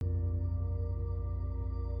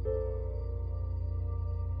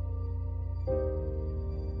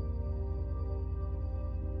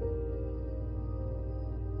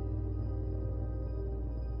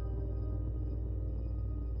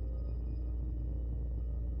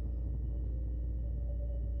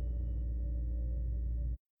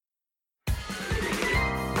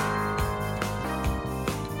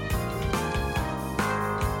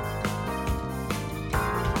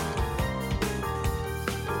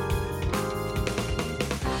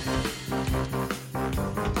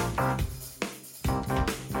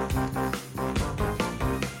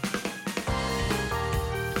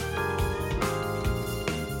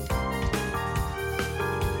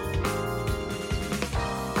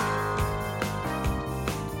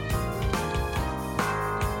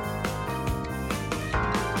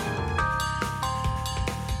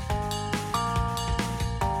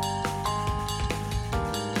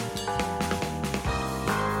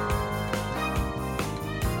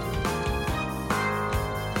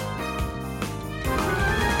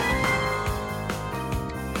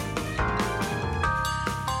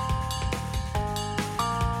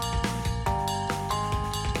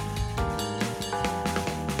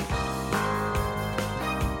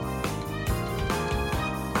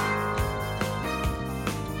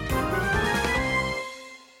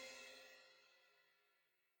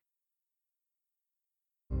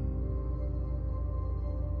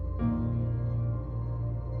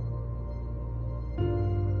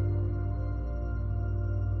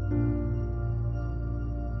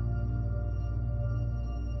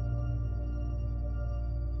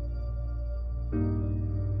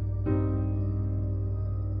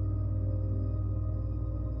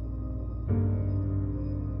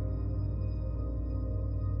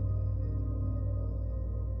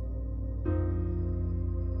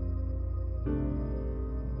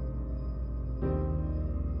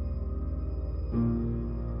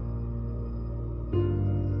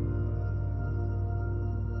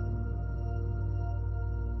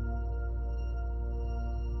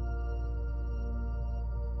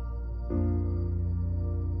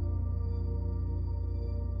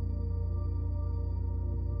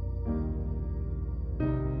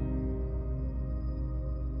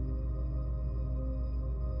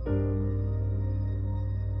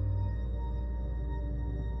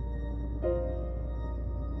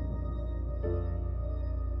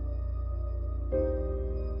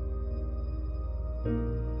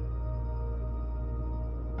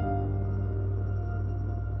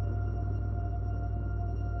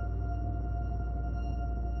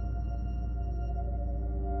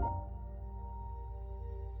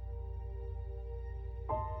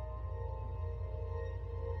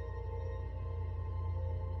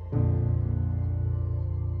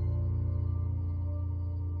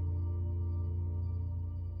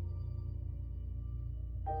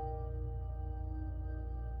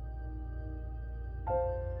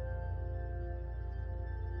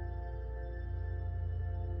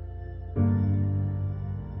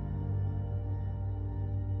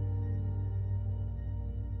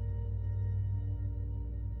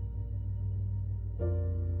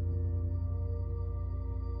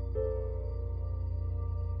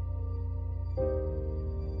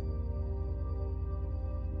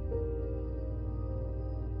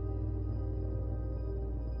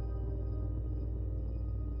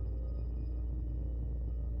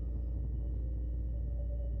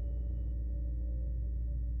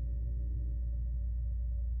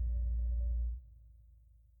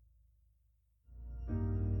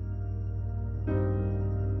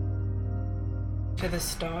To the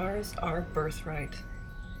stars, our birthright,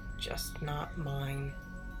 just not mine.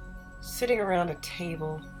 Sitting around a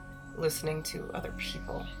table, listening to other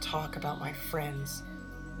people talk about my friends,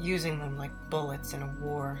 using them like bullets in a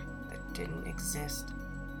war that didn't exist.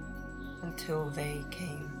 Until they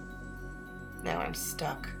came. Now I'm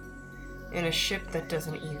stuck in a ship that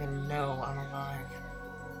doesn't even know I'm alive.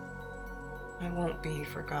 I won't be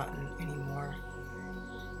forgotten anymore.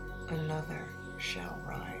 Another shall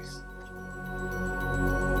rise.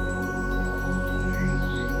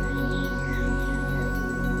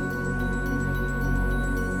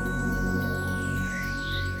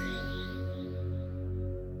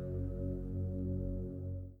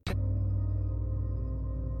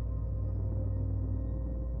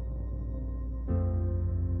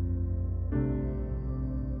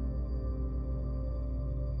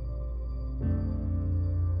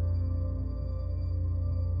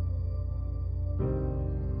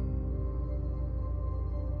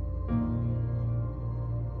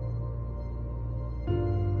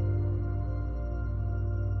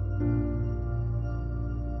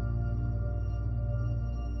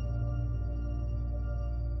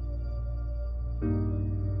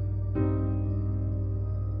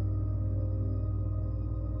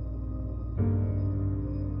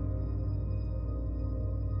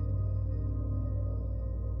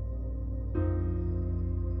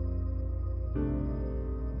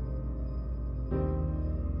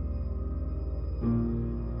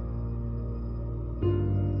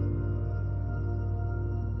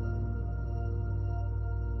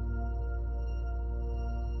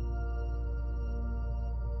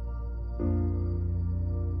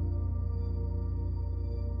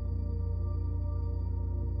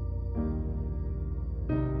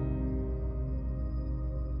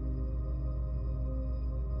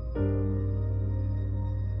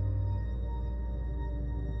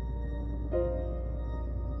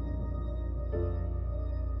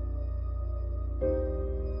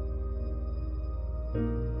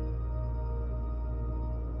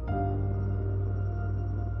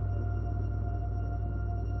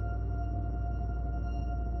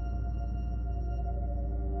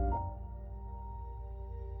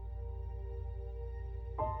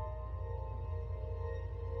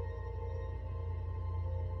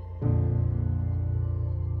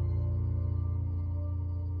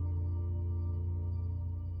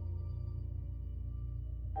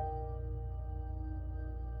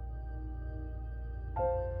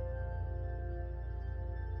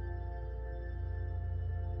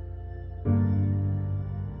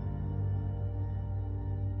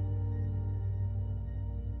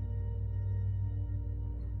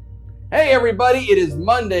 Hey everybody, it is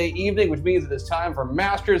Monday evening, which means it is time for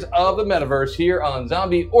Masters of the Metaverse here on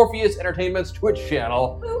Zombie Orpheus Entertainment's Twitch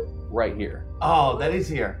channel, right here. Oh, that is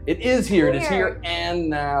here. It is here. It is here and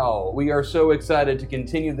now. We are so excited to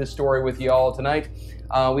continue this story with y'all tonight.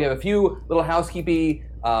 We have a few little housekeeping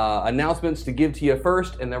announcements to give to you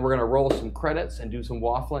first, and then we're going to roll some credits and do some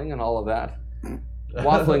waffling and all of that.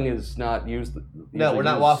 Waffling is not used. No, we're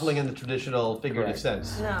not waffling in the traditional figurative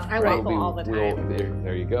sense. No, I waffle all the time.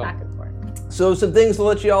 There you go. Back and forth. So some things to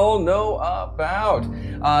let you all know about.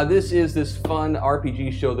 This is this fun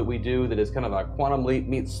RPG show that we do that is kind of a Quantum Leap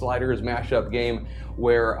meets Sliders mashup game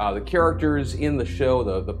where the characters in the show,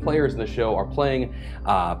 the players in the show are playing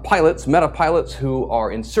pilots, meta pilots who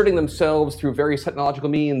are inserting themselves through various technological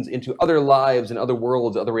means into other lives and other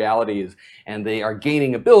worlds, other realities, and they are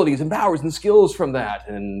gaining abilities and powers and skills from that,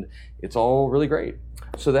 and it's all really great.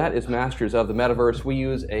 So that is Masters of the Metaverse. We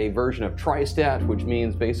use a version of Tristat, which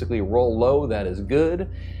means basically roll low, that is good,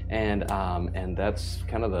 and that's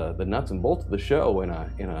kind of the nuts and bolts of the show in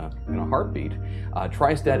a heartbeat.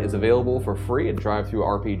 Tristat is available for free at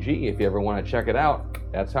DriveThruRPG. If you ever want to check it out,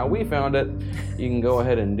 that's how we found it. You can go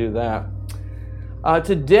ahead and do that.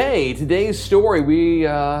 Today's story,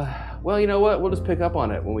 well, you know what? We'll just pick up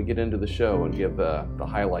on it when we get into the show and give the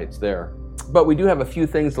highlights there. But we do have a few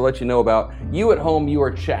things to let you know about. You at home, you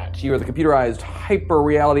are chat. You are the computerized hyper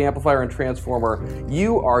reality amplifier and transformer.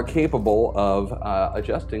 You are capable of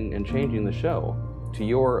adjusting and changing the show to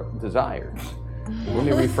your desires. Let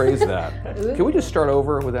me rephrase that. Can we just start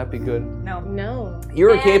over? Would that be good? No.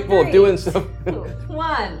 You're capable of doing some.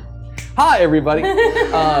 One. Hi, everybody.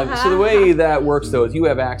 So the way that works, though, is you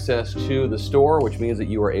have access to the store, which means that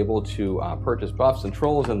you are able to purchase buffs and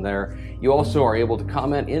trolls in there. You also are able to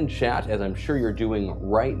comment in chat, as I'm sure you're doing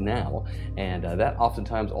right now, and that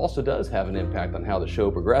oftentimes also does have an impact on how the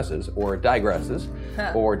show progresses, or digresses,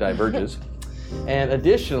 or diverges. And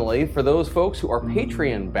additionally, for those folks who are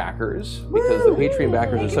Patreon backers, because the Patreon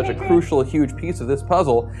backers are such a crucial, huge piece of this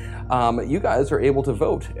puzzle, you guys are able to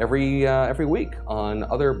vote every week on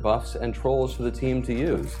other buffs and trolls for the team to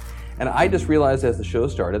use. And I just realized as the show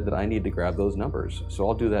started that I need to grab those numbers. So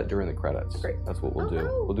I'll do that during the credits. Great. That's what we'll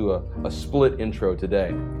do. We'll do a split intro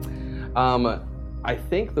today. I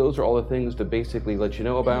think those are all the things to basically let you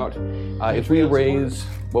know about. If we raise...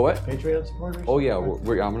 What? Patreon supporters? Oh yeah, I'm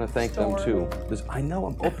going to thank them too. I know,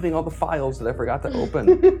 I'm opening all the files that I forgot to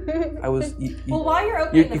open. I was... Well, while you're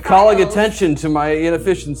opening the You're files... calling attention to my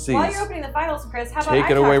inefficiencies. While you're opening the files, Chris, how about Take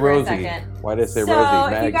I it away, talk for a Rosie. second? Why did I say Rosie? So,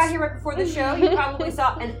 if Mags. you got here right before the show, you probably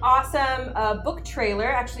saw an awesome book trailer,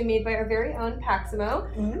 actually made by our very own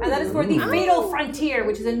Paximo. And that is for The Fatal Frontier,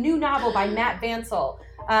 which is a new novel by Matt Vancel.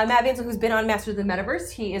 Matt Vancel, who's been on Masters of the Metaverse.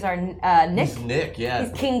 He is our Nick. He's Nick, yeah.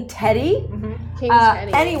 He's King Teddy. King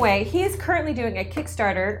Teddy. Anyway, he is currently doing a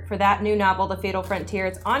Kickstarter for that new novel, The Fatal Frontier.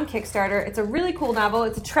 It's on Kickstarter. It's a really cool novel.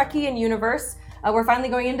 It's a Trekkian universe. We're finally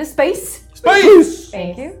going into space. Space!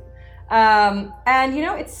 Thank you. And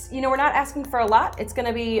we're not asking for a lot. It's going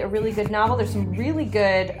to be a really good novel. There's some really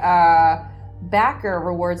good backer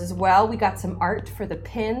rewards as well. We got some art for the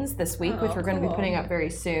pins this week, which we're going to be putting up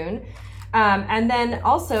very soon. And then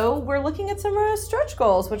also we're looking at some stretch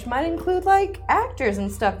goals, which might include like actors and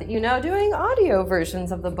stuff that doing audio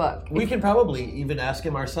versions of the book. We can probably even ask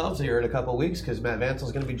him ourselves here in a couple weeks because Matt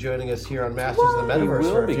Vancel's going to be joining us here on Masters of the Metaverse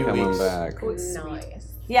for a few weeks. Back. Nice.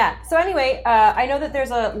 Yeah. So anyway, I know that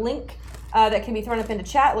there's a link that can be thrown up into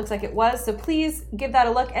chat. It looks like it was. So please give that a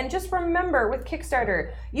look. And just remember, with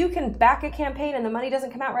Kickstarter, you can back a campaign and the money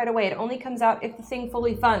doesn't come out right away. It only comes out if the thing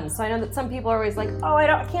fully funds. So I know that some people are always like, oh,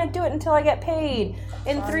 I can't do it until I get paid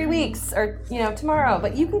in 3 weeks or tomorrow.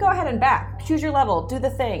 But you can go ahead and back. Choose your level. Do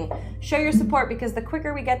the thing. Show your support, because the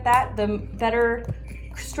quicker we get that, the better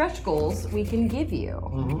stretch goals we can give you.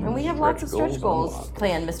 And we have lots of stretch goals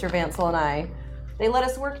planned, Mr. Vancel and I. They let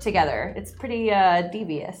us work together. It's pretty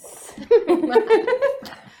devious.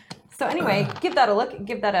 So anyway, give that a look.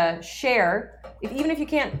 Give that a share. Even if you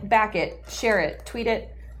can't back it, share it, tweet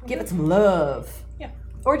it, give it some love. Yeah.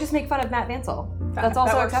 Or just make fun of Matt Vancel. That's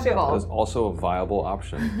also acceptable. That is also a viable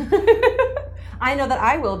option. I know that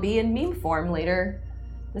I will be in meme form later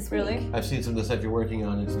this week. I've seen some of the stuff you're working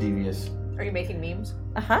on. It's devious. Are you making memes?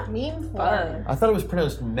 Uh-huh. Meme fun. I thought it was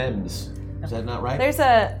pronounced memes. Is that not right? There's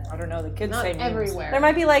a... I don't know. The kids Not say memes. everywhere. There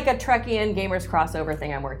might be like a Trekkian gamers crossover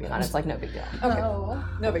thing I'm working on. It's like no big deal. Oh.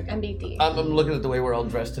 No big deal. MBD. I'm looking at the way we're all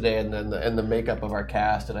dressed today, and then the makeup of our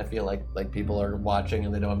cast, and I feel like people are watching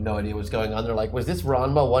and they don't have no idea what's going on. They're like, "Was this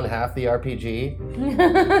Ranma one half the RPG?"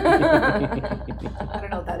 I don't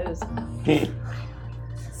know what that is.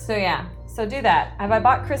 So yeah. So do that. Have I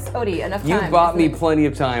bought Chris Odie enough time? You've bought me plenty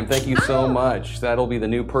of time. Thank you so much. That'll be the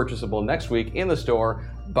new purchasable next week in the store.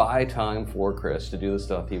 Buy time for Chris to do the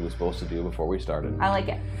stuff he was supposed to do before we started. I like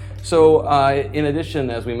it. So, in addition,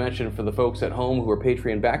 as we mentioned, for the folks at home who are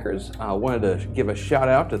Patreon backers, I wanted to give a shout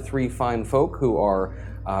out to 3 fine folk who are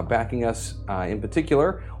backing us in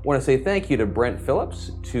particular. I want to say thank you to Brent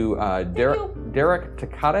Phillips, to Derek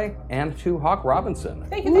Takade, and to Hawk Robinson.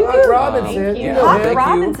 Thank you. Hawk Robinson. you. Hawk thank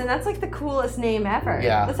Robinson, that's like the coolest name ever.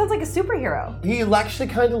 Yeah. That sounds like a superhero. He actually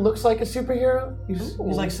kind of looks like a superhero. He's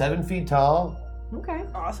like 7 feet tall. Okay.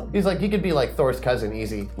 Awesome. He could be like Thor's cousin,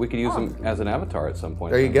 easy. We could use him as an avatar at some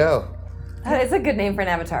point. There you go. It's a good name for an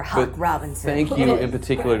avatar. Hawk But Robinson. Thank you in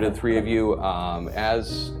particular to the 3 of you.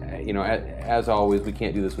 As always, we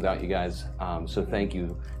can't do this without you guys. So thank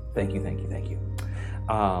you.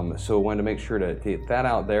 So I wanted to make sure to get that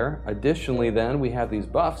out there. Additionally, then, we have these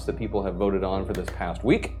buffs that people have voted on for this past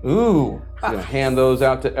week. Ooh. So I'm going to hand those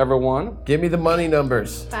out to everyone. Give me the money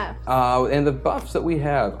numbers. And the buffs that we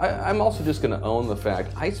have, I'm also just going to own the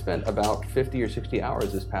fact I spent about 50 or 60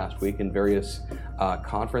 hours this past week in various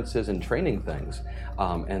conferences and training things.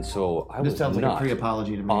 And so I was This sounds like not a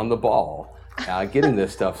pre-apology to me. on the ball getting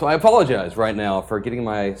this stuff. So I apologize right now for getting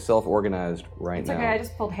myself organized right now. Okay, I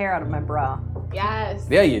just pulled hair out of my bra. Yes.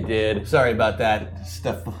 Yeah, you did. Sorry about that.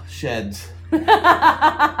 Stuff sheds.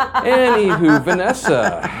 Anywho,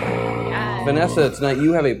 Vanessa. Yes. Vanessa, tonight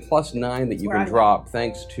you have a +9 that you can drop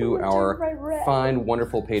thanks to our fine,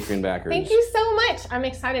 wonderful Patreon backers. Thank you so much. I'm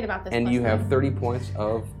excited about this. And you plus have 30 points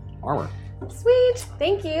of armor. one. Sweet.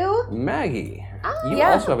 Thank you. Maggie, you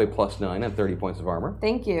yeah. also have a +9 and 30 points of armor.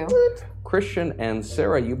 Thank you. Christian and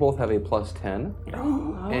Sarah, you both have a +10.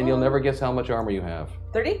 And you'll never guess how much armor you have.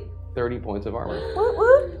 30? 30 points of armor. Woot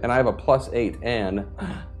woot. And I have a +8 and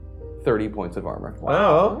 30 points of armor.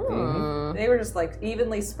 Wow. They were just like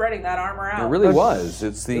evenly spreading that armor out. It really was.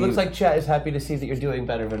 It's the. It looks like Chat is happy to see that you're doing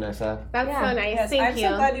better, Vanessa. That's so nice. Yes, Thank I'm you.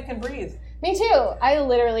 so glad you can breathe. Me too. I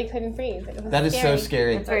literally couldn't breathe. It was That is so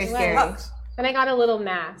scary. It's very It scary. was. And I got a little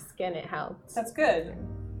mask, and it helped. That's good.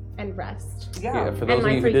 And rest. Yeah, for those of my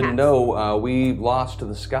you who free didn't cats. know, we lost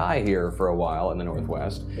the sky here for a while in the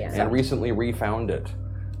Northwest Yeah. and recently refound it.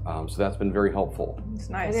 So that's been very helpful. It's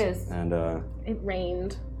nice. It is. And It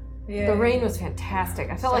rained. Yeah. The rain was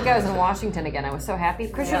fantastic. I felt like I was in Washington again. I was so happy.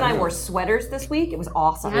 Christian and I wore sweaters this week. It was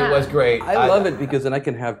awesome. Yeah. It was great. I love it because then I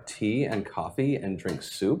can have tea and coffee and drink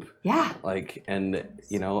soup. Yeah. Like, and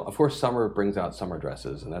you know, of course, summer brings out summer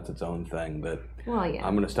dresses, and that's its own thing. But Well, yeah.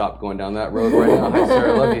 I'm gonna stop going down that road right now. Hi,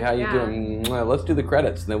 Sarah, love you. How you Yeah. doing? Mwah. Let's do the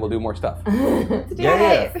credits, and then we'll do more stuff.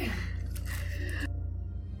 Yeah.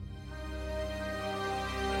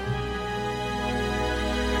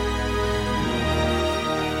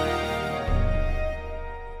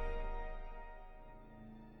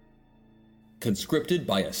 Conscripted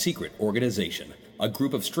by a secret organization, a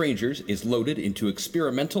group of strangers is loaded into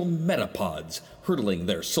experimental metapods, hurtling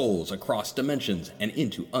their souls across dimensions and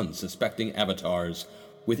into unsuspecting avatars.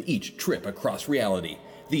 With each trip across reality,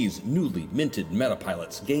 these newly minted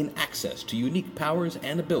metapilots gain access to unique powers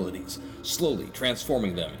and abilities, slowly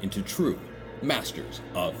transforming them into true masters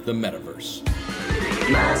of the metaverse.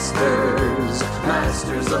 Masters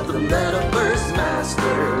of the metaverse,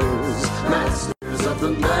 masters of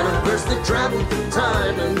the metaverse. They travel through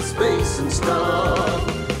time and space and stuff.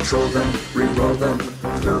 Control them, re-roll them,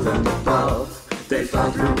 throw them above. They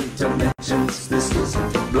fly through dimensions, this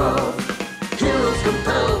isn't a bluff. Heroes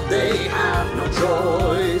compelled, they have no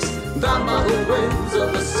choice. Bound by the winds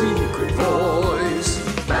of a secret voice.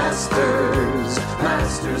 Masters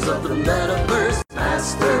of the metaverse.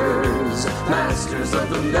 Masters of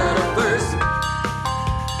the metaverse.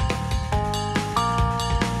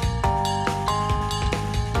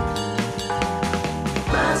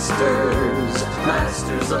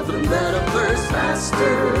 Masters of the metaverse.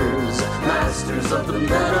 Masters of the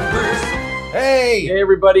metaverse. Hey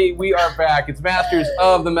everybody, we are back. It's Masters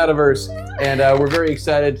of the Metaverse, and we're very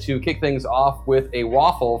excited to kick things off with a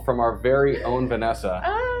waffle from our very own Vanessa.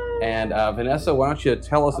 And Vanessa, why don't you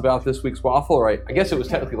tell us about this week's waffle? Right, I guess it was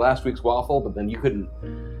technically last week's waffle, but then you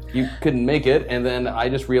couldn't make it, and then I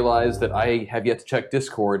just realized that I have yet to check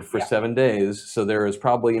Discord for 7 days, so there is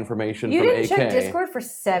probably information You from didn't AK. check Discord for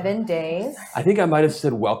 7 days? I think I might have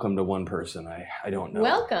said welcome to one person. I don't know.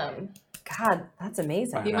 Welcome. God, that's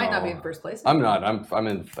amazing. You might not be know. in first place. I'm not. I'm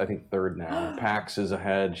in. I think third now. Pax is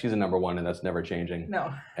ahead. She's a number one, and that's never changing.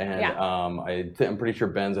 No. And Yeah. I'm pretty sure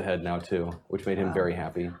Ben's ahead now too, which made him very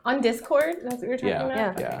happy. On Discord? That's what you're talking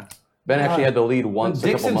Yeah, about? yeah. Ben actually had the lead once a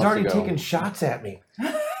couple Dixon's months already ago. taking shots at me.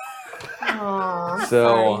 Aw,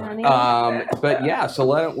 So, sorry, honey. but yeah. So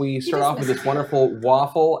why don't we start off with this wonderful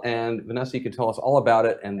waffle, and Vanessa, you can tell us all about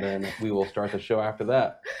it, and then we will start the show after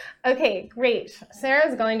that. Okay, great.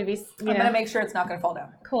 Sarah's going to be, I'm going to make sure it's not going to fall down.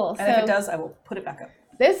 cool. And if it does, I will put it back up.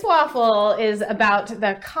 This waffle is about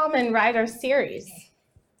the Kamen Rider series.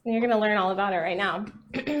 And you're going to learn all about it right now.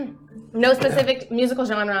 No specific musical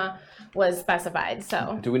genre was specified,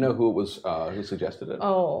 so. Do we know who it was? Who suggested it?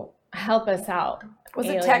 Oh, help us out. Was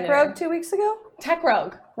it Alien Tech Nerd. Rogue 2 weeks ago? Tech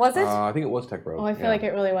Rogue. Was it? I think it was Tech Rogue. Oh, I feel like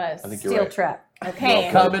it really was. I think you're Steel right. Trap. Okay.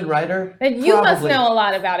 Kamen Rider. Then you must Probably. know a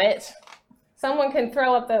lot about it. Someone can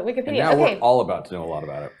throw up the And Wikipedia. now Okay. we're all about to know a lot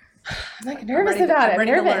about it. I'm like nervous Ready to- about it. I'm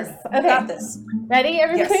ready to Nervous. learn. We got this. Ready,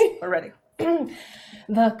 everybody? Yes, we're ready.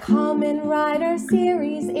 The Kamen Rider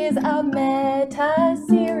series is a meta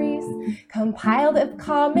series compiled of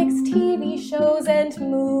comics, TV shows, and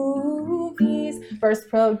movies. First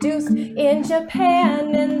produced in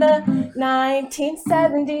Japan in the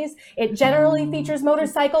 1970s, it generally features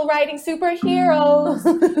motorcycle riding superheroes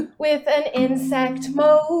with an insect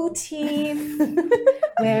motif,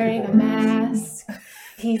 wearing a mask.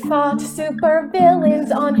 He fought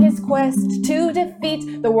supervillains on his quest to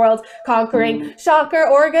defeat the world-conquering Shocker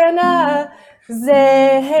organization.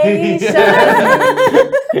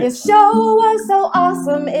 His show was so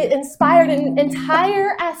awesome, it inspired an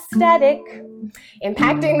entire aesthetic,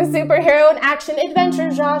 impacting the superhero and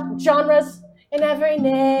action-adventure genres in every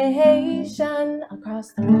nation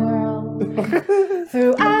across the world.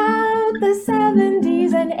 Throughout the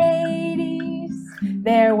 70s and 80s,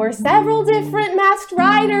 there were several different masked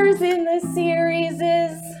riders in the series.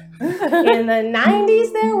 In the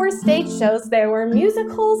 90s, there were stage shows, there were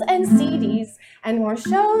musicals and CDs, and more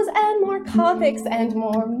shows and more comics and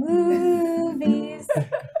more movies.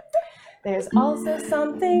 There's also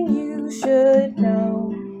something you should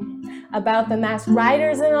know about the masked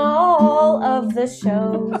riders in all of the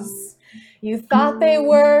shows. You thought they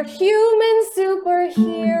were human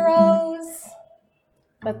superheroes,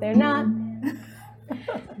 but they're not.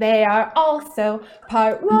 They are also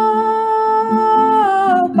part robot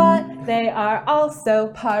robot. They are also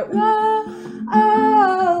part robot.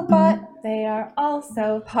 They are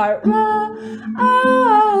also part robot.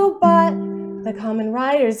 The Common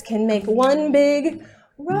Riders can make one big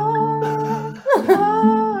robot.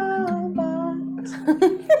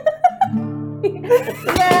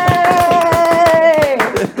 Yay!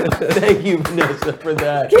 Thank you, Vanessa, for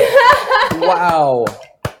that. Wow.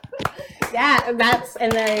 Yeah,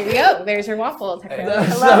 and there you go. There's your waffle.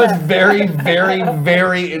 That was very, very,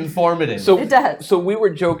 very informative. So, It does. So we were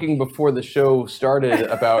joking before the show started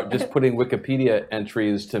about just putting Wikipedia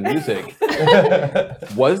entries to music.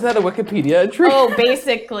 Was that a Wikipedia entry? Oh,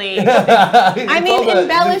 basically. I It's mean, all the-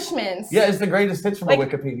 embellishments. Yeah, it's the greatest hits from Like, a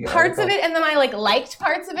Wikipedia. Parts of it, and then I liked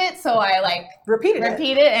parts of it, so I Repeated it.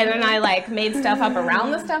 repeat it, and then I made stuff up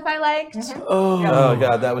around the stuff I liked. Oh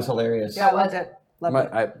god, that was hilarious. Yeah, loved it.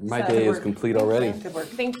 Loved it. My So, day good is work. complete already. Good work.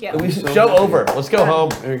 Thank you. We should show over. Let's go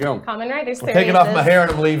home. There you go. Common Riders. I'm taking off my hair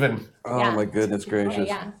and I'm leaving. Oh Yeah. my goodness gracious.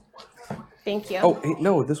 Yeah. Thank you. Oh hey,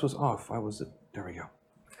 no, this was off. There we go.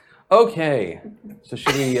 Okay, so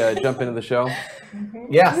should we jump into the show?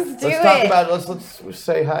 Yeah, do let's talk it. about it. Let's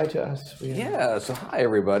say hi to us. Yeah. So hi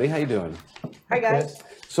everybody. How you doing? Hi, guys.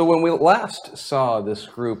 So when we last saw this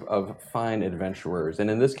group of fine adventurers, and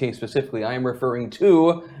in this case specifically, I am referring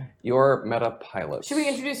to your meta pilots. Should we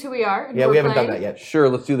introduce who we are? and Yeah, who we we're haven't done playing? that yet. Sure,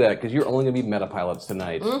 let's do that because you're only gonna be meta pilots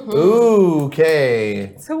tonight. Ooh,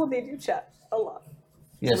 okay. So we'll need you chat a lot.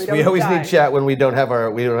 Yes, we we, don't always die. need chat when we don't have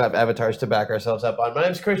avatars to back ourselves up on. My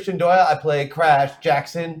name's Christian Doyle. I play Crash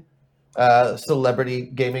Jackson, celebrity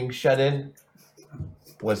gaming shut-in.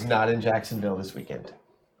 Was not in Jacksonville this weekend.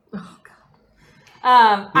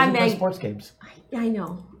 I'm These are Meg. sports games. I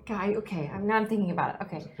know. Guy, okay. I'm thinking about it.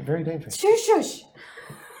 Okay. They're very dangerous. Shush.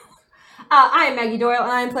 I am Maggie Doyle,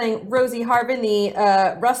 and I am playing Rosie Harvin, the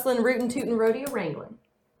Rustlin' Rootin' Tootin' Rodeo Wrangler.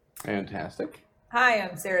 Fantastic. Hi,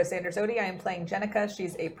 I'm Sarah Sanders Odie. I am playing Jenica.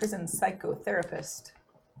 She's a prison psychotherapist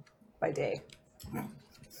by day.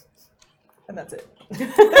 And that's it.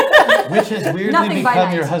 Which has weirdly Nothing by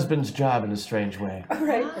become your night. husband's job in a strange way.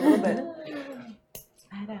 Right, a little bit.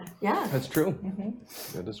 Yeah. That's true.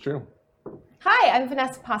 That is true. Hi, I'm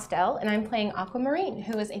Vanessa Postel, and I'm playing Aquamarine,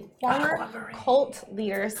 who is a former cult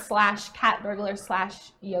leader / cat burglar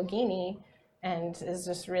 / yogini, and is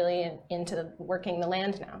just really into working the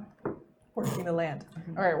land now, Working the land.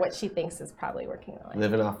 or what she thinks is probably working the land.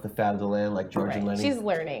 Living off the fat of the land like George and Lenny. She's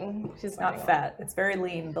learning. She's Not learning. fat. It's very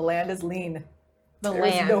lean. The land is lean. The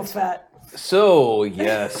There's land. no fat. So,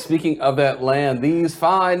 yes, speaking of that land, these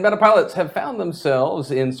fine metapilots have found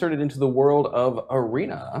themselves inserted into the world of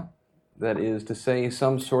Arena. That is to say,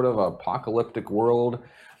 some sort of apocalyptic world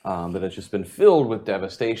that has just been filled with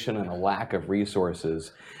devastation and a lack of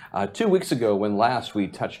resources. 2 weeks ago, when last we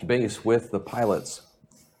touched base with the pilots,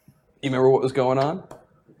 you remember what was going on?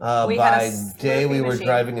 We had By a day we Slurpee were machine.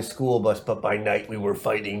 driving a school bus, but by night we were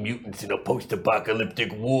fighting mutants in a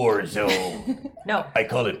post-apocalyptic war zone. No. I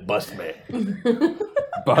call it Busman.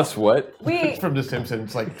 Bus what? It's from The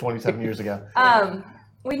Simpsons, like 27 years ago.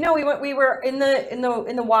 We were in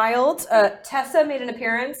the wild. Tessa made an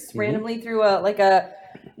appearance randomly through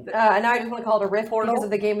now I just want to call it a rift because of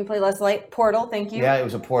the game we played last night. Portal, thank you. Yeah, it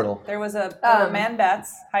was a portal. There were man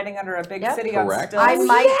bats hiding under a big Yep. city Correct. on I stilts.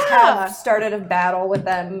 might have started a battle with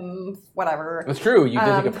them, whatever. That's true. You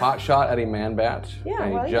did take a pot shot at a man bat, Yeah, a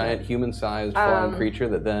well, yeah. giant human-sized flying creature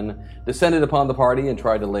that then descended upon the party and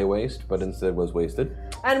tried to lay waste, but instead was wasted.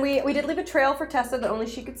 And we did leave a trail for Tessa that only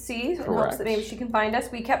she could see in hopes Correct. that maybe she can find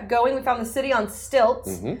us. We kept going. We found the city on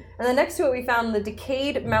stilts. And then next to it, we found the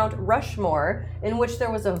decayed Mount Rushmore, in which there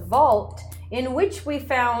was a vault, in which we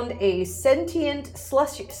found a sentient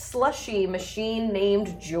slushy machine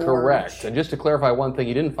named George. Correct. And just to clarify one thing,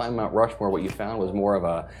 you didn't find Mount Rushmore. What you found was more of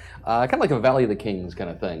a kind of like a Valley of the Kings kind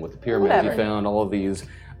of thing with the pyramids. Whatever. You found all of these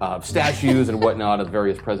statues and whatnot of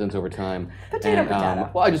various presidents over time. Potato, and, potato.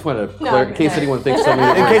 Well, I just wanted to No, in case no. anyone thinks something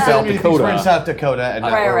In case South anyone thinks we're in Dakota. South Dakota and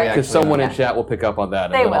not Right, where we right. actually Because someone are. in chat will pick up on that.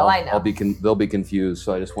 and They then will, I know. they'll be confused.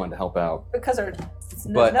 So I just wanted to help out. Because there's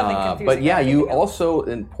But nothing confusing. but yeah, about you anything else. also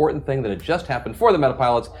an important thing that had just happened for the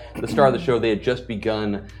Metapilots. At the start of the show, they had just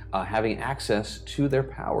begun having access to their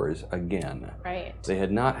powers again. Right. They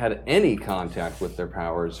had not had any contact with their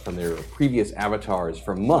powers from their previous avatars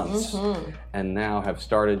for months, and now have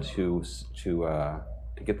started to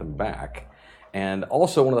get them back. And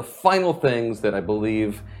also, one of the final things that I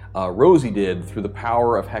believe Rosie did through the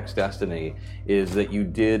power of Hex Destiny is that you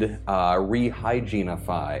did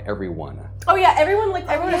re-hygienify everyone. Oh yeah, everyone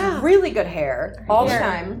has really good hair all the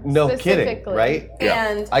time. No kidding, Specifically. right?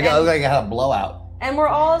 And I look like I had a blowout. And we're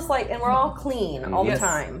all clean all the Yes.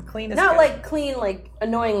 time. Clean is Not good. like clean, like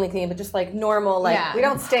annoyingly clean, but just like normal, like Yeah. We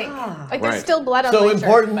don't stink. Like there's Right. still blood on So my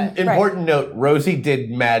important shirt, but- important note, Rosie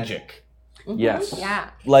did magic. Yes. Yeah.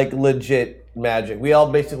 Like legit magic. We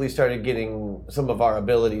all basically started getting some of our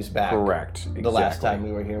abilities back. Correct. The last Exactly. time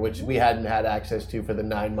we were here, which we hadn't had access to for the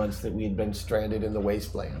 9 months that we had been stranded in the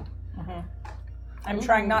wasteland. I'm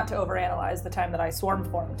trying not to overanalyze the time that I swarm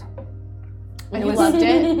formed. And you loved it.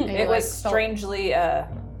 and It you, was felt- strangely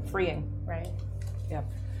freeing. Right. Yeah.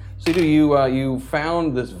 So you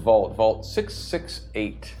found this vault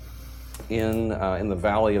 668 in the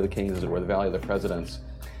Valley of the Kings, as it were, the Valley of the Presidents,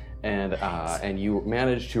 and you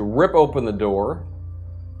managed to rip open the door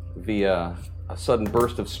via a sudden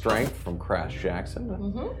burst of strength from Crash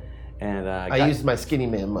Jackson. And I used my skinny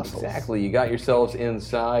man muscles. exactly. You got yourselves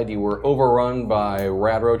inside. You were overrun by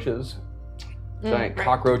radroaches, giant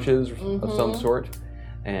cockroaches of some sort,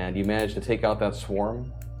 and you managed to take out that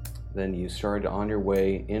swarm. Then you started on your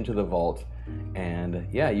way into the vault, and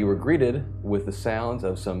yeah, you were greeted with the sounds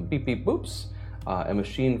of some beep beep boops, a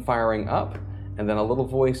machine firing up, and then a little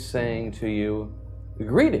voice saying to you,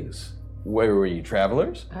 "Greetings. Where were you,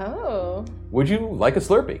 travelers? Oh. Would you like a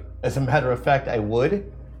Slurpee?" As a matter of fact, I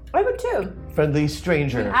would. I would too. Friendly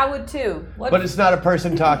stranger. I would too. What? But it's not a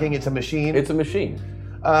person talking, it's a machine. It's a machine.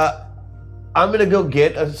 I'm gonna go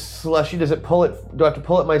get a slushie. Does it pull it? Do I have to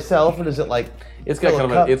pull it myself, or does it like? It's got fill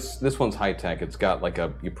kind a of cup? this one's high tech. It's got like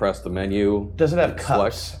you press the menu. Does it have it's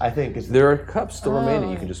cups? slush. I think is. There are cups still remaining.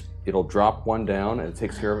 You can it'll drop one down and it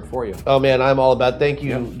takes care of it for you. Oh man, I'm all about. Thank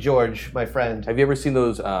you, George, my friend. Have you ever seen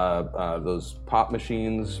those pop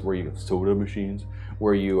machines soda machines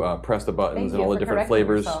where you press the buttons Thank and you all the for different correcting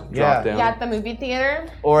flavors yourself. Yeah. drop down? Yeah, at the movie theater.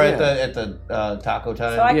 Or Yeah. at the taco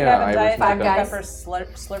time. So I could Yeah, have I a Diet was Dr. thinking-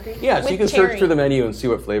 Pepper Slurpee? Yeah, so With you can cherry. search through the menu and see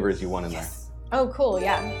what flavors you want in there. Oh, cool.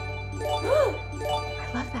 Yeah.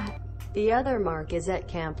 I love that. The other Mark is at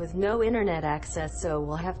camp with no internet access, so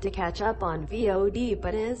we'll have to catch up on VOD,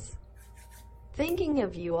 but is thinking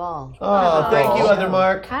of you all. Oh, thank you, other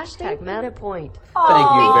Mark. Hashtag MetaPoint.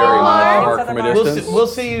 Thank you very much, Mark from a Mark. distance. We'll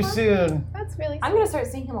see you soon. That's really. I'm gonna start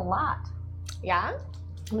seeing him a lot. Yeah.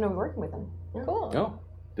 I'm gonna be working with him. Yeah. Cool. Oh,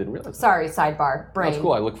 didn't realize. Sorry, sidebar. Brain. That's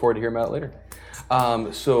cool. I look forward to hearing about it later.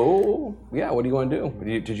 So, yeah, what do you want to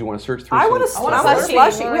do? Did you want to search through I some- want a slushie.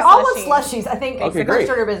 slushie. We More all want slushie. slushies. I think. Okay, it's great.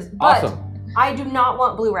 Kickstarter biz, but Awesome. I do not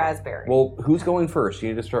want blue raspberry. Well, who's going first? You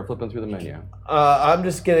need to start flipping through the menu. I'm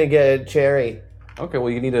just gonna get cherry. Okay, well,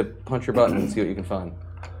 you need to punch your button and see what you can find.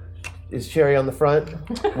 Is cherry on the front?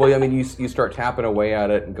 Well, I mean, you start tapping away at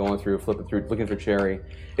it and going through, flipping through, looking for cherry.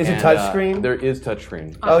 Is it And, touchscreen? There is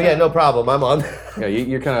touchscreen. Oh yeah, no problem. I'm on. Yeah,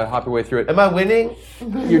 you kind of hop your way through it. Am I winning?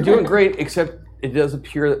 You're doing great, except it does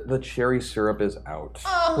appear that the cherry syrup is out.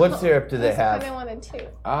 What syrup do they That's what I have? wanted too.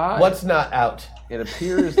 What's not out? It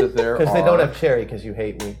appears that there Because are they don't have cherry. Because you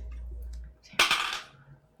hate me.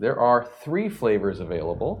 there are 3 flavors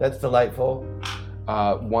available. That's delightful.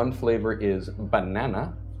 One flavor is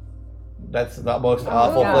banana. That's the most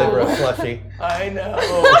awful flavor of slushy. I know.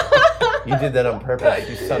 You did that on purpose,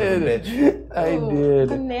 you son of a bitch. I did.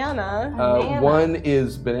 Banana. One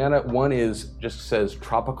is banana. One is just says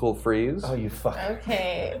tropical freeze, Oh, you fuck.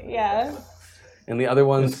 Okay. Yeah. and the other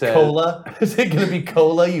one says Cola? Is it gonna be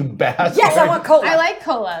cola, you bastard? yes, I want cola. I like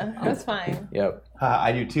cola. That's fine. Yep.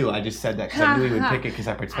 I do too. I just said that because I knew he would pick it because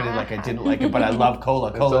I pretended like I didn't like it, but I love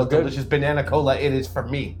cola. Cola all is good. delicious. Banana cola, it is for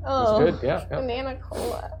me. Oh. Good. Yeah. yeah. Banana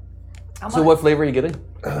cola. So what flavor are you getting?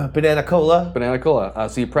 Banana cola. Banana cola.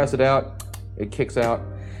 So you press it out, it kicks out,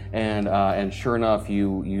 and sure enough,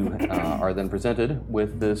 you are then presented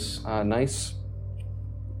with this nice,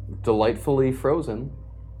 delightfully frozen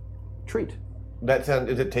treat. Does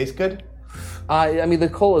it taste good? I mean, the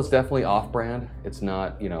cola is definitely off-brand. It's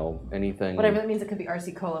not, anything. Whatever that means, it could be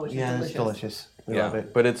RC cola, which is delicious. it's delicious. I Yeah, love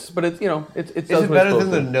it. but it's it's Is it better than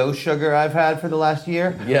the no sugar I've had for the last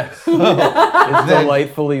year? Yes. It's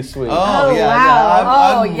delightfully sweet. Oh, yeah,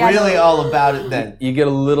 wow. I'm really all about it then. You get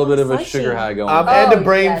a little bit of a Slushy. sugar high going. And a Oh,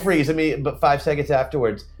 brain yes. freeze. I mean, but 5 seconds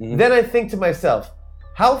afterwards. Mm-hmm. Then I think to myself,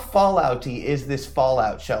 how Fallouty is this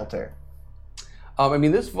Fallout shelter? I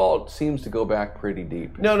mean, this vault seems to go back pretty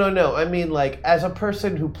deep. No. I mean, like, as a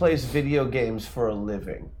person who plays video games for a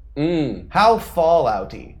living, Mm. how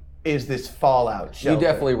Fallouty is this Fallout shelter? You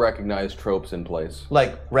definitely recognize tropes in place.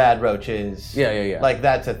 Like rad roaches. Yeah. Like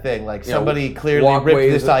that's a thing. Like You know, somebody clearly ripped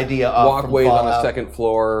walkways- this idea up Walkways from on the Fallout. second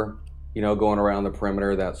floor, going around the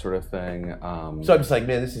perimeter, that sort of thing. So I'm just like,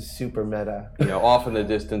 man, this is super meta. Off in the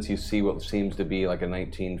distance, you see what seems to be like a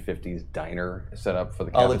 1950s diner set up for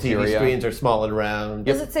the All the cafeteria. TV screens are small and round.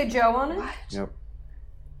 Does it say Joe on it? Yep.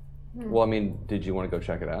 Well, I mean, did you want to go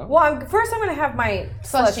check it out? Well, first I'm going to have my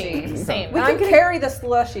Slushy. slushie. Same. We can carry the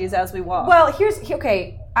slushies as we walk. Well,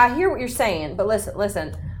 okay, I hear what you're saying, but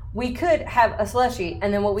listen. We could have a slushie,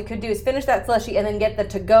 and then what we could do is finish that slushie and then get the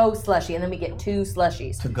to-go slushie, and then we get 2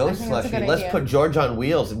 slushies. To-go think that's a slushie. good Let's idea. put George on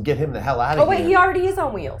wheels and get him the hell out of Oh, wait, here. he already is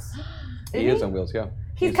on wheels. He is on wheels, yeah.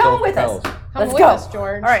 He's coming with us. self-propels. Come Let's with go. us,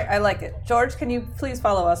 George. All right, I like it. George, can you please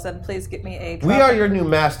follow us and please get me a We are your new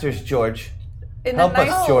masters, George. in Help a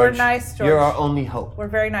nice, us, George. We're nice, George. You're our only hope. We're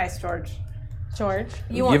very nice, George. George.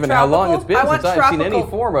 You want Given how long tropical? it's been I want since I've seen any tropical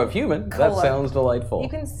form of human, that cola. sounds delightful. You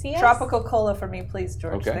can see us. Tropical cola for me, please,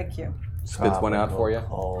 George. Okay. Thank you. Spits one out for you.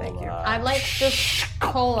 Thank you. I'd like just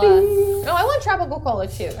cola. No, I want tropical cola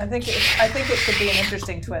too. I think it could be an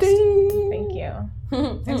interesting twist. Thank you.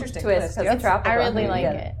 Interesting Twist. twist. That's yes. a tropical. I really like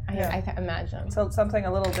Yeah. it. I imagine. So something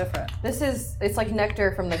a little different. It's like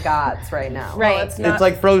nectar from the gods right now. Right. Well, it's not. It's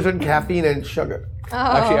like frozen caffeine and sugar.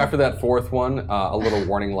 Actually, after that fourth one, a little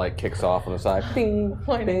warning light kicks off on the side. Bing,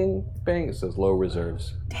 bing, bing. It says low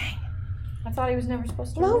reserves. I thought he was never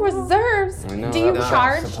supposed to. Low reserves. I know, Do you that's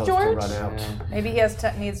charge, supposed George? to run out. Maybe he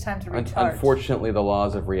needs time to recharge. Unfortunately, the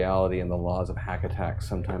laws of reality and the laws of hack attacks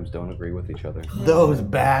sometimes don't agree with each other. Those I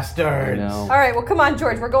bastards. know. All right, well, come on,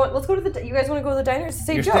 George. We're going. Let's go to the. You guys want to go to the diner?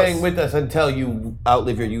 Say You're Joe's. staying with us until you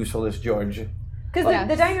outlive your usefulness, George. Because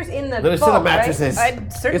the diner's in the There's vault, still the mattresses.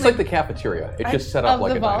 I'd certainly. It's like the cafeteria. It's just set up Of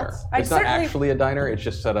like the a diner. vault? I'd It's not certainly- actually a diner. It's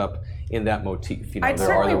just set up in that motif. You know, I'd there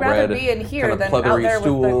are certainly the rather red be in here kind of than out pleathery there with the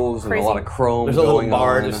stools and a lot crazy- of chrome There's a little going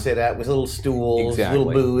bar on. to sit at with little stools, Exactly.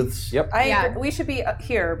 little booths. Yep. Yeah. We should be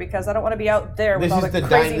here because I don't want to be out there with This all is the the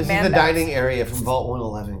crazy this man is the bats. dining area from Vault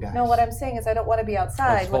 111, guys. No, what I'm saying is I don't want to be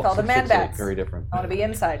outside It's with all the man 668, bats. Very different. I want to be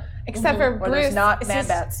inside. Except for Where Bruce. there's not is man he,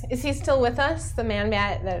 bats. Is he still with us? The man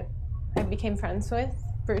bat that I became friends with?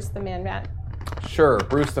 Bruce the man bat. Sure,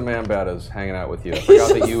 Bruce the Man Bat is hanging out with you. I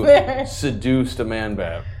forgot that you there. seduced a Man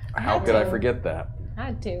Bat. How could I forget that?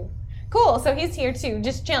 Had to. Cool. So he's here too,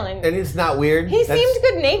 just chilling. And it's not weird. He That's- seemed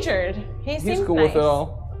good natured. He He's seemed cool nice. with it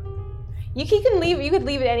all. You can leave. You could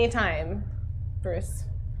leave at any time, Bruce.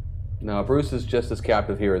 No, Bruce is just as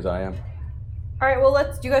captive here as I am. All right, well,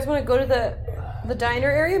 do you guys want to go to the diner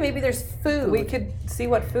area? Maybe there's food. We could see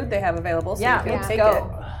what food they have available so Yeah, we can let's take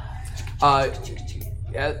go.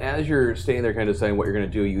 As you're standing there kind of saying what you're going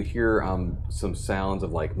to do, you hear some sounds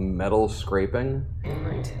of like metal scraping.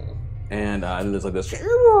 Right. And there's like this.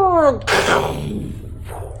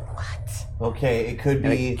 Okay, it could And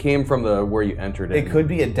be. it came from where you entered It in. could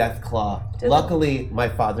be a death claw. Luckily, my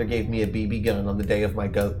father gave me a BB gun on the day of my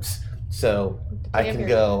goats, so I can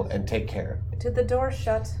go and take care. Did the door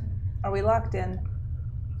shut? Are we locked in?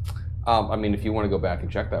 I mean, if you want to go back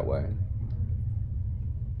and check that way.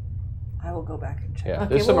 I will go back and check. Yeah, Okay,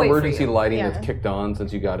 there's some we'll wait for emergency you. lighting Yeah. that's kicked on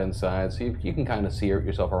since you got inside, so you can kind of see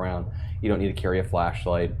yourself around. You don't need to carry a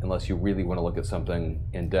flashlight unless you really want to look at something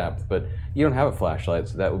in depth, but you don't have a flashlight,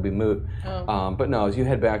 so that would be moot. But no, as you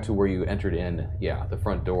head back to where you entered in, yeah, the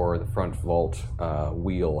front door, the front vault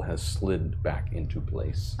wheel has slid back into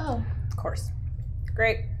place. Oh. Of course.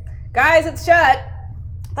 Great. Guys, it's shut.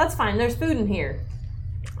 That's fine. There's food in here.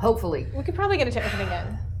 Hopefully. We could probably get it open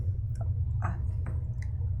again.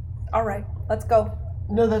 All right, let's go.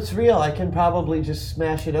 No, that's real. I can probably just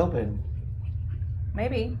smash it open.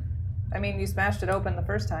 Maybe. I mean, you smashed it open the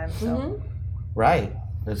first time, so. Right.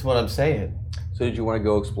 That's what I'm saying. So did you want to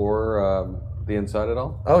go explore the inside at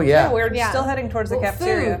all? Oh yeah. We're Yeah. still heading towards the Well,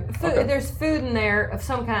 cafeteria. Food. Okay. There's food in there of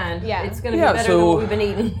some kind. Yeah. It's going to Yeah, be better so- than what we've been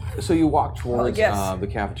eating. So you walk towards yes. the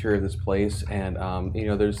cafeteria of this place, and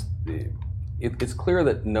it's clear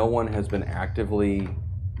that no one has been actively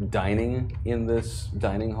dining in this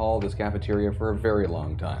dining hall, this cafeteria, for a very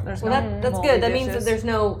long time. There's Well, that's moldy good. That means that dishes. there's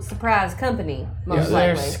no surprise company, most Is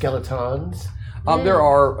there likely. skeletons? There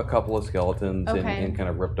are a couple of skeletons Okay. in kind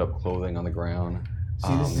of ripped up clothing on the ground.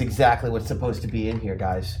 See, this is exactly what's supposed to be in here,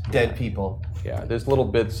 guys. Dead people. Yeah, there's little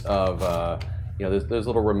bits of, there's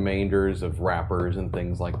little remainders of wrappers and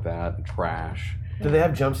things like that, and trash. Do they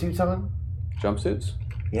have jumpsuits on? Jumpsuits?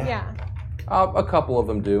 Yeah. A couple of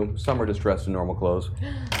them do. Some are just dressed in normal clothes.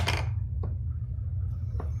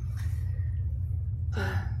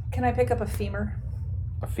 Can I pick up a femur?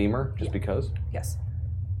 A femur, just because? Yes.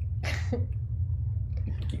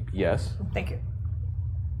 Yes. Thank you.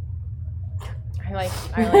 I like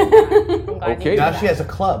that. I'm glad Okay. you Now did she that. has a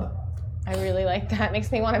club. I really like that.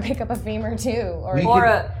 Makes me want to pick up a femur too, or We Or could-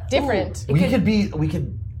 a different. We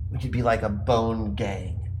could be like a bone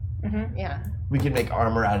gang. Yeah. We could make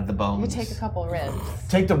armor out of the bones. We take a couple ribs.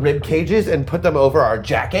 Take the rib cages and put them over our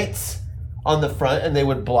jackets on the front, and they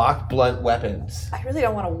would block blunt weapons. I really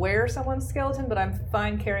don't want to wear someone's skeleton, but I'm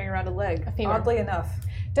fine carrying around a leg. femur. Oddly enough.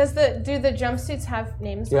 Do the jumpsuits have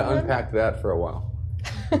names Yeah, on them? unpack that for a while.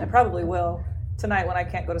 I probably will. Tonight when I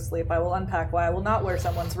can't go to sleep, I will unpack why I will not wear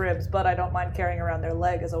someone's ribs, but I don't mind carrying around their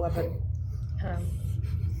leg as a weapon.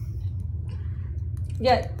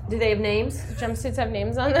 Yeah, do they have names? The jumpsuits have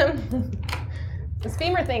names on them? This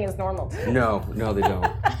femur thing is normal. No, they don't.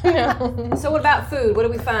 No. So what about food? What do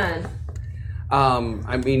we find?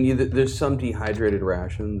 I mean, there's some dehydrated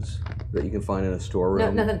rations that you can find in a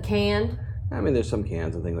storeroom. Nothing canned? I mean, there's some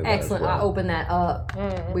cans and things like Excellent. that. I open that up.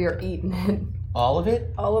 We are eating it. All of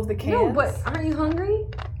it? All of the cans? No, but aren't you hungry?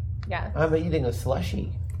 Yeah. I'm eating a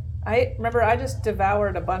slushie. I just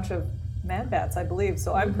devoured a bunch of man-bats, I believe,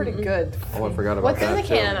 so I'm pretty good. Oh, I forgot about What's that. in the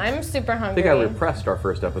can? I'm super I hungry. think I repressed our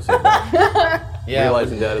first episode. Yeah.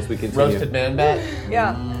 Realizing that as we continue. Roasted man bat?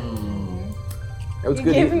 Yeah. It was You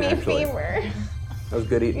good give eating, me actually. femur. That was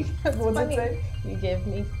good eating. What's it say? You give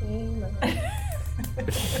me femur.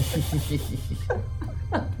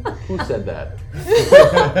 Who said that?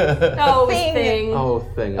 Oh, Thing. thing. Oh,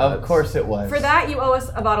 thing. Of course it was. For that, you owe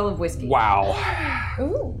us a bottle of whiskey. Wow.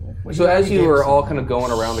 Ooh. So as you were all kind of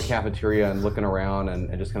going around the cafeteria and looking around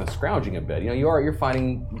and just kind of scrounging a bit, you're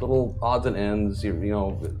finding little odds and ends,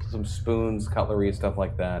 some spoons, cutlery, stuff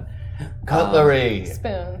like that. Cutlery.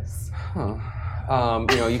 Spoons.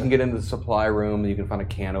 You can get into the supply room and you can find a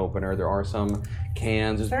can opener. There are some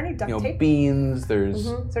cans. Is there any duct tape? Beans. There's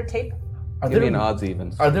Is there tape? give me an odds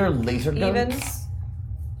evens. Are there laser guns? Evens?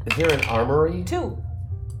 Is there an armory? 2.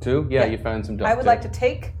 Two? Yeah, you found some duct I would tape. like to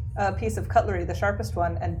take a piece of cutlery, the sharpest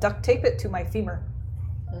one, and duct tape it to my femur.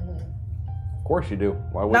 Of course you do.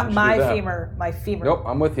 Why wouldn't Not you my do that? femur, my femur. Nope,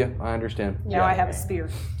 I'm with you. I understand. Now I have a spear.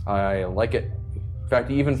 I like it. In fact,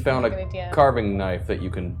 you even found good a idea. carving knife that you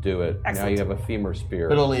can do it. Excellent. Now you have a femur spear.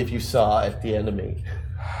 But only if you saw at the enemy.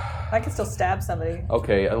 I can still stab somebody.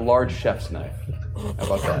 Okay, a large chef's knife. How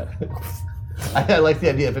about that? I like the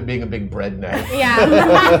idea of it being a big bread knife.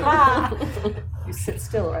 Yeah. You sit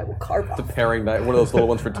still or I will carve off. The paring knife, one of those little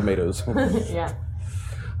ones for tomatoes. Yeah.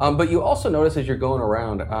 But you also notice as you're going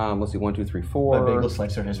around, let's see, 1, 2, 3, 4. My bagel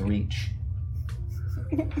slicer has reach.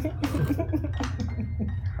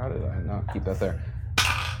 How did I not keep that there?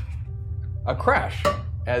 A crash.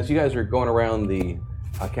 As you guys are going around the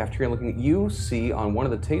cafeteria looking, you see on one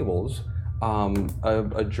of the tables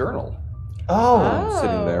a journal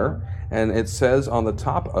sitting there. And it says on the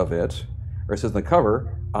top of it, or it says on the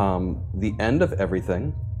cover, the end of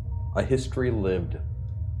everything, a history lived.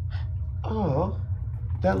 Oh,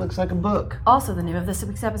 that looks like a book. Also, the name of this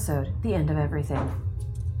week's episode, The End of Everything.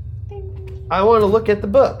 I want to look at the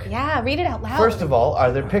book. Yeah, read it out loud. First of all,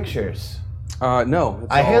 are there pictures? No.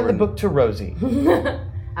 It's I all hand the written. book to Rosie.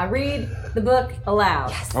 I read the book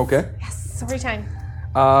aloud. Okay. Yes, story time.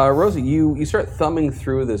 Rosie, you start thumbing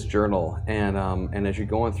through this journal, and as you're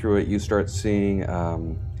going through it, you start seeing,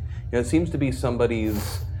 it seems to be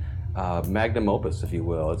somebody's magnum opus, if you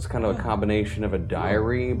will. It's kind of a combination of a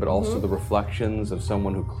diary, but also the reflections of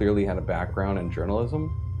someone who clearly had a background in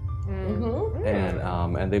journalism.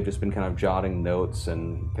 And they've just been kind of jotting notes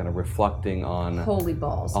and kind of reflecting on Holy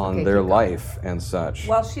balls. on Okay, their keep going. life and such.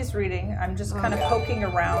 While she's reading, I'm just kind of poking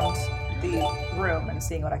around the room and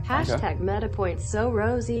seeing what I can find. Hashtag MetaPoint so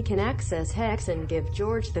Rosie can access Hex and give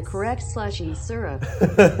George the correct slushy syrup.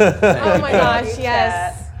 Oh my gosh,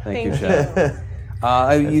 yes. Thank you, Chad.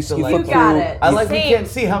 You flip delightful. through. got it. I like we Same. can't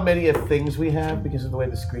see how many of things we have because of the way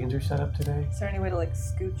the screens are set up today. Is there any way to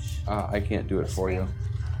scooch? I can't do it for you.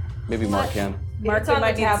 Maybe Mark can. Mark, It's on you the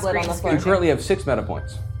might need tablet screen on the scooch. You phone. currently have 6 meta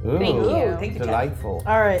points. Ooh, Thank you. Thank you, Chad. delightful.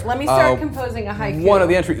 All right, let me start composing a haiku. One of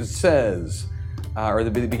the entries says, or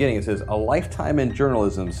the beginning it says, a lifetime in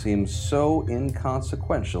journalism seems so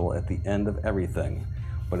inconsequential at the end of everything,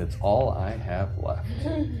 but it's all I have left.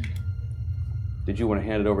 Did you want to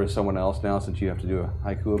hand it over to someone else now since you have to do a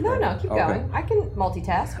haiku? No, keep going. I can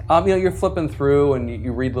multitask. You're flipping through and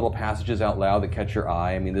you read little passages out loud that catch your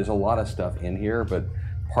eye. I mean, there's a lot of stuff in here, but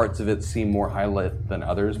parts of it seem more highlight than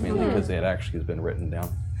others, mainly because it actually has been written down.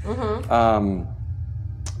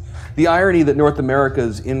 The irony that North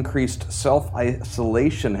America's increased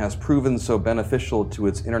self-isolation has proven so beneficial to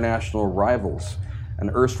its international rivals and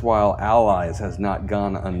erstwhile allies has not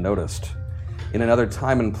gone unnoticed. In another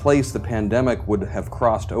time and place, the pandemic would have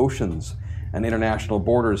crossed oceans and international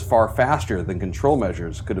borders far faster than control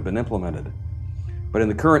measures could have been implemented. But in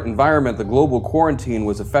the current environment, the global quarantine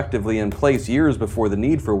was effectively in place years before the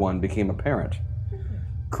need for one became apparent.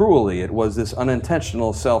 Cruelly, it was this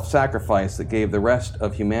unintentional self-sacrifice that gave the rest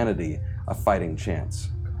of humanity a fighting chance.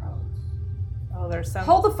 Oh, there's some.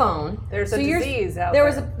 Hold the phone. There's a you're- disease out there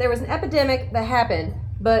there. There was an epidemic that happened.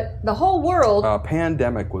 but the whole world.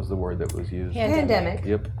 Pandemic was the word that was used. Pandemic.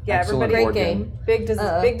 Yep. Yeah, Excellent everybody. board Great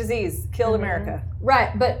game. Big disease killed America.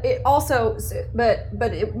 Right, but it also, but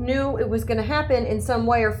it knew it was going to happen in some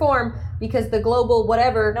way or form because the global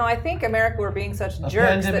whatever. No, I think America were being such jerks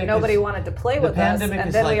pandemic that nobody is- wanted to play The with us, pandemic and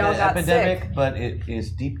is then like we all an got epidemic, sick. but it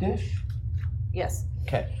is deep dish. Yes.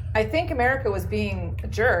 Okay. I think America was being a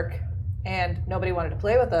jerk, and nobody wanted to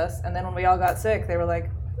play with us. And then when we all got sick, they were like,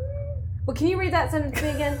 Well, can you read that sentence to me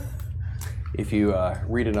again? If you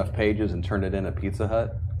read enough pages and turn it in at Pizza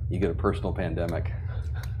Hut, you get a personal pandemic.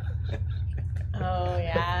 Oh,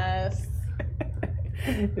 yes.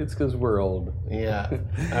 It's because we're old. Yeah,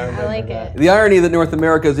 I remember like that. it. The irony that North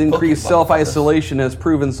America's increased Pokemon self-isolation has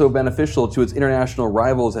proven so beneficial to its international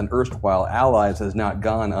rivals and erstwhile allies has not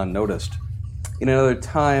gone unnoticed. In another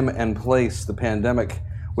time and place, the pandemic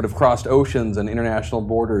would have crossed oceans and international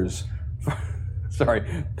borders. Sorry,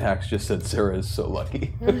 Pax just said Sarah is so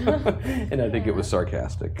lucky. And I think it was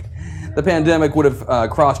sarcastic. The pandemic would have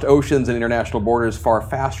crossed oceans and international borders far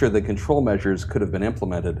faster than control measures could have been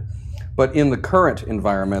implemented. But in the current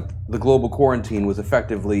environment, the global quarantine was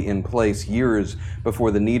effectively in place years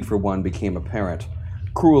before the need for one became apparent.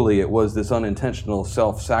 Cruelly, it was this unintentional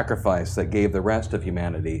self-sacrifice that gave the rest of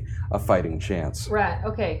humanity a fighting chance. Right,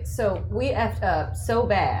 okay, so we effed up so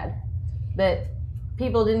bad that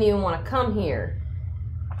people didn't even want to come here.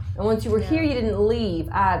 And once you were here, you didn't leave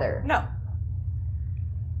either. no.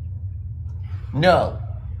 No.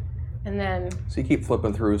 And then So you keep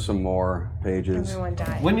flipping through some more pages. everyone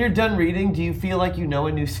died. When you're done reading, do you feel like you know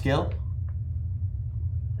a new skill?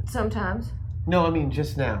 Sometimes. No, I mean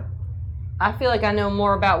just now. I feel like I know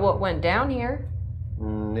more about what went down here.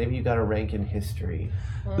 Maybe you got a rank in history.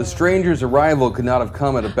 The stranger's arrival could not have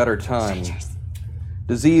come at a better time.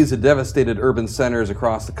 Disease had devastated urban centers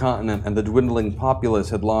across the continent, and the dwindling populace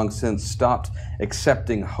had long since stopped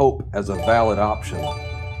accepting hope as a valid option.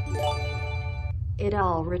 It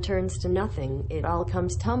all returns to nothing. It all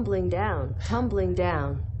comes tumbling down, tumbling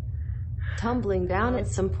down, tumbling down at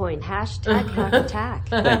some point. Hashtag hack attack.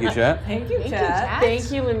 Thank you, chat. Thank you, Chad.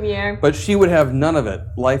 Thank you, Lumiere. But she would have none of it.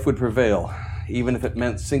 Life would prevail, even if it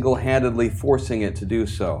meant single-handedly forcing it to do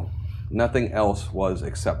so. Nothing else was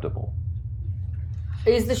acceptable.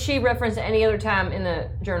 Is the she referenced at any other time in the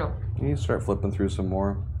journal? You start flipping through some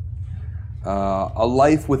more. A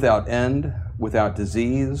life without end, without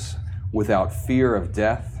disease, without fear of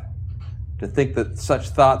death. To think that such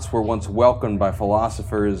thoughts were once welcomed by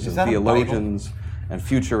philosophers and that a theologians and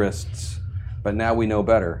futurists, but now we know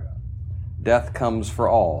better. Death comes for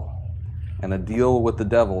all, and a deal with the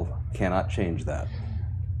devil cannot change that.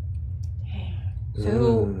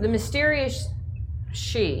 So the mysterious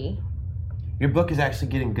she. Your book is actually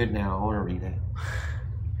getting good now. I want to read it.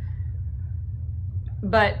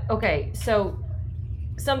 But okay, so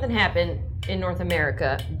something happened in North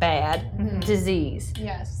America, bad disease.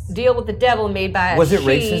 Yes. Deal with the devil made by a Was it she.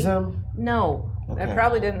 racism? No. Okay. It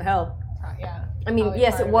probably didn't help. Yeah. I mean, Probably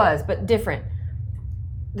yes, part it of was, but different.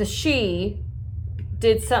 The she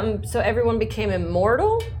did something so everyone became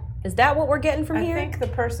immortal. Is that what we're getting from I here? think the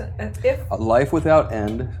person, if A life without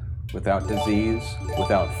end, without disease,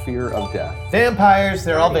 without fear of death. Vampires.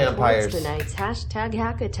 They're all Towards vampires. the night's hashtag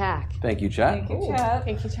hack attack. Thank you, chat. Thank you, Chad.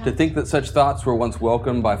 Thank you, Chad. To think that such thoughts were once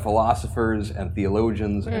welcomed by philosophers and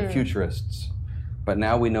theologians and futurists, but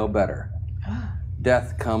now we know better.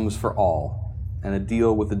 Death comes for all, and a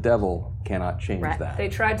deal with the devil cannot change Right. that. They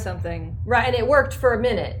tried something, Right, and it worked for a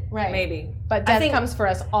minute. Right. maybe. But I death think- comes for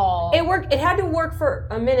us all. It worked. It had to work for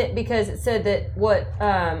a minute because it said that what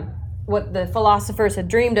the philosophers had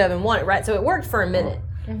dreamed of and wanted. Right, so it worked for a minute.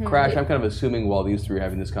 Crash, I'm kind of assuming while these three are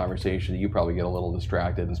having this conversation, you probably get a little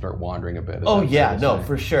distracted and start wandering a bit. Is Oh that yeah, fair to no, say?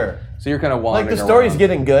 for sure. So you're kind of Like wandering the story's around.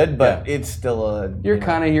 getting good, but it's still a. You're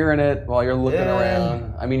kind of hearing it while you're looking Yeah.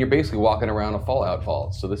 around. I mean, you're basically walking around a Fallout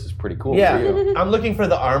vault, so this is pretty cool Yeah, for you. I'm looking for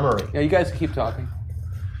the armory. Yeah, you guys keep talking.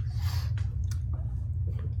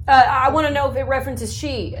 I want to know if it references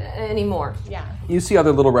she anymore. Yeah. You see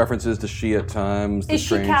other little references to she at times. The Is she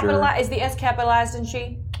stranger. capitalized? Is the S capitalized in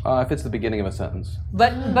she? If it's the beginning of a sentence.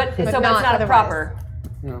 But so not it's not a otherwise. proper.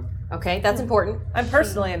 No. Okay, that's important. I'm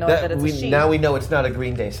personally annoyed that it's a she. Now we know it's not a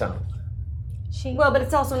Green Day song. She. Well, but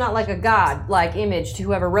it's also not like a god-like image to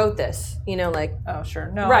whoever wrote this. You know, like Oh, sure.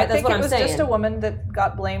 No, Right, I that's think what it I'm was saying. just a woman that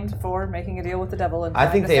got blamed for making a deal with the devil and I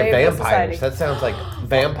trying think to they have save the vampires. society. That sounds like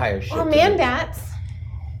vampire shit. or to me. man bats.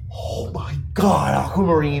 Oh my god,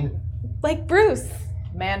 Aquamarine. Like Bruce.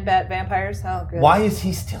 Man bat vampires. Oh, good. Why is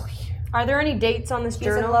he still here? are there any dates on this He's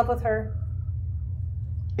in journal? love with her.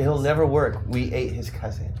 It'll never work. We ate his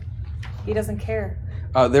cousin. He doesn't care.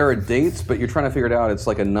 There are dates, but you're trying to figure it out. It's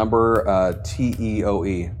like a number,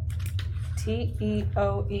 TEOE.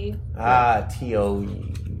 TEOE.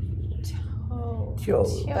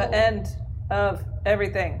 TOE. The end of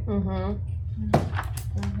everything.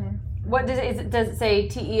 What does it say?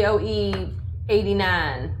 TEOE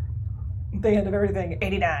 89. The end of everything.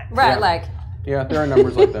 89. Right, Yeah. like. Yeah, there are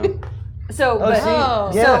numbers like that. So,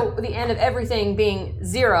 yeah. so the end of everything being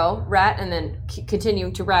 0, right, and then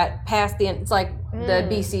continuing to write past the end. It's like the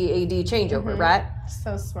BC/AD changeover, right?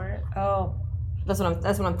 So smart. Oh. That's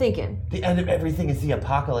what I'm thinking. The end of everything is the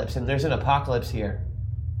apocalypse, and there's an apocalypse here.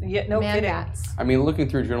 Yeah, no Man kidding. bats. I mean, looking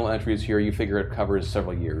through journal entries here, you figure it covers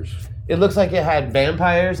several years. It looks like it had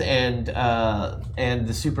vampires and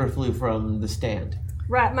the super flu from The Stand.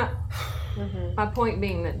 Right. My point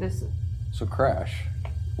being that this. So Crash,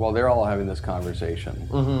 while they're all having this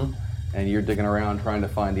conversation, and you're digging around trying to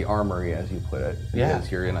find the armory, as you put it, because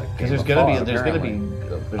you're in a Because there's gonna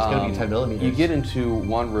be 10 millimeters. You get into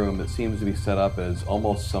one room that seems to be set up as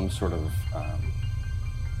almost some sort of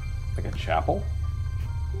like a chapel.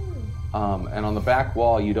 And on the back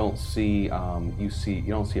wall, you don't see you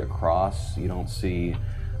don't see a cross, you don't see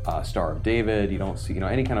a Star of David, you don't see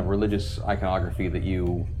any kind of religious iconography that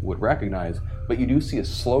you would recognize, but you do see a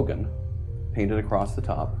slogan painted across the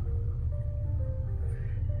top.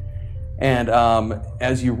 And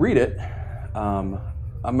as you read it, I'm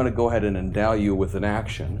going to go ahead and endow you with an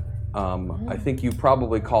action. I think you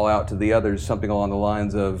probably call out to the others something along the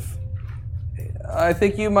lines of, I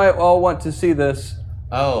think you might all want to see this.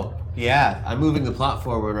 Oh, yeah. I'm moving the plot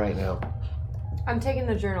forward right now. I'm taking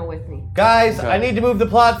the journal with me. Guys, I need to move the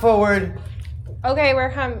plot forward. Okay,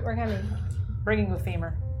 we're coming. Bringing the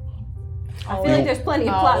femur. I feel like there's plenty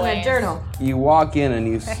of plot in that journal. You walk in and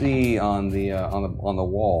you see on the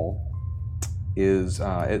wall is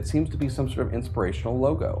it seems to be some sort of inspirational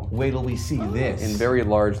logo. Wait till we see this. In very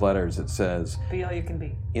large letters, it says, Be all you can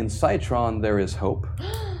be. "In Citron there is hope.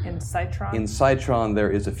 In Citron. In Citron there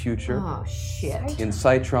is a future. Oh shit. In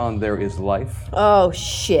Citron there is life. Oh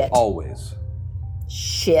shit. Always.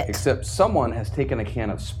 Shit. Except someone has taken a can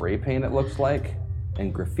of spray paint, it looks like,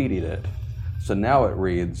 and graffitied it. So now it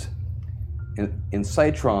reads, in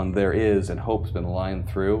Citron there is, and hope's been lined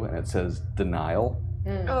through, and it says denial.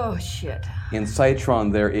 Oh shit. In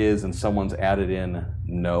Citron there is, and someone's added in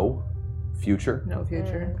no future. No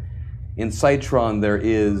future. In Citron there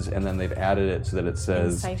is, and then they've added it so that it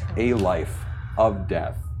says Citron. a life of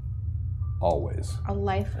death. Always. A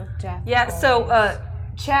life of death. Yeah, so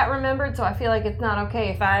chat remembered, so I feel like it's not okay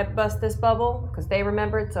if I bust this bubble, because they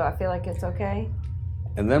remembered, so I feel like it's okay.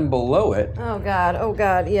 And then below it, Oh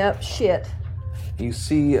god, yep, shit. you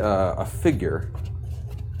see a figure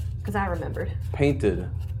Because I remembered. painted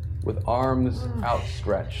with arms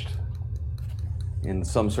outstretched in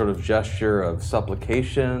some sort of gesture of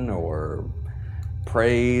supplication or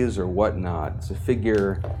praise or whatnot. It's a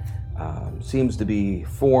figure, seems to be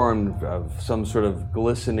formed of some sort of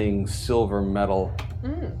glistening silver metal.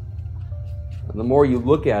 The more you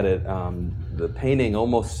look at it, the painting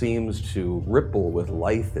almost seems to ripple with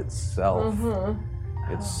life itself.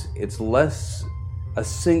 It's less a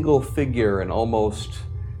single figure and almost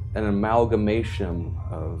an amalgamation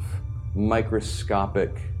of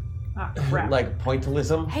microscopic, like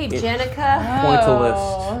pointillism. Hey, Jenica.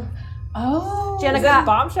 pointillist Oh. Jenica,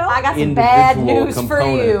 Bombshell? I got some bad individual news for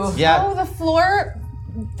you. components. Yeah, Oh, the floor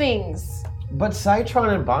things. but Citron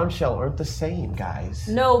and Bombshell aren't the same, guys.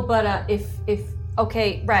 No, but if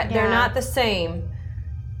okay, right, they're Yeah. not the same.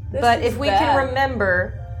 But is if we bad. can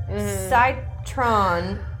remember,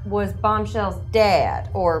 Citron was Bombshell's dad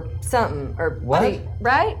or something, or What?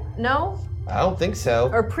 right? No, I don't think so.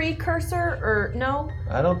 or precursor, or no?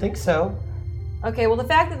 I don't think so. Okay, well the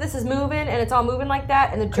fact that this is moving and it's all moving like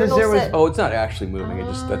that, and the 'Cause journal there was- said, Oh, it's not actually moving.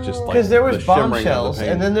 That's just like Because there was the shimmering of the Bombshells, paint.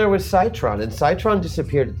 and then there was Citron, and Citron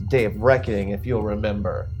disappeared at the Day of Reckoning, if you'll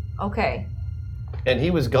remember. okay, And he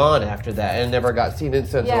was gone after that, and never got seen in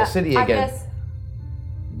Central yeah, City I again. guess.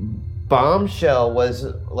 Bombshell was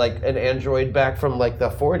like an android back from like the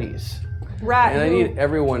 40s. Right. And I who- need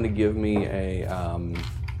everyone to give me a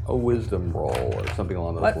wisdom roll or something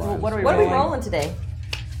along those lines. What are we what are we rolling? rolling today?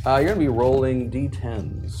 You're gonna be rolling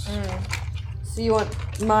d10s. So you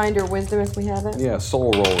want mind or wisdom if we have it? Yeah,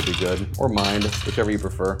 soul roll would be good, or mind, whichever you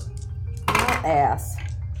prefer. Ass.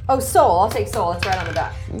 Oh, soul. I'll take soul. It's right on the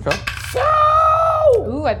dot. Okay.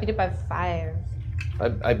 Ooh, I beat it by 5.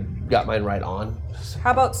 I got mine right on.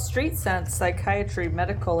 How about street sense, psychiatry,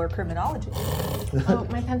 medical, or criminology? Oh,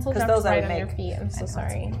 my pencil 'Cause dropped those I right would on your make. feet. I'm so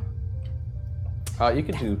sorry. You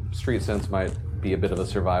could do street sense. Might be a bit of a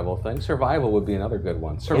survival thing. Survival would be another good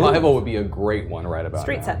one. Survival would be a great one right about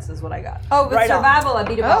Street now. sense is what I got. Oh, with Right on. survival, I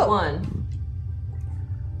beat about 1.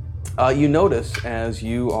 You notice as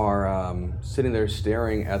you are sitting there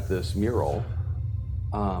staring at this mural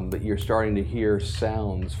that you're starting to hear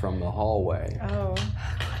sounds from the hallway. Oh.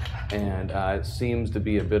 And it seems to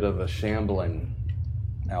be a bit of a shambling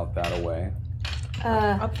out that way.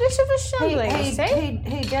 A bit of a shambling, you say?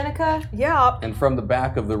 Hey, Jenica. Yeah. And from the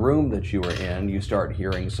back of the room that you were in, you start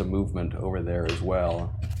hearing some movement over there as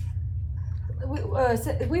well.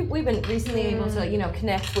 We've been recently able to,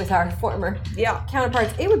 connect with our former Yeah.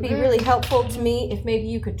 counterparts. It would be really helpful to me if maybe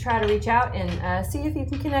you could try to reach out and see if you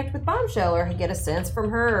can connect with Bombshell or get a sense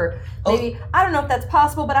from her. Or maybe, I don't know if that's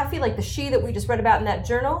possible, but I feel like the she that we just read about in that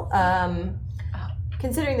journal,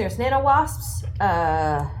 considering there's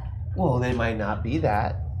nanowasps, Well, they might not be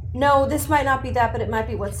that. no, this might not be that, but it might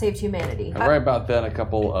be what saved humanity. And right about then, a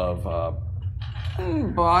couple of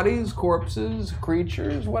bodies, corpses,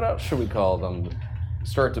 creatures, what else should we call them,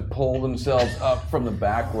 start to pull themselves up from the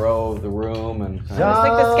back row of the room and Just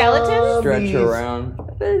like the skeletons? stretch around.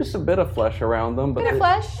 There's a bit of flesh around them, but Bit of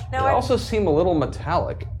flesh? they also seem a little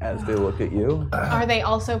metallic as they look at you. Are they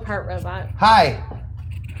also part robot? Hi.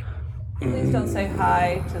 Please don't say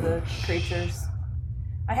hi to the creatures.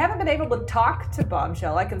 I haven't been able to talk to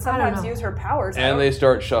Bombshell. I can sometimes use her powers. And they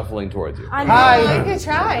start shuffling towards you. I know. I could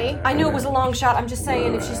try. I knew it was a long shot. I'm just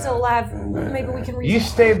saying, if she's still alive, maybe we can reach You out.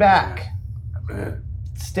 stay back.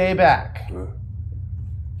 Stay back.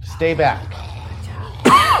 Stay back.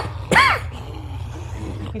 I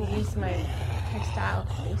could use my textile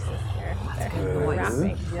kinesis here. They're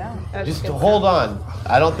wrapping. Yeah. That's Just good hold stuff.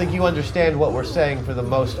 on. I don't think you understand what we're saying for the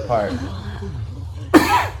most part.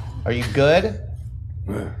 Are you good?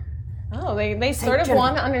 Oh, they sort of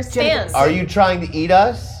want to understand. Are you trying to eat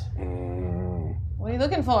us? What are you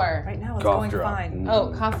looking for? Right now it's Cough going drop. fine.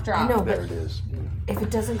 Oh, cough drop. I know, There but it is. if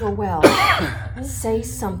it doesn't go well, say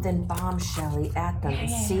something bombshelly at them and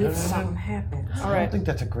see if something happens. I don't think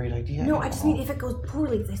that's a great idea. No, I just mean if it goes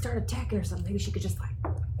poorly, if they start attacking or something, maybe she could just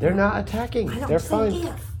They're not attacking. I know, They're I'm saying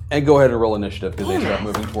fine. if. And go ahead and roll initiative because they start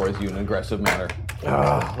moving towards you in an aggressive manner.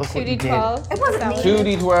 Look what you did. 2d12. It wasn't me.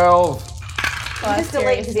 2d12. Plus Just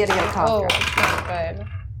delayed because he had to get a cough Oh, drop. not good.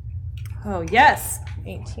 Oh, yes.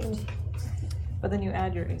 18. But then you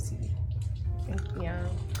add your AC. Yeah.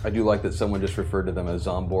 I do like that someone just referred to them as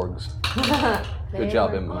Zomborgs. Good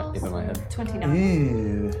job in my head.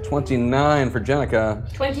 29. 29 for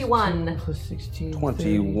Jenica. 21. Plus 16.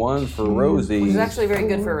 21 for Rosie. Which is actually very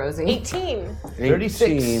good for Rosie. 18. 36.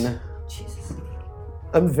 18. Jesus.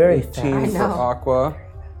 I'm very 18 fast. I for know. Aqua.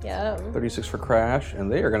 Yeah. 36 for Crash.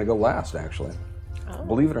 And they are going to go last, actually.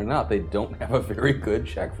 Believe it or not, they don't have a very good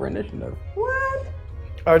check for initiative. What?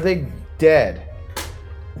 Are they dead?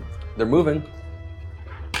 They're moving.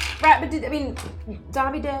 Right, but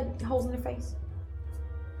zombie dead, holes in their face.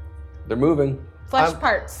 They're moving. Flesh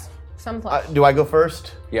parts. Some flesh. Do I go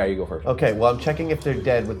first? Yeah, you go first. Okay, well, I'm checking if they're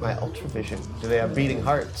dead with my ultravision. Do they have beating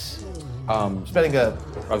hearts? Spending a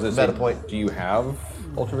I was gonna meta say, point. do you have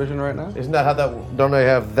Ultravision right now? Isn't that how that? Don't I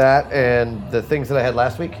have that and the things that I had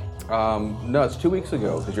last week? No, it's 2 weeks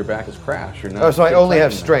ago because your back is Crash. You're not. Oh, so I only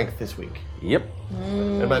have Titan now. strength this week. Yep.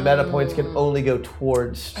 And my meta points can only go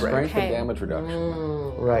towards strength. Strength and damage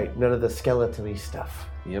reduction. Right, none of the skeleton-y stuff.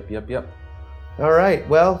 Yep. All right,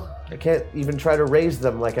 well, I can't even try to raise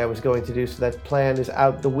them like I was going to do, so that plan is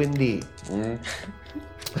out the windy.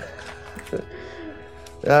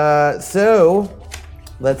 So,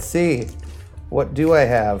 let's see. What do I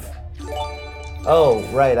have? Oh,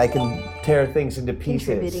 right, I can tear things into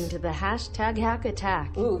Contributing pieces. to the hashtag hack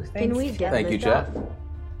attack. Ooh, Can thanks. we get Thank you, this chat. up?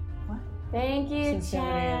 Thank you, Since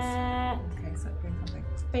nobody is. chat. Okay, so doing something.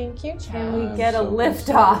 Thank you, Can Chad. we get a lift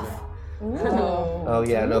off? Oh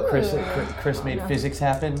yeah, no, Chris made physics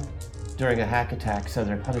happen during a hack attack, so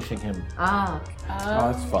they're punishing him. Ah.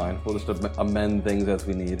 Oh, that's fine. We'll just amend things as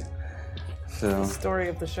we need. So, Story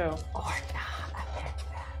of the show.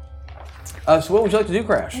 so what would you like to do,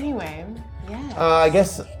 Crash? Anyway, yeah. I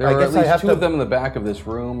guess There I are guess at least I have two to. of them in the back of this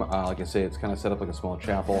room. Like I say, it's kind of set up like a small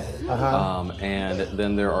chapel. And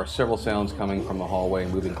then there are several sounds coming from the hallway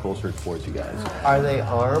and moving closer towards you guys. Are they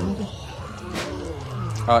armed?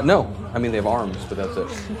 No, I mean they have arms, but that's it.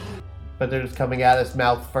 But they're just coming at us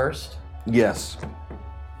mouth first. Yes.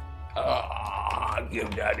 Give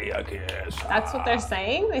Daddy a kiss. That's what they're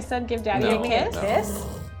saying? They said give Daddy No, a kiss? no. This?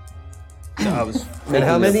 No, I was And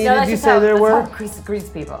how many No, did that's you just say how, there that's were? how Grease greets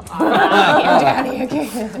people. Give Daddy a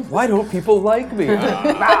kiss. Why don't people like me?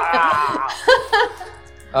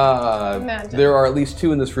 Imagine. There are at least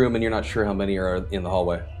two in this room, and you're not sure how many are in the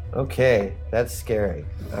hallway. Okay, that's scary.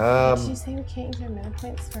 Did you say we can't use our meta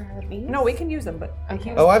points for our bees? No, we can use them, but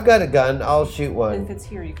Okay. Oh, I've got a gun. I'll shoot one. if it's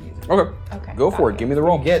here, you can use it. Okay. Okay. Go for it. Give me the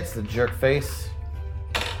roll. Gets the jerk face.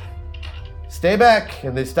 Stay back,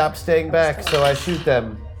 and they stop staying back, so I shoot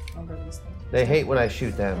them. They hate when I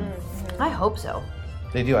shoot them. I hope so.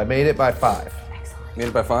 They do. I made it by 5. Made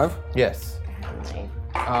it by 5? Yes.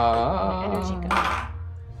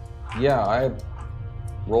 Yeah, I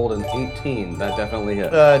rolled an 18. That definitely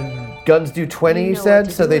hit. Guns do 20, you know said, what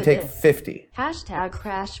to so do they with take this. 50. Hashtag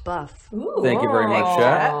crash buff. Thank you very much,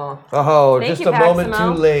 chat. Oh, Thank just you, a moment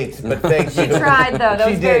Paximo. too late, but thank you. She tried, though. That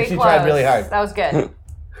She was did. very She close. tried really hard. That was good.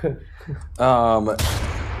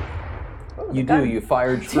 You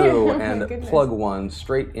fired true and plug one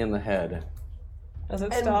straight in the head. Does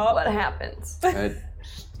it And stop? what happens? It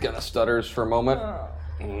kind of stutters for a moment.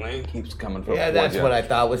 And it keeps coming for Yeah, that's what I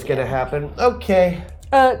thought was going to happen. Okay.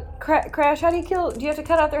 Crash, how do you kill? Do you have to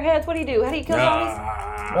cut out their heads? What do you do? How do you kill zombies?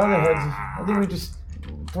 Well, their heads, I think we just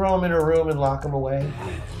throw them in a room and lock them away.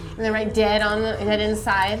 And they're right dead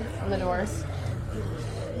inside on the doors.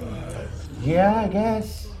 Yeah, I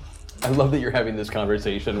guess. I love that you're having this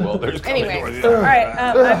conversation while there's Anyway. All right,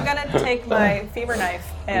 I'm gonna take my fever knife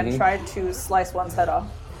and try to slice one's head off.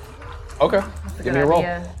 Okay. Give me a roll.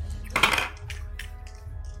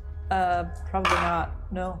 Probably not.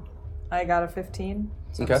 No, I got a 15.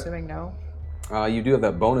 So Okay. I'm assuming no. You do have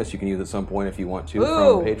that bonus you can use at some point if you want to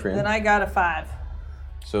Ooh, from Patreon. then I got a 5.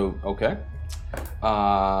 So, okay.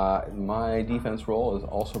 My defense roll is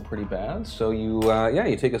also pretty bad. So you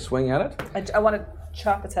take a swing at it. I want to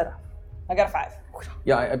chop its head off. I got a 5.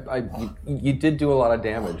 Yeah, you did do a lot of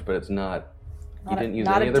damage, but it's not. You didn't use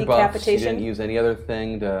not any a other buffs. You decapitation? didn't use any other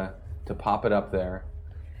thing to pop it up there.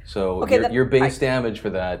 So Okay, your base damage for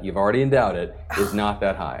that, you've already endowed it, is not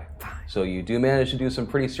that high. So you do manage to do some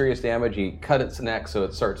pretty serious damage. You cut its neck so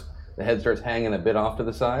the head starts hanging a bit off to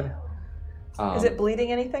the side. Is it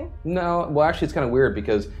bleeding anything? No, well actually it's kind of weird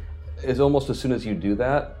because it's almost as soon as you do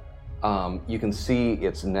that, you can see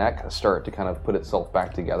its neck start to kind of put itself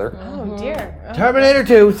back together. Oh dear. Terminator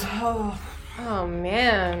tooth. Oh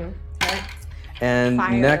man. And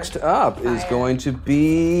Fire. next up is going to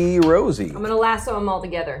be Rosie. I'm gonna lasso them all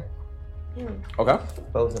together. Okay.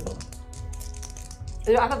 Both of them.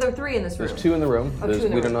 I thought there were 3 in this room. There's 2 in the room. Oh, 2 in the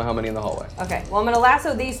We room. don't know how many in the hallway. Okay, well I'm gonna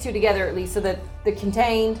lasso these 2 together at least so that they're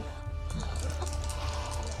contained.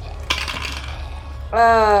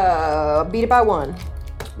 Beat it by 1.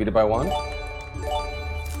 Beat it by 1.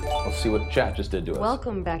 Let's see what chat just did to us.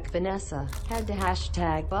 Welcome back, Vanessa. Had to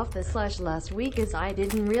hashtag buff this last week as I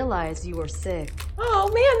didn't realize you were sick. Oh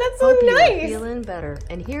man, that's so Hope you are nice. feeling better.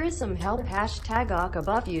 And here is some help. Hashtag Aka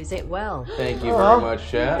buff. Use it well. Thank you very much,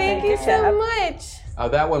 chat. Thank you so much.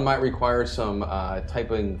 That one might require some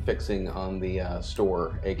typing fixing on the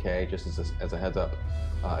store, AK, just as a heads up.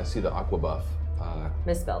 I see the aqua buff.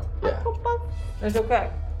 Misspelled. Yeah. It's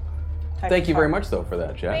okay. Thank you very much, though, for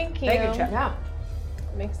that, chat. Thank you. Thank you, chat. Yeah.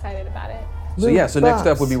 I'm excited about it. So yeah, so next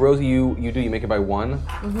up would be Rosie. You make it by 1.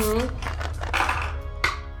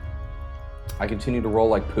 I continue to roll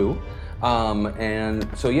like poo, and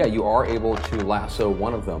so yeah, you are able to lasso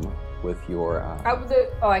one of them with your.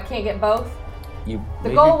 I can't get both? The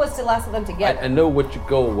The goal was to lasso them together. I know what your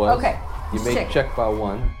goal was. Okay, You just made check. check by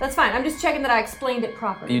 1. That's fine. I'm just checking that I explained it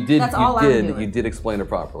properly. You did. That's all I'm doing. You did explain it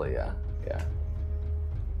properly. Yeah. Yeah.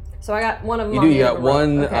 So I got one of them. You on do. the You end got of the rope.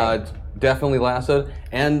 one. Okay. Definitely lassoed,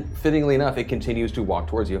 and fittingly enough, it continues to walk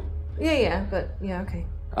towards you. Yeah, but yeah, okay.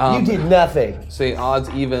 You did nothing. Say odds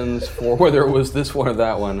evens for whether it was this one or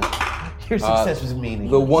that one. Your success was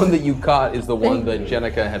meaningless. The one that you caught is the one that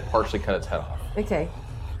Jenica had partially cut its head off. Okay.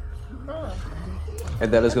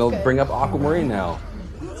 And that is going to bring up Aquamarine now.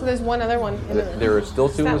 So there's one other one. There are still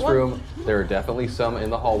 2 in that this one? room. There are definitely some in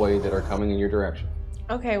the hallway that are coming in your direction.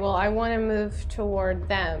 Okay, well I want to move toward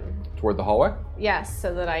them. Toward the hallway? Yes,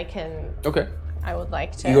 so that I can. Okay. I would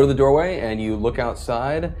like to. You go to the doorway and you look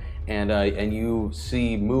outside and you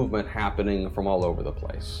see movement happening from all over the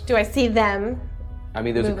place. Do I see them? I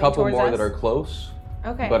mean, there's a Moving couple towards more us? that are close.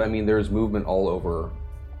 Okay. But I mean, there's movement all over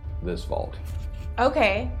this vault.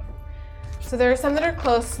 Okay. So there are some that are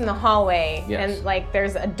close in the hallway, Yes. and like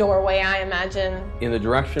there's a doorway, I imagine. In the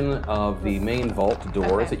direction of the main vault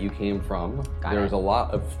doors Okay. that you came from, Got there's it. a lot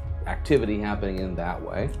of activity happening in that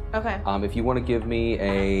way. Okay. If you want to give me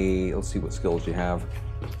a, let's see what skills you have.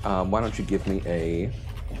 Why don't you give me a,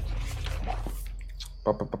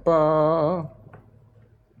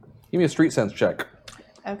 give me a street sense check.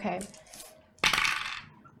 Okay.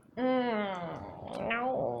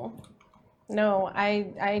 No. No,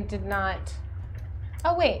 I did not.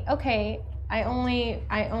 Oh wait, okay. I only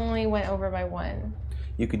went over by 1.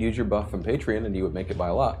 you could use your buff from Patreon, and you would make it by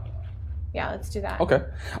a lot. Yeah, let's do that. Okay.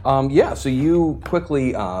 Yeah, so you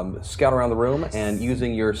quickly scout around the room, and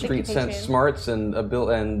using your street sense Patreon. smarts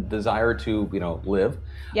and desire to, live,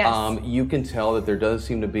 Yes. you can tell that there does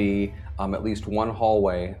seem to be at least one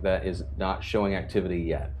hallway that is not showing activity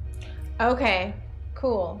yet. Okay,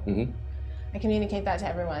 cool. Mm-hmm. I communicate that to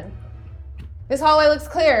everyone. This hallway looks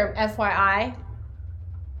clear, FYI.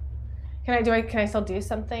 Can I still do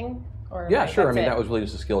something? Or Yeah, like, sure. I that's mean, it? that was really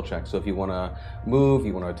just a skill check. So if you want to move,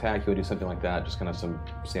 you want to attack, you want to do something like that, just kind of some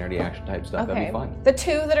sanity action type stuff, that'd be fine. The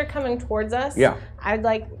two that are coming towards us. Yeah. I'd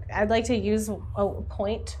like to use a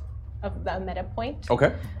point of the meta point.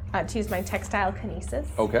 Okay. To use my textile kinesis.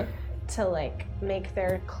 Okay. To like make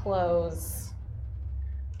their clothes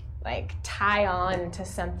like tie on to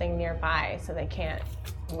something nearby so they can't.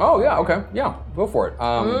 Oh yeah. Okay. Yeah. Go for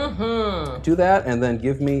it. Do that, and then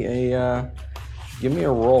give me a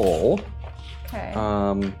roll. Okay.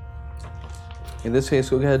 In this case,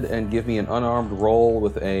 go ahead and give me an unarmed roll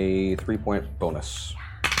with a 3-point bonus.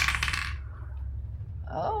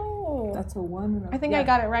 Oh. That's a 1. I think I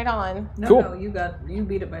got it right on. No, Cool. no, you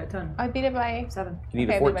beat it by a ton. I beat it by 7. You need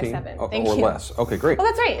Okay, a I beat 14 by 7. or Thank you. less. Okay, great. Oh,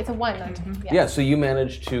 that's right. It's a 1, not 2. Yeah, so you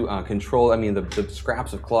managed to control, the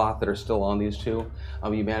scraps of cloth that are still on these two,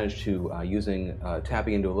 you managed to,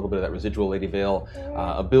 tapping into a little bit of that residual Lady Vale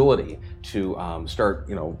ability to start,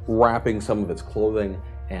 wrapping some of its clothing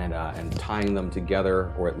and tying them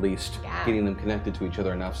together, or at least getting them connected to each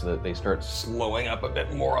other enough so that they start slowing up a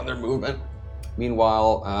bit more on their movement.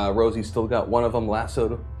 Meanwhile, Rosie's still got one of them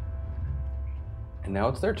lassoed, and now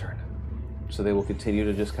it's their turn. So they will continue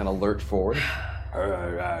to just kind of lurch forward,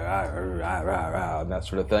 and that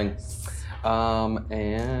sort of thing.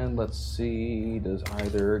 And let's see, does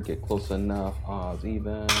either get close enough? Odds,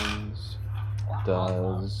 evens.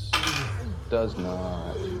 Does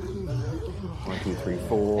not. 1, 2, 3,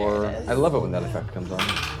 4. I love it when that effect comes on.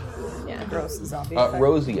 Yeah. Gross zombie.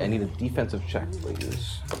 Rosie, I need a defensive check,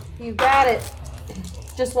 please. You got it.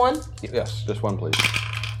 Just one? Yes, just one, please.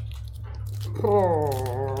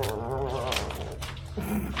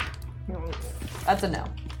 That's a no.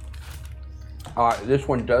 This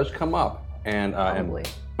one does come up and Probably.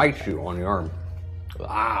 bites you on the arm.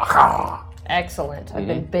 Excellent. I've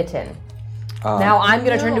been bitten. Now I'm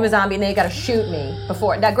gonna turn into a zombie and they gotta shoot me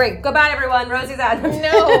before. Now, great. Goodbye, everyone. Rosie's out.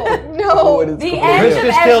 No. The end of Chris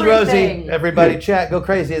just killed everything. Rosie. Everybody, chat, go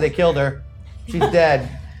crazy. They killed her. She's dead.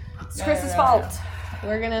 It's Chris's fault.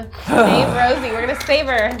 We're gonna save Rosie. We're gonna save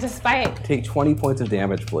her despite. Take 20 points of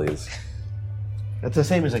damage, please. That's the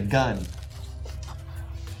same as a gun.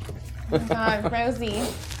 Oh God, Rosie.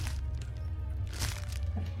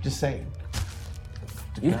 Just saying.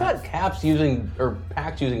 You've got packs using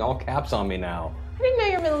all caps on me now. I didn't know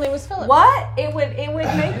your middle name was Philip. What? It would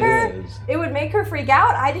make her. is. It would make her freak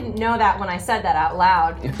out. I didn't know that when I said that out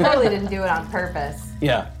loud. Totally didn't do it on purpose.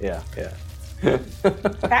 Yeah.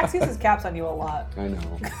 Pax uses caps on you a lot. I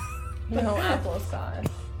know. No applesauce.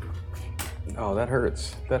 Oh, that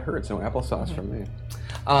hurts. That hurts. No applesauce from me.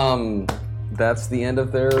 That's the end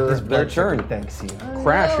of their turn. Thanks you.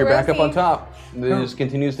 Crash, no, you're back up on Rosie. top. There just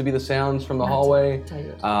continues to be the sounds from the hallway.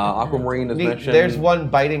 Aquamarine has mentioned. There's one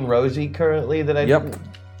biting Rosie currently that I Yep. didn't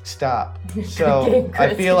stop. So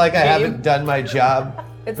I feel like I haven't done my job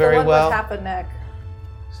It's very the one well. with half a neck.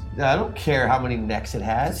 I don't care how many necks it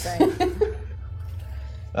has. Just saying.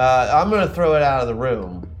 I'm going to throw it out of the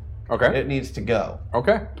room. Okay. It needs to go.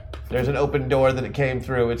 Okay. There's an open door that it came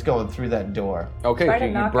through. It's going through that door. Okay, Try so to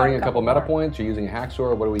you're knock burning out a couple a meta couple more. points. You're using a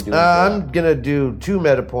hacksaw. What are we doing? I'm going to do 2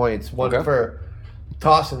 meta points. One Okay. for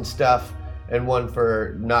tossing stuff and one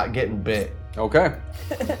for not getting bit. Okay.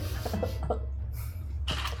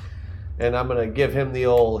 And I'm going to give him the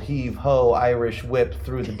old heave-ho Irish whip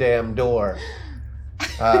through the damn door.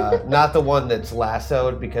 Not the one that's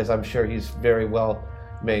lassoed, because I'm sure he's very well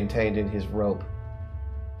maintained in his rope.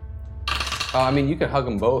 You could hug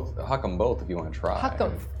them both if you want to try. Huck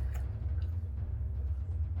 'em.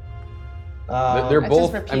 They're I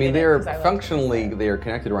both. just repeated it They're 'cause I like functionally they are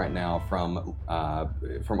connected right now from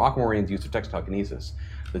Aquamarine's use of textile kinesis.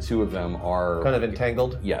 The two of them are Kind of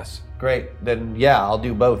entangled? Yes, Great. Then, yeah, I'll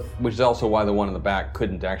do both. which is also why the one in the back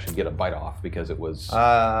couldn't actually get a bite off because it was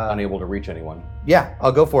unable to reach anyone. Yeah,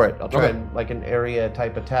 I'll go for it. I'll try Okay. and, like an area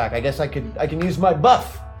type attack. I guess I can use my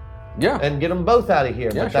buff Yeah. and get them both out of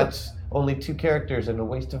here. Yeah, But sure. that's only 2 characters and a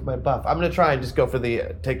waste of my buff. I'm gonna try and just go for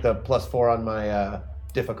take the +4 on my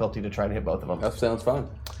difficulty to try to hit both of them. That sounds fun.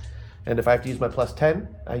 And if I have to use my +10,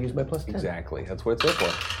 I use my +10. Exactly. That's what it's there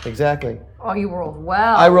for. Exactly. Oh, you rolled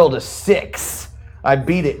well. I rolled a 6. I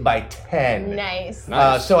beat it by 10. Nice.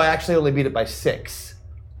 Nice. So I actually only beat it by 6.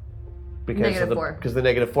 because of -4. because the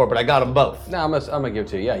 -4. But I got them both. No, I'm gonna give it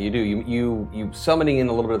to you. Yeah, you do. You summoning in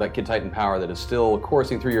a little bit of that Kid Titan power that is still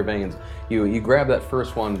coursing through your veins. You grab that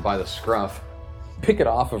first one by the scruff, pick it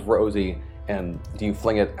off of Rosie, and do you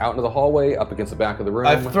fling it out into the hallway, up against the back of the room?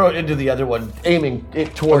 I throw it into the other one, aiming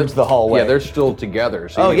it towards the hallway. Yeah, they're still together.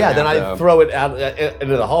 So Oh you're yeah, gonna then have I to- throw it out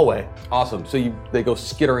into the hallway. Awesome. So they go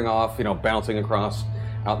skittering off, bouncing across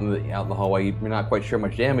out in the hallway. You're not quite sure how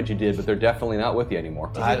much damage you did, but they're definitely not with you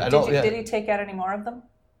anymore. Did he take out any more of them?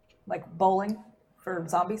 Like bowling for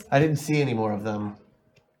zombies? I didn't see any more of them.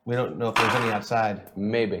 We don't know if there's any outside.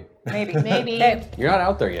 Maybe. Maybe. Maybe. You're not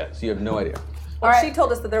out there yet, so you have no idea. Well, she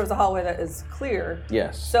told us that there was a hallway that is clear.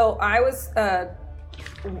 Yes. So I was, I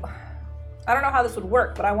don't know how this would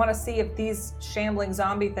work, but I want to see if these shambling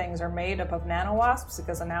zombie things are made up of nanowasps,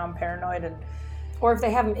 because now I'm paranoid and... Or if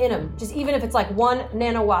they have them in them. Just even if it's like one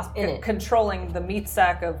nanowasp in it. Controlling the meat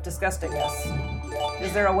sack of disgustingness.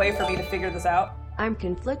 Is there a way for me to figure this out? I'm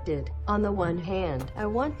conflicted. On the one hand, I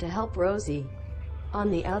want to help Rosie.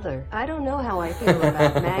 On the other, I don't know how I feel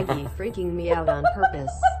about Maggie freaking me out on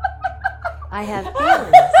purpose. I have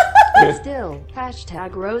feelings, but still,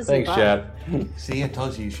 #Rosie. Thanks, Chad. See, I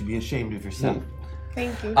told you should be ashamed of yourself.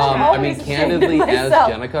 Thank you. I mean, candidly, as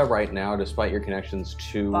myself. Jenica right now, despite your connections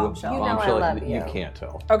to Bombshell. You know I love you. can't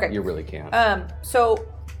tell. Okay. You really can't. So,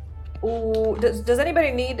 does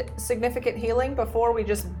anybody need significant healing before we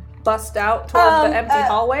just bust out towards the empty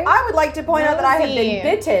hallway? I would like to point out that I have Rosie. been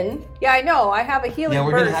bitten. Yeah, I know. I have a healing Yeah,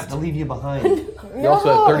 we're burst. gonna have to leave you behind. You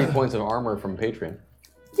also had 30 points of armor from Patreon.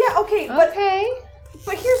 Yeah, okay, but Okay.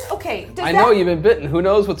 here's okay. Does I that, know you've been bitten. Who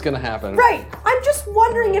knows what's going to happen? Right. I'm just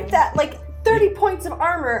wondering if that 30 points of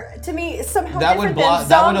armor to me is somehow That different would block. than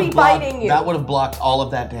That would zombie have blocked. biting you. That would have blocked all of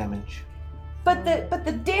that damage. But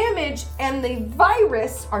the damage and the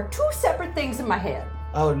virus are two separate things in my head.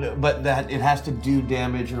 Oh no, but that it has to do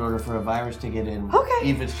damage in order for a virus to get in. Okay.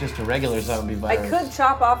 Even if it's just a regular zombie I virus. could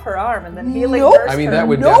chop off her arm and then healing Nope. burst I mean, her. that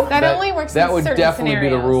would That only works that in would certain definitely be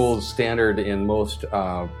the scenarios. rules standard in most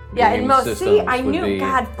Yeah, game and most systems. I would knew. be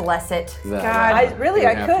God bless it. that, God. I really, you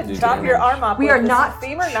I have to could do chop your damage. arm off We with are this not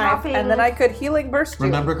femur knife, chopping- and then I could healing burst you.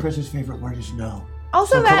 Remember, Chris's favorite word is no.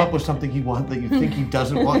 Also so that- come up with something you want that you think he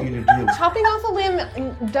doesn't want you to do. Chopping off a limb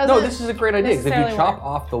doesn't. No, this is a great idea. Because if you necessarily chop work.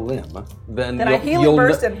 off the limb, then Then I you'll, healing you'll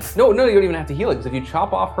burst kn- and- No, you don't even have to heal it. Because if you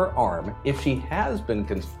chop off her arm, if she has been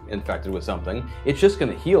infected with something, it's just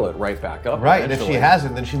going to heal it right back up. Right, and if eventually. she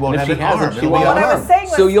hasn't, then she won't And if have she an hasn't, arm. she It'll won't be What I was unarmed. saying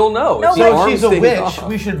was, So you'll know. No, If the but- So arm if she's a stays witch, off.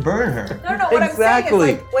 we should burn her. No, what Exactly. I'm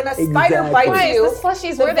saying is when a spider Exactly. bites Guys, you, the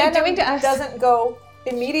slushies, the what are they venom doing to us? doesn't go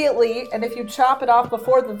immediately, and if you chop it off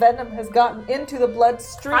before the venom has gotten into the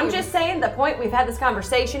bloodstream, I'm just saying the point we've had this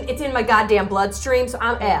conversation. It's in my goddamn bloodstream, so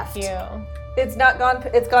I'm effed. You. it's not gone.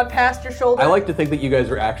 It's gone past your shoulder. I like to think that you guys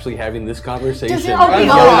are actually having this conversation. Does it- I we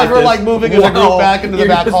know, are. like we're like moving as a group back into the You're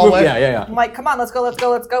back just hallway. Yeah. I'm like, come on, let's go.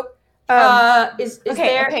 Is Okay,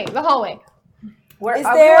 there? the hallway. Where Is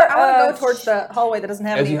I there want to a go towards the hallway that doesn't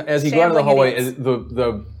have As any. you go into the shambling hallway, idiots.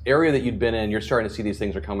 the area that you'd been in, you're starting to see these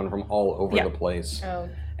things are coming from all over Yeah. the place. Oh,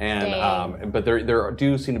 And dang. but there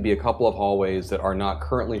do seem to be a couple of hallways that are not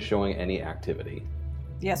currently showing any activity.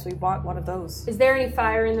 Yes, we want one of those. Is there any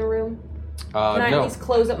fire in the room? Can I at No, least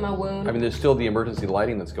close up my wound? I mean there's still the emergency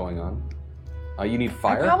lighting that's going on. You need I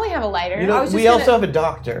fire. probably have a lighter. You know, I was we just also gonna- have a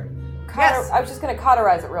doctor. I was just gonna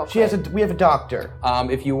cauterize it real quick. We have a doctor.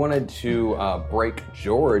 If you wanted to break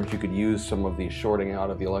George, you could use some of the shorting out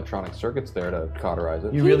of the electronic circuits there to cauterize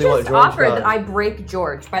it. You He really just want George offered gone. that I break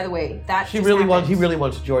George. By the way, that He just really wants. He happened. really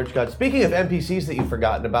wants George gone. Speaking of NPCs that you've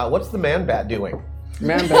forgotten about, what's the man bat doing?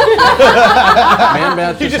 Man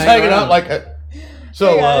Bat's He's just hanging out like.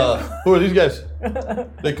 So, Hey, who are these guys?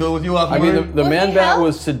 They cool with you, I mean, Aquamarine? the Will Man he Bat help?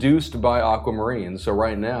 was seduced by Aquamarine, so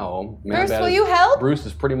right now, Man Bruce, Bat will is- you help? Bruce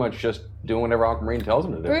is pretty much just doing whatever Aquamarine tells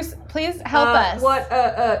him to do. Bruce, please help us. What?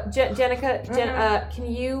 Jenica, can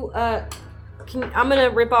you? I'm gonna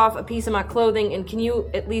rip off a piece of my clothing, and can you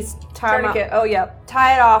at least tie Tourniquet. Oh yeah.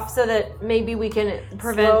 tie it off so that maybe we can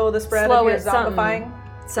prevent Slow the spread slow of your it, something. zombifying.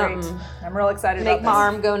 Something. Great. I'm real excited Make about my this.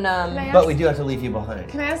 arm go numb. Can I ask, But we do have to leave you behind.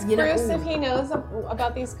 can I ask You know- Bruce if he knows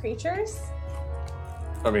about these creatures?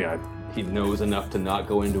 I mean, he knows enough to not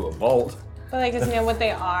go into a vault. But like, does he know what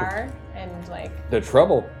they are? And like, They're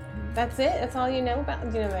trouble. that's it? That's all you know about?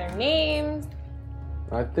 Do you know their names?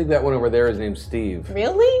 I think that one over there is named Steve.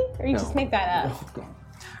 Really? Or you No. just make that up?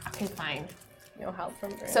 Okay, fine. No help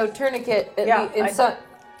from Bruce. So tourniquet. Yeah,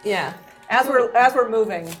 Yeah. As we're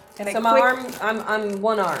moving. In a So my quick, arm, I'm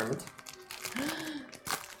one armed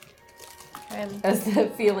And as the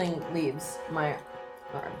feeling leaves my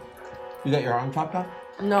arm. You got your arm chopped off?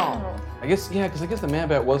 No. I guess, yeah, because I guess the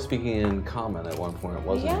Man-Bat was speaking in common at one point,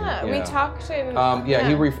 wasn't he? Yeah, we talked in.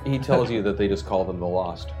 He tells you that they just call them the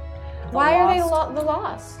Lost. Why are they the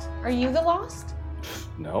Lost? Are you the Lost?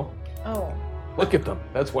 No. Oh. Look at them.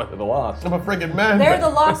 That's why they're the Lost. I'm a friggin' man. They're the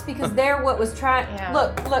Lost because they're what was trying. Yeah.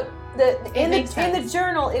 Look. In makes the sense.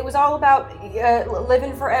 journal, it was all about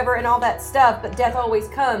living forever and all that stuff, but death always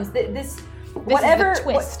comes. This whatever. the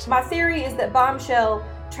twist. My theory is that Bombshell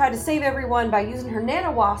tried to save everyone by using her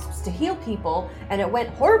nanowasps to heal people, and it went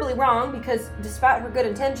horribly wrong because, despite her good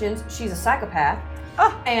intentions, she's a psychopath.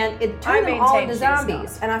 And it turned them all into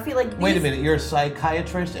zombies. And I feel like Wait a minute, you're a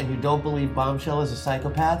psychiatrist and you don't believe Bombshell is a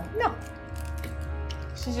psychopath? No.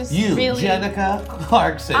 She's just You, really. Jenica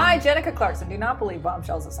Clarkson. I, Jenica Clarkson, do not believe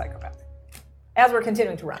Bombshell's a psychopath. As we're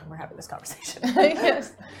continuing to run, we're having this conversation.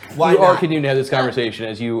 Yes. Why you are not? continuing to have this conversation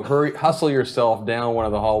as you hustle yourself down one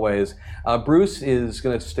of the hallways. Bruce is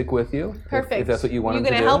going to stick with you. Perfect. If that's what you want You him to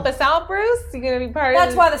do. gonna help us out, Bruce? You gonna be part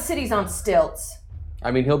that's of why the city's on stilts. I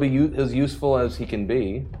mean, he'll be as useful as he can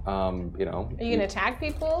be. Are you gonna attack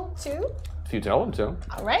people too? If you tell him to.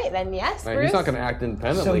 All right, then yes, Right, Bruce. he's not going to act So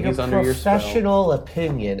independently. your He's under your spell. professional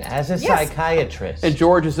opinion as a psychiatrist. And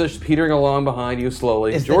George is just petering along behind you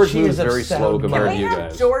slowly. Is that George she moves is of very slow sound compared mind. to Can you we have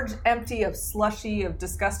guys. George empty of slushy, of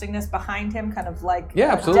disgustingness behind him, kind of like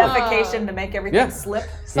Yeah, absolutely. defecation to make everything Yeah. slip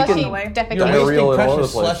Slushy away? defecation. You're Diarrhea wasting all over the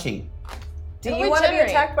precious place. slushy. Do It'll you want to be regenerate.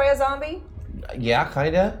 attacked by a zombie? Yeah,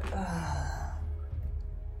 kinda.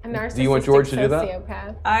 A narcissistic Do you want George to do that?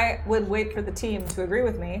 sociopath. I would wait for the team to agree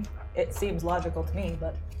with me. It seems logical to me,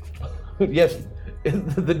 but Yes,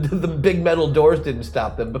 the big metal doors didn't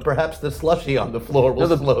stop them, but perhaps the slushy on the floor will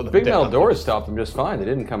No, slow the them big down. metal doors stopped them just fine. They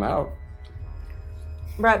didn't come out.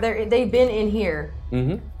 Right, they've been in here.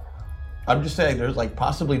 Mm-hmm. I'm just saying, there's like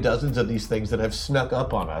possibly dozens of these things that have snuck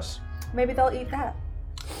up on us. maybe they'll eat that.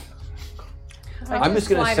 I'm just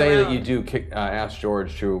going to slide say that around. you do ask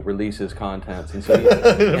George to release his contents, and so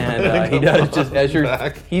he does just as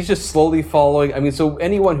he's just slowly following. I mean, so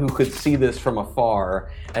anyone who could see this from afar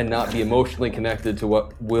and not be emotionally connected to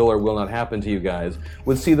what will or will not happen to you guys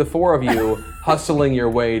would see the four of you hustling your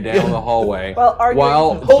way down the hallway Well,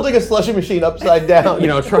 while Holding a slushy machine upside down,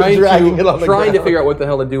 trying dragging it on the to ground. figure out what the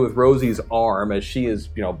hell to do with Rosie's arm as she is,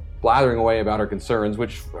 blathering away about her concerns,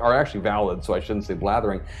 which are actually valid, so I shouldn't say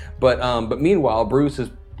blathering. But meanwhile, Bruce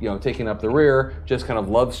is taking up the rear, just kind of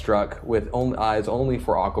love struck with eyes only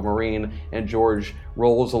for Aquamarine, and George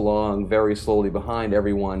rolls along very slowly behind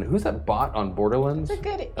everyone. Who's that bot on Borderlands? It's a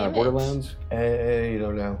good image. Borderlands. You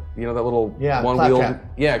don't know. You know that little one Claptrap. wheel?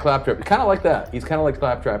 Yeah, Claptrap. Kind of like that. He's kind of like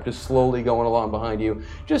Claptrap, just slowly going along behind you,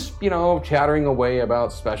 just chattering away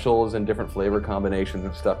about specials and different flavor combinations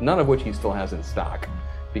and stuff. None of which he still has in stock,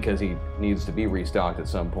 because he needs to be restocked at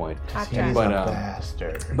some point. He's a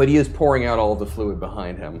bastard. But he is pouring out all of the fluid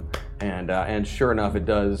behind him, and sure enough,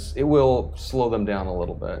 it will slow them down a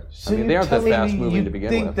little bit. So I mean, they you're aren't that telling fast me moving you to begin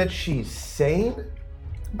think with. that she's sane?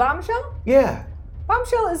 Bombshell? Yeah.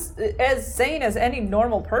 Bombshell is as sane as any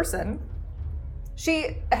normal person.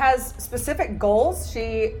 She has specific goals.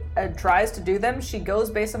 She tries to do them. She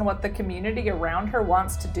goes based on what the community around her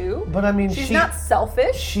wants to do. But I mean, she's not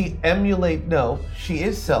selfish. She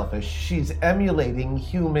is selfish. She's emulating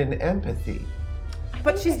human empathy.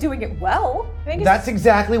 But she's doing it well. That's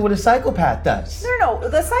exactly what a psychopath does. No.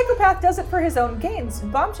 The psychopath does it for his own gains.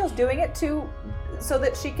 Bombshell's doing it so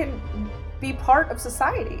that she can be part of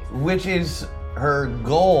society. Which is her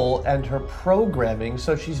goal and her programming,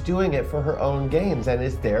 so she's doing it for her own gains and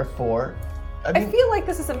is therefore... I feel like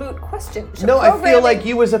this is a moot question. No, I feel like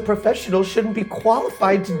you as a professional shouldn't be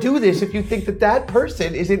qualified to do this if you think that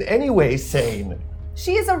person is in any way sane.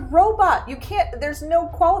 She is a robot. There's no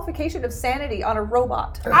qualification of sanity on a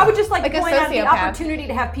robot. I would just like a to point out the sociopath. opportunity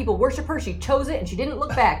to have people worship her. She chose it and she didn't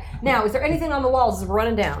look back. Now, is there anything on the walls as we're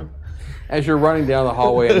running down? As you're running down the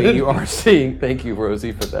hallway, I mean, you are seeing. Thank you,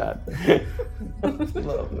 Rosie, for that.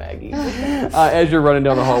 Love Maggie. As you're running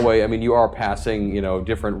down the hallway, I mean, you are passing,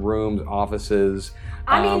 different rooms, offices.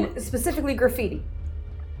 I mean, specifically graffiti.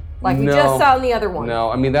 Like we just saw in the other one. No,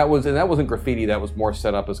 I mean that wasn't graffiti. That was more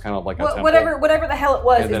set up as kind of like a temple. Whatever the hell it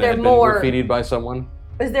was. And Is then it there had more? been graffitied by someone?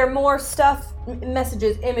 Is there more stuff,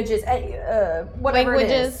 messages, images, whatever it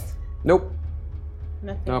is? Languages. Nope.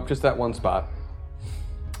 Nothing. Nope. Just that one spot.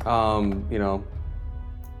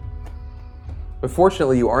 But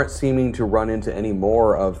fortunately, you aren't seeming to run into any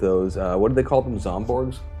more of those. What do they call them?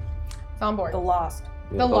 Zomborgs? It's on board. The Lost.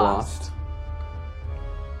 Yeah, The Lost.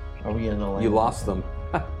 Are we in a You lost them.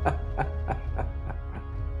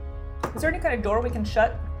 Is there any kind of door we can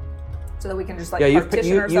shut so that we can just like Yeah, partition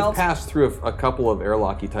you've ourselves? passed through a couple of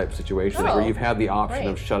airlocky type situations Oh, where you've had the option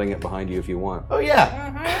great. of shutting it behind you if you want. Oh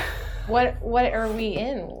yeah. What are we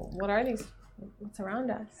in? What are these? What's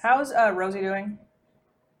around us? How's Rosie doing?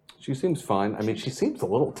 She seems fine. I mean, she seems a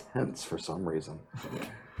little tense for some reason.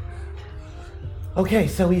 Okay,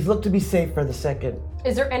 so we've looked to be safe for the second.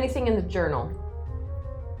 Is there anything in the journal?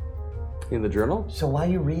 In the journal? So while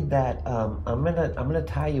you read that, I'm gonna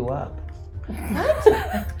tie you up.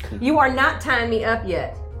 You are not tying me up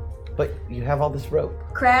yet. But you have all this rope.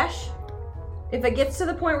 Crash, if it gets to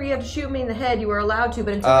the point where you have to shoot me in the head, you are allowed to,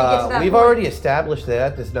 but until we get to that We've point... already established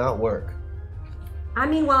that does not work. I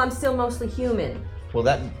mean, while I'm still mostly human. Well,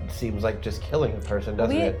 that seems like just killing a person,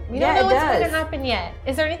 doesn't it? We Yeah, don't know it what's going to does. happen yet.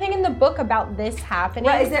 Is there anything in the book about this happening?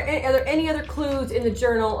 Right, are there any other clues in the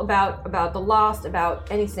journal about the lost, about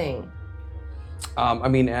anything? I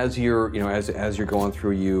mean, as you're going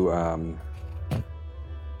through,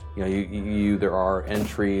 there are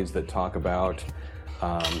entries that talk about,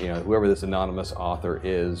 whoever this anonymous author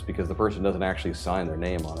is, because the person doesn't actually sign their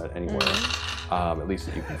name on it anywhere, at least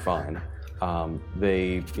that you can find.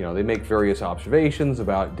 They make various observations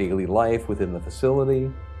about daily life within the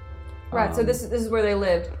facility. Right, so this is where they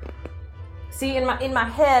lived. See, in my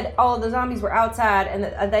head, all of the zombies were outside, and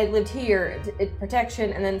they lived here,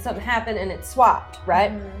 protection, and then something happened, and it swapped,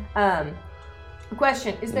 right?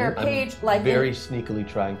 Question: is there a page like? Very sneakily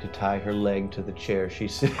trying to tie her leg to the chair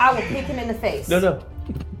she's sitting. I will kick him in the face. No.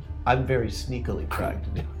 I'm very sneakily trying to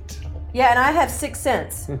do it. Yeah, and I have 6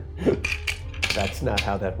 cents. That's not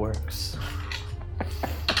how that works.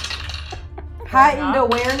 Heightened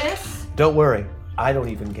awareness. Don't worry, I don't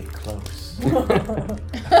even get close.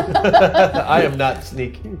 I am not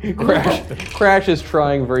sneaky. Crash is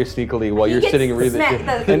trying very sneakily while you're gets sitting reading,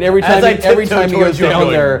 smacked. and every As I time tiptoe he goes towards you, I'm down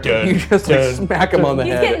going, there, dun, you just dun. smack him on the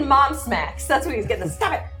He's head. getting mom smacks. That's what he's getting.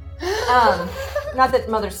 Stop it. Not that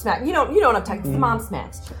mother smack. You know what I'm talking. It's the mom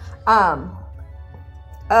smacks.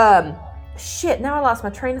 Shit. Now I lost my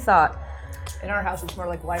train of thought. In our house, it's more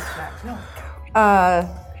like wife smack. No.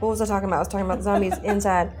 What was I talking about? I was talking about the zombies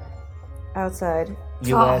inside, outside.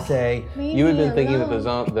 USA. You had been thinking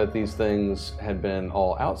that these things had been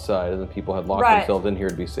all outside, and that people had locked Right. themselves in here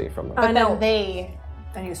to be safe from them. I know.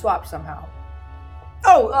 And you swapped somehow.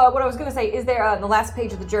 What I was gonna say is there the last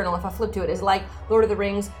page of the journal. If I flip to it, is like Lord of the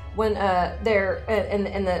Rings when they're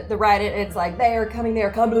and the ride. It's like they are coming,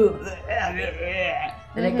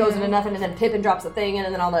 and it goes into nothing, and then Pippin drops the thing in,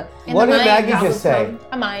 and then all the. What did Maggie just say?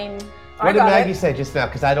 A mine. What did Maggie say just now?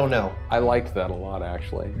 Because I don't know. I liked that a lot,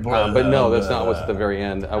 actually. But no, that's not what's at the very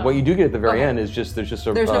end. What you do get at the very end is there's just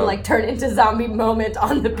a. There's no like turn into zombie moment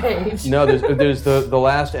on the page. No, there's the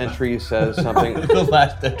last entry says something. The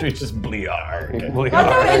last entry is just Bliard. In Lord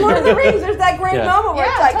of the Rings, there's that great moment where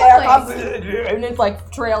it's like they are and it's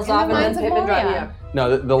like trails off, and then Pippin drives. Yeah.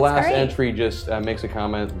 No, the last great. entry just makes a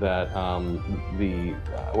comment that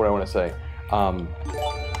what do I want to say?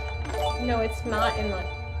 No, it's not in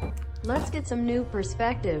the... Let's get some new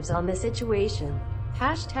perspectives on the situation.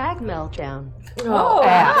 #meltdown. Thank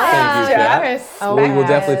you, Kat. We'll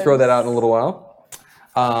definitely throw that out in a little while.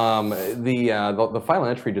 The final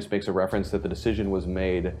entry just makes a reference that the decision was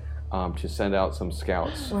made to send out some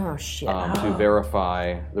scouts Oh shit. to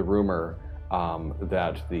verify the rumor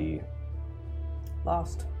that the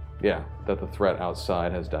Lost. that the threat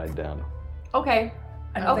outside has died down. Okay.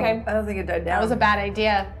 I don't think it died down. That was a bad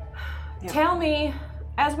idea. Tell me,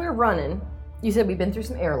 as we're running, you said we've been through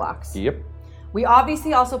some airlocks. Yep. We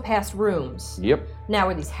obviously also passed rooms. Yep. Now,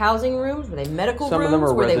 were these housing rooms? Were they medical Some of rooms? them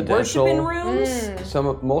are were residential. they worshiping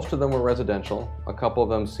rooms? Most of them were residential. A couple of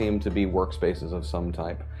them seem to be workspaces of some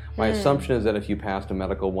type. My assumption is that if you passed a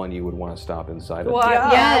medical one, you would want to stop inside it. Well,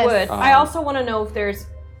 yeah, Yes. I would. I also want to know if there's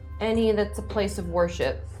any that's a place of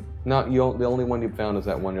worship. No, the only one you found is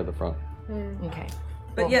that one near the front. Okay.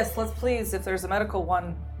 But yes, let's please, if there's a medical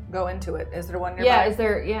one, go into it. Is there one nearby? Yeah, is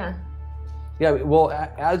there, yeah. Yeah, well,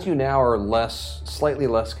 as you now are slightly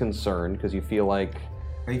less concerned because you feel like...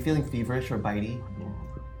 Are you feeling feverish or bitey?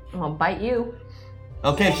 I'm gonna bite you.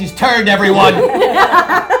 Okay, she's turned, everyone!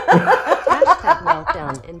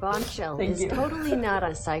 #meltdown in Bombshell is totally not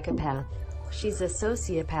a psychopath. She's a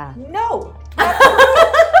sociopath. No!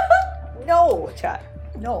 No, Chat.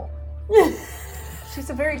 No. She's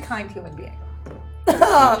a very kind human being.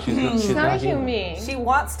 She's Not a human being. She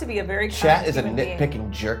wants to be a very kind Chat is a human being.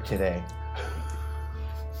 nitpicking jerk today.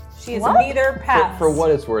 She is neither path. For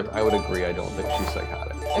what it's worth, I would agree. I don't think she's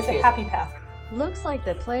psychotic. She's a happy path. Looks like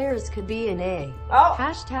the players could be an A. Oh.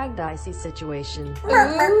 #dicey situation. I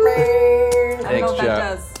don't know Thanks, what that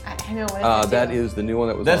Jack. does. I know what that is the new one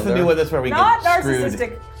that was That's on the there. new one. That's where we Not get screwed.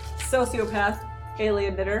 narcissistic, sociopath.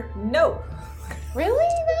 alien knitter. No, Really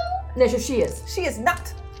though? No, she is. she is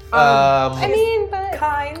not. I mean, but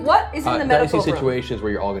Kind. What is in the Dicey medical room? situations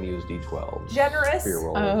where you're all going to use d12s Generous. for your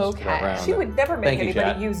rolls. Oh, okay. that round. She would never make Thank you,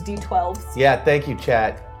 anybody chat. use D12s Yeah, thank you,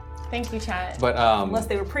 chat. thank you, chat. But unless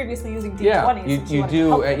they were previously using D20s. yeah, and she you wanted to do.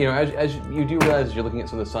 help them. You know, as you do realize as you're looking at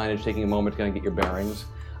some of the signage, taking a moment to kind of get your bearings.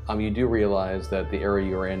 You do realize that the area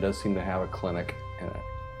you're in does seem to have a clinic in it.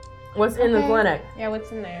 What's in the Okay. clinic? Yeah,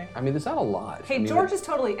 what's in there? I mean, there's not a lot. Hey, I mean, George is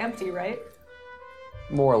totally empty, right?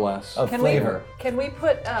 more or less. Of Can flavor. Can we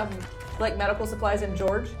put like medical supplies in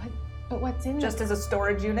George But what's in just as a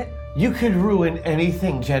storage unit? You could ruin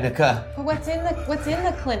anything, Jenica. But what's in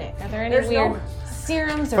the clinic? Are there any There's no- weird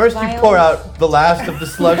serums or First you vials? pour out the last of the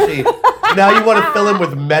slushy. Now you want to fill him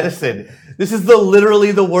with medicine. This is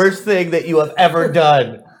literally the worst thing that you have ever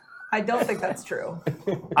done. I don't think that's true.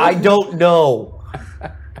 I don't know.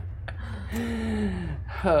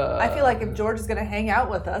 I feel like if George is going to hang out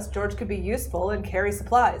with us, George could be useful and carry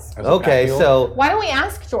supplies. As a Okay, backfill. so Why don't we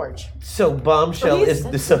ask George? Bombshell Well, is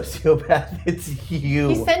he's the sociopath. It's you.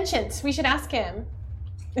 He's sentient. We should ask him.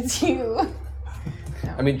 It's you.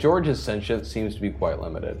 I mean, George's sentience seems to be quite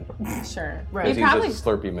limited. Sure. Because He he's probably just a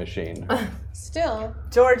Slurpee machine still.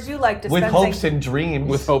 George, you like with dispensing. hopes and dreams.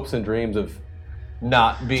 with hopes and dreams of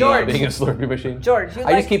not being. George. being a Slurpee machine. George, you I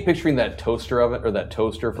like. just keep picturing that toaster of it, or that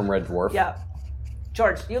toaster from Red Dwarf. Yeah.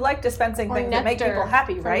 George, you like dispensing Or things that make nectar people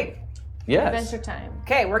happy, from- right? Yes. Adventure time.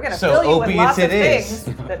 Okay, we're going to So fill you with opiates lots of it is.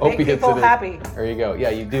 things that make Opiates people it is. happy. There you go. Yeah,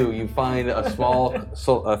 you do. You find a small,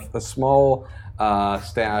 a small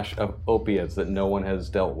stash of opiates that no one has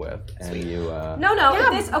dealt with, and you. No. Yeah.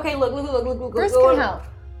 If this, okay, look. Bruce can help.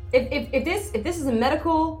 If this is a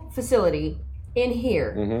medical facility in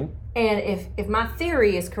here, Mm-hmm. and if my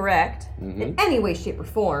theory is correct in any way, shape, or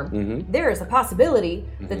form, there is a possibility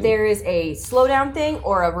that there is a slowdown thing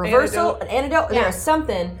or a reversal, Antidote. an antidote, or Yeah. there's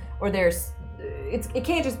something, or there's. It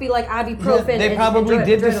can't just be like ibuprofen. They and probably adre-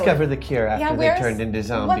 did adrenaline. discover the cure after they where's- turned into What's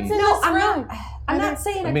zombies. in No, this I'm room? not. I'm not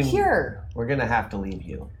saying I mean- a cure. We're gonna have to leave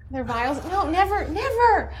you. There vials? No, never.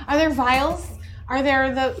 Are there vials? Are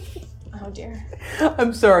there the? Oh dear.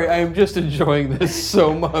 I'm sorry. I am just enjoying this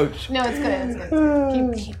so much. No, it's good.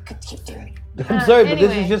 It's good. Keep doing it. I'm sorry, but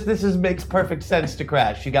anyway. this makes perfect sense to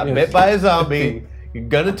Crash. You got Yes. bit by a zombie. You're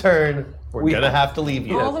gonna turn. We're We- gonna have to leave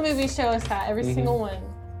you. All the movies show us that. Every single one.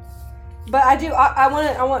 But I do. I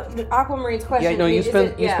want Aquamarine's question. Yeah, no, you is spend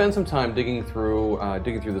it- you yeah. spend some time digging through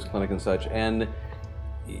this clinic and such, and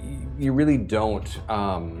you really don't.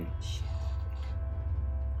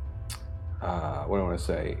 What do I want to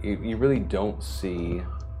say? You really don't see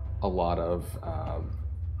a lot of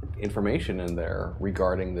information in there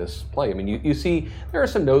regarding this play. I mean, you see there are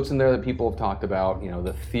some notes in there that people have talked about. You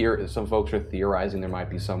know, some folks are theorizing there might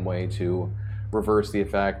be some way to reverse the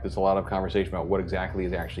effect. There's a lot of conversation about what exactly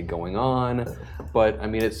is actually going on. But I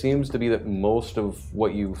mean, it seems to be that most of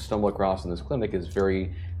what you stumble across in this clinic is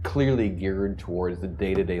very clearly geared towards the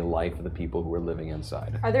day-to-day life of the people who are living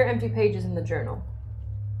inside. Are there empty pages in the journal?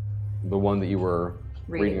 The one that you were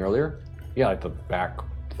reading earlier? Yeah, like the back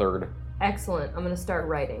third. Excellent. I'm gonna start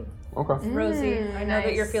writing. Okay. Rosie, I know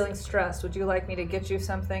that you're nice. feeling stressed. Would you like me to get you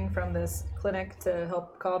something from this clinic to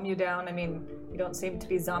help calm you down? I mean, you don't seem to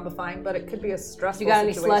be zombifying, but it could be a stressful You got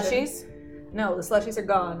any situation. slushies? No, the slushies are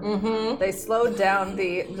gone. Mm-hmm. They slowed down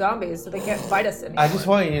the zombies, so they can't fight us anymore. I just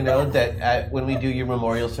want you to know that when we do your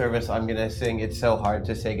memorial service, I'm gonna sing "It's So Hard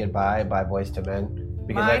to Say Goodbye" by Boyz II Men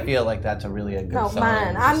because I Mine? feel like that's a really good No, song.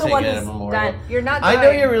 mine. to I'm the sing one at a who's memorial. done. You're not I know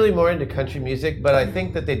dying. you're really more into country music, but I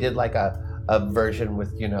think that they did like a version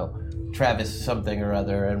with Travis something or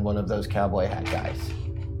other and one of those cowboy hat guys.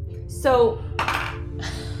 So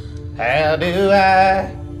How do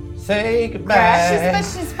I say goodbye? But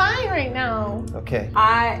she's fine right now. Okay.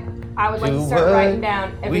 I would like to Do start what writing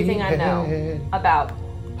down everything we I know had. about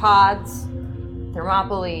pods,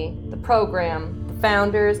 Thermopylae, the program, the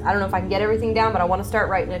founders. I don't know if I can get everything down, but I want to start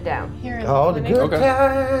writing it down. Here in All the clinic. good Okay.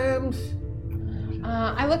 times.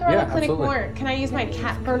 I look around Yeah, the clinic absolutely. more. Can I use my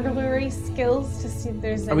cat burglary skills to see if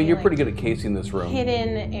there's any I mean, you're like, pretty good at casing this room.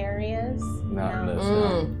 hidden areas? Not in No. this.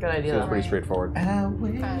 No. Good idea. Seems pretty straightforward.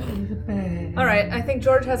 All right, I think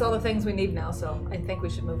George has all the things we need now, so I think we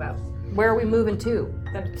should move out. Where are we moving to?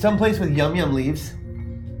 Then, Someplace with yum yum leaves.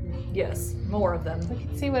 yes, more of them. We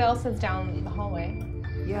can see what else is down the hallway.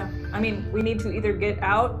 Yeah, I mean, we need to either get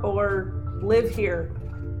out or live here.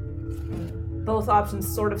 Both options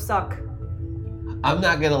sort of suck. I'm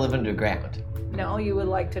not gonna live underground. No, you would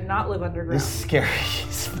like to not live underground. This is scary.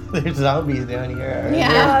 There's zombies down here.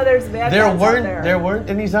 Yeah, there's man There bats out weren't there. there weren't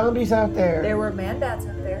any zombies out there. There were man bats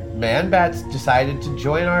out there. Man-Bats decided to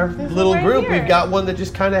join our little right group. here. We've got one that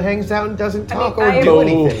just kind of hangs out and doesn't talk I or do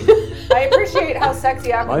agree. anything. I appreciate how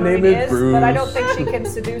sexy Aquamarine name is but I don't Bruce. think she can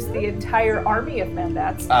seduce the entire army of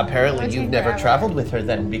Man-Bats. Apparently, Would you've take never forever. traveled with her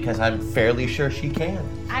then, because I'm fairly sure she can.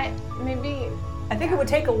 Maybe I think it would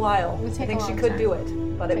take a while. would take I think a she long could time. do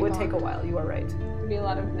it, but it Take would a take a long while. You are right. there'd be a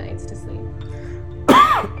lot of nights to sleep.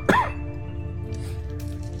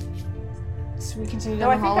 Should we continue No,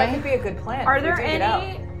 down I the think hallway? that could be a good plan. Are We there dig it out.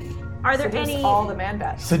 any? Are there Seduce any? all the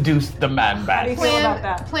Man-Bats. Seduce the How do you Man-Bats. feel about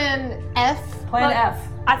that? Plan F. Plan Look, F.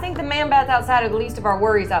 I think the man bats outside are the least of our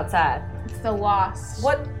worries outside. It's the lost.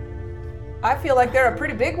 What? I feel like they're a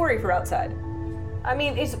pretty big worry for outside. I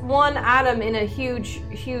mean, it's one atom in a huge,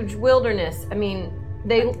 huge wilderness. I mean,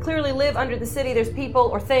 they clearly live under the city. There's people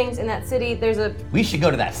or things in that city. There's a We should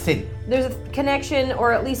go to that city. connection,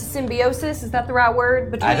 or at least a symbiosis. Is that the right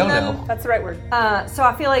word between I don't them? know. That's the right word. So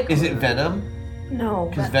I feel like Is it Venom? no.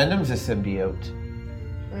 Because Venom's a symbiote.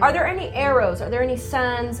 Are there any arrows? Are there any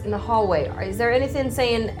signs in the hallway? Is there anything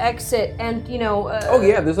saying exit? And Oh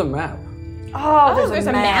yeah, there's a map. there's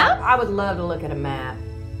a map. I would love to look at a map.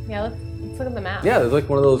 Yeah, let's look at the map. Yeah, there's like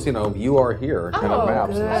one of those, you are here kind of Oh,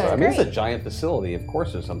 maps. good. And stuff. I mean, it's a Great. giant facility. Of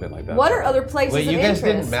course, there's something like that. What are other places Wait, of you guys interest?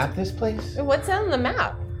 didn't map this place? What's on the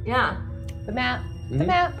map? Yeah. The map. Mm-hmm. The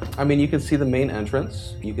map. I mean, you can see the main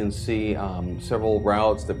entrance. You can see several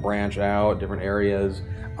routes that branch out, different areas.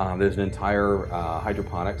 There's an entire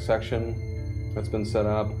hydroponics section that's been set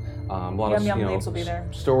up. A lot of Yum leaves will be there.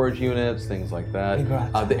 storage units, things like that.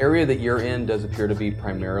 Congrats. The area that you're in does appear to be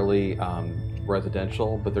primarily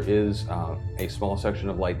residential, but there is a small section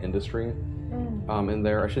of light industry in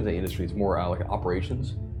there. I shouldn't say industry; it's more like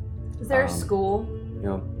operations. Is there a school?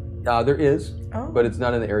 There is, Oh. but it's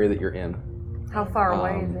not in the area that you're in. How far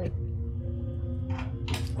away Um, is it?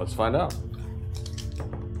 Let's find out.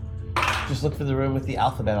 Just look for the room with the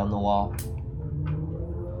alphabet on the wall.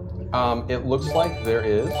 It looks like there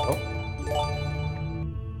is. Oh,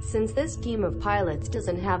 Since this team of pilots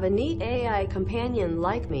doesn't have a neat AI companion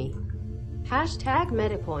like me. Hashtag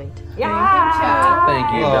MetaPoint. Yeah.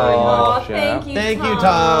 thank you very Aw, much, Thank Jeff. you, Thank you,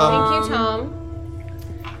 Thank you,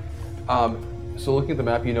 Tom. So looking at the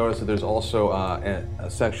map, you notice that there's also a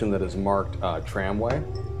section that is marked tramway,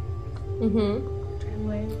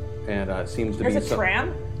 and it seems to There's be a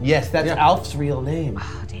tram? Yes, that's Yeah. Alf's real name.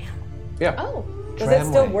 Yeah. Oh. Does it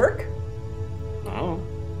still Tramway. work? Oh.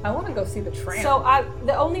 I want to go see the tram. So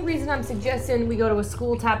the only reason I'm suggesting we go to a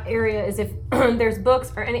school type area is if there's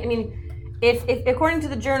books or any. I mean, if according to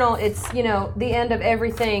the journal, it's the end of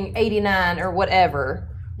everything 89 or whatever,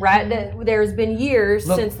 right? There's been years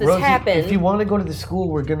Look, since this Rosie, happened. if you want to go to the school,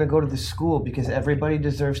 we're going to go to the school because everybody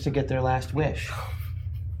deserves to get their last wish.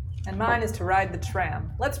 and mine is to ride the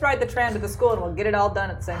tram. Let's ride the tram to the school and we'll get it all done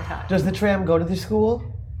at the same time. Does the tram go to the school?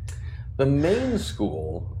 The main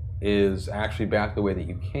school is actually back the way that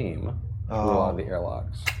you came through a lot of the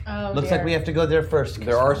airlocks. Oh, Looks dear. like we have to go there first.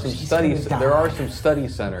 There are some She's studies. gonna There die. are some study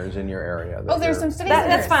centers in your area. Oh, there's some study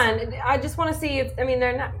That's centers. fine. I just want to see if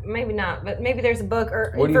they're not. Maybe not, but maybe there's a book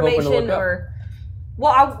or What are you hoping to information look up? or.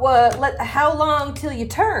 Well, how long till you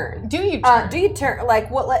turn? Do you turn? Do you turn?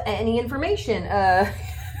 Like what? Any information?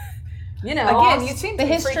 Again, you seem to The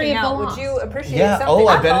be history freaking of the out. Would lost. you appreciate Yeah. something? Oh,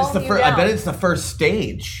 I I'm bet it's the calling you first. I down. bet it's the first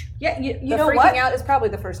stage. Yeah, you The know freaking what? out is probably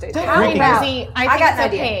the first stage. Don't Freaking worry, out. Rosie. I think got it's an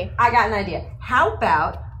idea. okay. I got an idea. How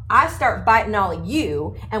about I start biting all of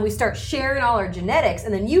you, and we start sharing all our genetics,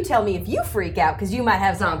 and then you tell me if you freak out because you might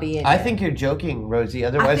have zombie in you. I think you're joking, Rosie.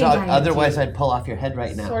 Otherwise, think I am otherwise too. I'd pull off your head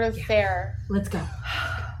right now. Sort of fair. Let's go.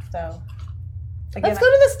 So Again, let's go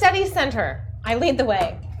to the study center. I lead the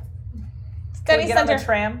way. Can Study we get on center. the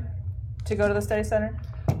tram to go to the study center?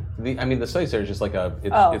 The study center is just like it's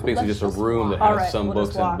Oh, basically let's just a just room that walk. has All right, some we'll books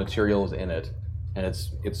just and walk. materials in it, and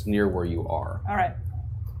it's near where you are. All right.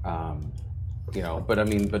 But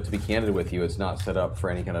to be candid with you, it's not set up for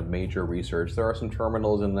any kind of major research. There are some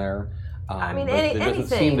terminals in there. I mean, but there doesn't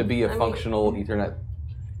anything. seem to be I a mean- functional Ethernet,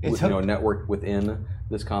 It's hooked- network within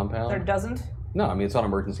this There compound. doesn't? No, I mean it's on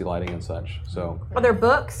emergency lighting and such. So Are there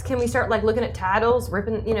books? Can we start looking at titles,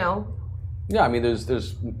 ripping? yeah, I mean there's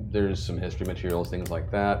some history materials, things like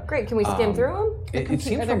that. Great. Can we skim through them? It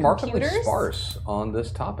seems are there remarkably computers? sparse on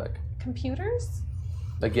this topic. Computers?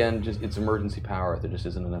 Again, just it's emergency power. There just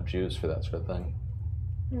isn't enough juice for that sort of thing.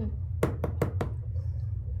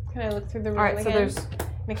 Can I look through the room All right. So again? there's.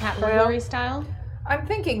 The cat burglary style? I'm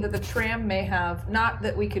thinking that the tram may have, not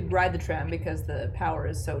that we could ride the tram because the power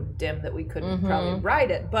is so dim that we couldn't probably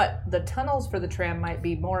ride it, but the tunnels for the tram might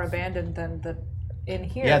be more abandoned than the in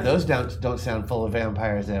here. Yeah, those don't sound full of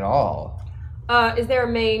vampires at all. Is there a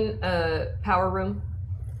main power room?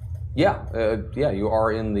 Yeah, you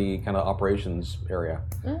are in the kind of operations area.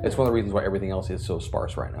 It's one of the reasons why everything else is so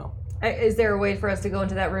sparse right now. Is there a way for us to go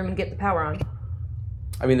into that room and get the power on?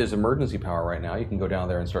 I mean, there's emergency power right now. You can go down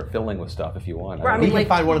there and start filling with stuff if you want. Right, I We mean, can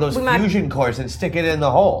find one of those fusion cores and stick it in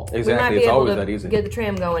the hole. We might Exactly, be it's able always to that easy. get the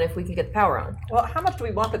tram going if we can get the power on. Well, how much do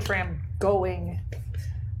we want the tram going?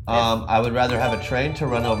 I would rather have a train to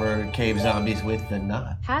run over cave zombies with than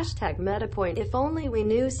not. Hashtag MetaPoint. If only we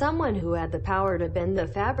knew someone who had the power to bend the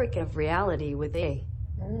fabric of reality with a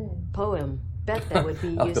poem. Bet that would be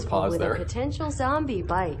I'll have to useful pause with there. a potential zombie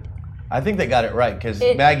bite. I think they got it right because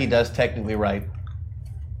Maggie does technically write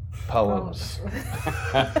poems.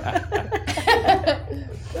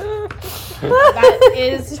 That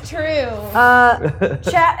is true.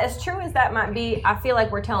 Chat, as true as that might be, I feel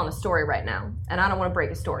like we're telling a story right now, and I don't want to break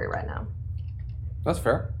a story right now. That's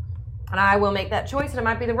fair. And I will make that choice, and it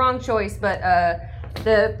might be the wrong choice, but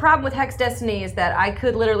the problem with Hex Destiny is that I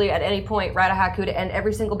could literally at any point write a haiku to end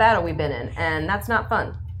every single battle we've been in, and that's not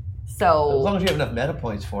fun. As So long as you have enough meta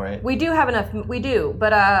points for it. we do have enough. We do,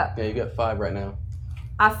 but Yeah, you got 5 right now.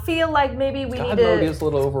 I feel like maybe we God need mode to is a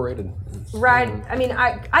little overrated. ride. I mean,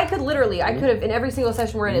 I could literally, I could have in every single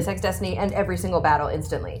session we're in as Hex Destiny end every single battle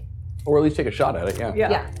instantly. Or at least take a shot at it, yeah.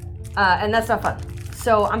 Yeah, and that's not fun.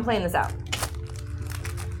 So I'm playing this out,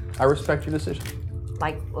 I respect your decision.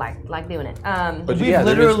 like doing it. But We've yeah,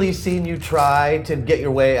 there is- literally seen you try to get your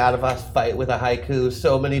way out of a fight with a haiku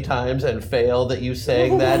so many times and fail that you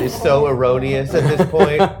saying that is so erroneous at this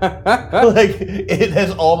point. Like, it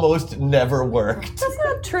has almost never worked. That's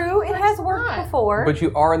not true. It has worked before. But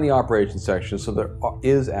you are in the operations section, so there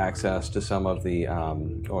is access to some of the, I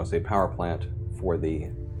want to say, power plant for the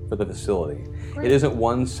facility. It isn't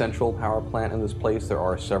one central power plant in this place. There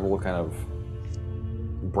are several kind of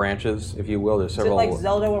branches, if you will. There's Is it several. like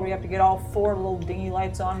Zelda where we have to get all 4 little dingy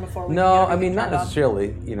lights on before we No, can get I mean everything not turned on?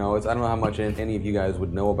 necessarily. You know, I don't know how much any of you guys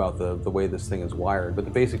would know about the way this thing is wired, but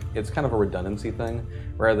it's kind of a redundancy thing,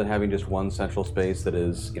 rather than having just one central space that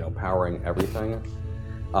is, powering everything.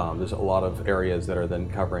 There's a lot of areas that are then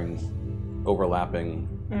covering overlapping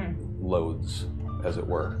loads, as it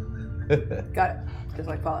were. Got it. Just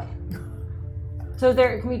like Fallout. So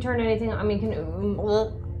can we turn anything? I mean,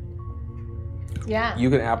 Yeah. You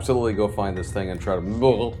can absolutely go find this thing and try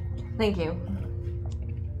to. thank you.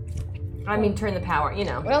 I mean, turn the power. What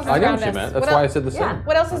else is I know around what you us? meant. That's What why I else- said the same. Yeah.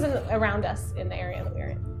 What else is around us in the area that we're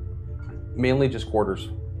in? Mainly just quarters.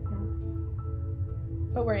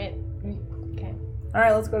 But we're in. Okay. All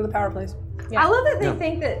right, let's go to the power place. I love that they Yeah.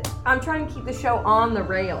 think that I'm trying to keep the show on the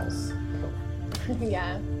rails.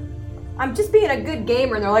 Yeah. I'm just being a good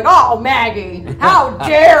gamer, and they're like, "Oh, Maggie, how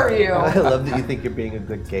dare you!" I love that you think you're being a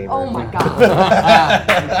good gamer. Oh my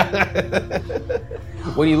god.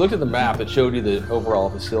 When you looked at the map that showed you the overall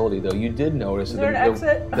facility, though, you did notice Is there an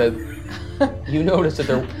exit? that you noticed that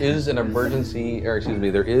there is an emergency, or excuse me,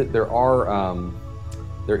 there is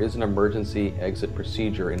an emergency exit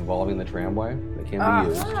procedure involving the tramway that can be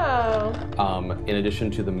used. Oh. In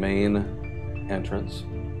addition to the main entrance.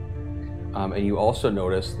 And you also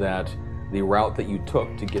notice that the route that you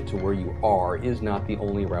took to get to where you are is not the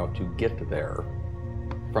only route to get there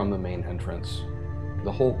from the main entrance.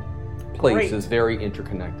 The whole place Great. is very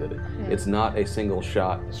interconnected. It's not a single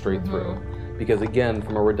shot straight through. Because again,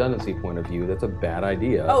 from a redundancy point of view, that's a bad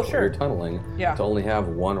idea Oh, when sure. you're tunneling Yeah. to only have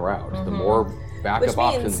one route. The more backup Which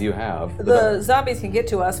options means you have, the The better. zombies can get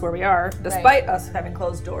to us where we are, despite us having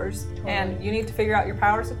closed doors. And you need to figure out your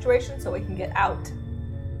power situation so we can get out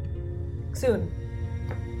soon.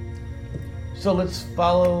 So let's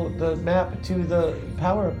follow the map to the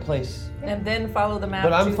power place. And then follow the map. But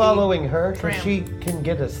to I'm the following her tram. because she can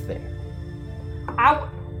get us there.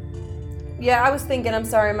 I was thinking. I'm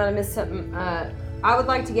sorry, I might have missed something. I would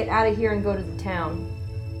like to get out of here and go to the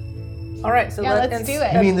town. All right, so Yeah, let's do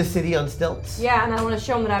it. You mean the city on stilts? Yeah, and I want to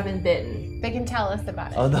show them that I've been bitten. They can tell us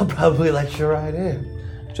about it. Oh, they'll probably let you right in.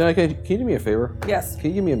 Jenna, can you do me a favor? Yes.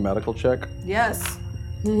 Can you give me a medical check? Yes.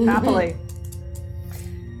 Happily.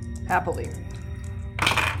 Happily.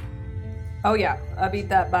 Oh yeah, I beat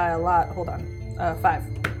that by a lot. Hold on. 5.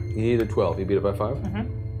 You needed 12. You beat it by 5? Mm-hmm.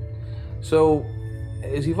 So,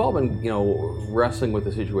 as you've all been, wrestling with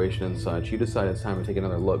the situation and such, you decide it's time to take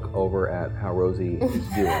another look over at how Rosie is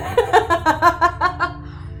doing.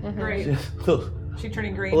 Great. Just a little, She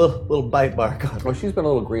turning green. little bite mark on her. Well, she's been a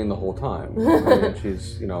little green the whole time. I mean,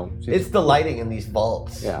 she's. It's the lighting in these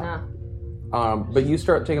vaults. Yeah. But you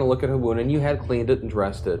start taking a look at her wound, and you had cleaned it and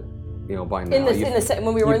dressed it, by now.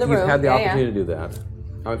 When we were in the room. You've had the Yeah, opportunity to do that.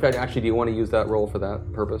 In fact, actually, do you want to use that roll for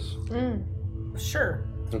that purpose? Sure.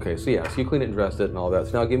 Okay, so yeah, so you cleaned it and dressed it and all that.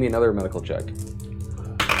 So now give me another medical check.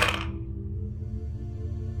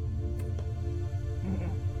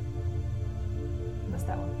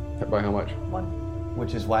 By how much? 1.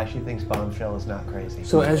 Which is why she thinks Bombshell is not crazy.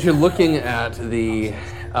 So as you're looking at the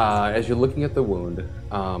wound,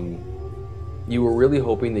 you were really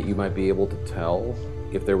hoping that you might be able to tell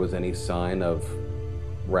if there was any sign of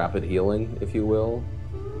rapid healing, if you will,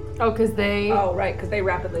 Oh, because they. Oh, right, because they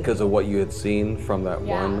rapidly. because of what you had seen from that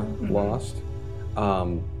one lost.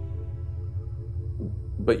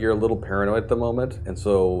 But you're a little paranoid at the moment, and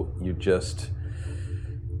so you just,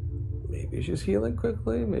 maybe she's healing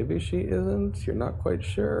quickly, maybe she isn't. You're not quite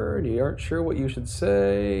sure, and you aren't sure what you should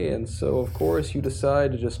say, and so of course you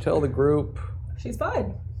decide to just tell the group She's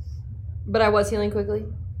fine. But I was healing quickly.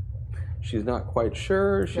 she's not quite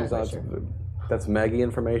sure. She's quite not. sure. That's Maggie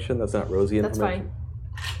information. That's not Rosie That's information. fine.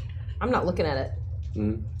 I'm not looking at it.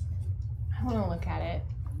 Mhm. I want to look at it.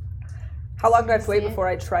 How long do I have to wait See it? before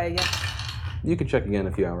I try again? You can check again in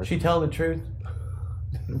a few hours. She telling the truth?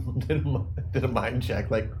 did a mind check.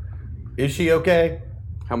 Like, is she okay?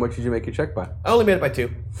 How much did you make your check by? I only made it by 2.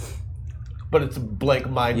 But it's a blank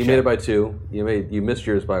mind You check. made it by 2. You missed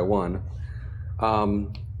yours by 1.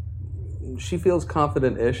 She feels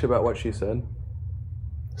confident-ish about what she said.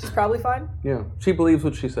 She's probably fine. Yeah, she believes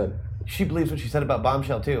what she said. She believes what she said about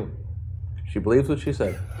Bombshell, too. She believes what she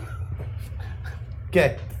said.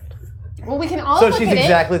 Okay. Well, we can all So look she's at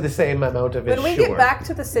exactly the same amount of it. When we get back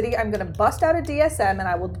to the city, I'm going to bust out a DSM and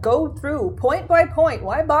I will go through point by point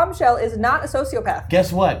why Bombshell is not a sociopath.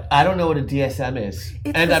 Guess what? I don't know what a DSM is.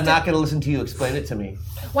 It's And just I'm not going to listen to you explain it to me. it.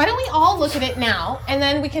 Why don't we all look at it now, and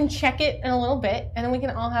then we can check it in a little bit, and then we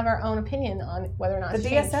can all have our own opinion on whether or not The it's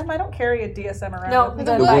changed. DSM? I don't carry a DSM around. No, with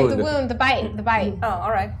me. The wound, the bite. Oh,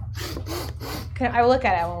 all right. I will look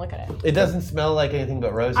at it. I won't look at it. It doesn't smell like anything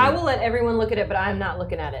but Rosie. I will let everyone look at it, but I'm not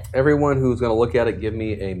looking at it. Everyone who's going to look at it, give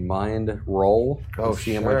me a mind roll. Oh,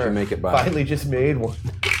 see how much you make it by. Finally just made one.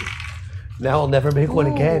 Now I'll never make one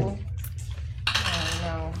again. Oh,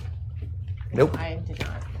 no. Nope. I did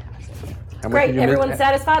not pass it. How much Great, did you everyone's miss,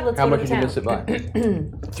 satisfied. Let's How go much to did the you town. miss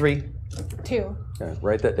it by? 3. 2. Okay,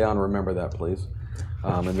 write that down and remember that, please.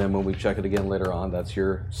 And then when we check it again later on, that's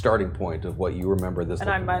your starting point of what you remember this. And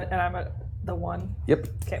I'm at the 1. Yep.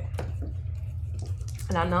 Okay.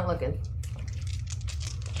 And I'm not looking.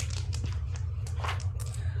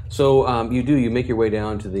 So you make your way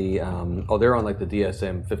down to the. They're on like the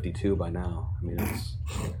DSM 52 by now. I mean, it's.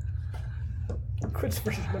 Which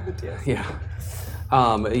version of the DSM? Yeah.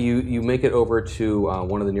 You make it over to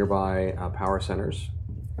one of the nearby power centers,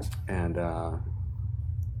 and I'm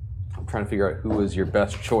trying to figure out who is your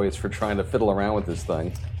best choice for trying to fiddle around with this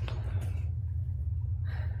thing.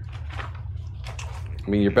 I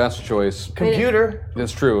mean, your best choice. Computer.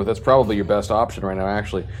 That's true. That's probably your best option right now,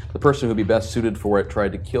 actually. The person who'd be best suited for it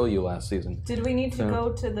tried to kill you last season. Did we need to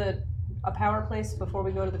go to a power place before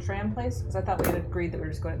we go to the tram place? Because I thought we had agreed that we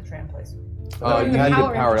were just going to the tram place. Oh, you the had to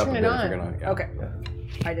power, power it up turn a it bit if on. you're gonna. Yeah. Okay.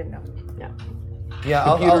 I didn't know. Yeah,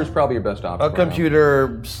 Computer's probably your best option. I'll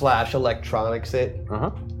computer / electronics it. Uh huh.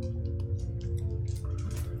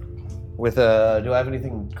 With do I have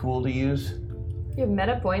anything cool to use? You have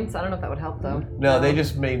meta points. I don't know if that would help though. No, they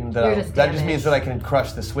just mean that You're just that just means damaged. that I can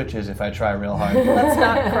crush the switches if I try real hard. Let's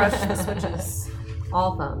not crush the switches.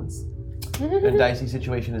 All thumbs. A dicey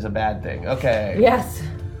situation is a bad thing. Okay. Yes.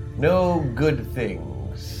 No good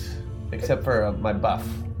things, except for my buff,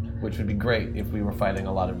 which would be great if we were fighting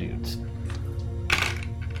a lot of dudes.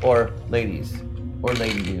 Or ladies. Or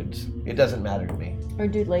lady dudes. It doesn't matter to me. Or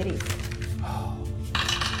dude ladies.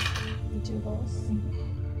 Do both.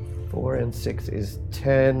 4 and 6 is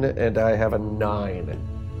 10, and I have a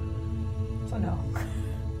 9. So no.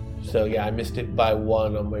 So yeah, I missed it by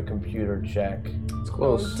 1 on my computer check. It's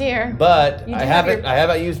close. Oh dear. But You I do have haven't your- I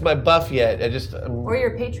haven't used my buff yet. I just Or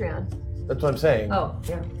your Patreon. that's what I'm saying. Oh,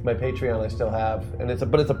 yeah. My Patreon I still have, and it's a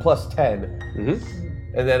plus 10,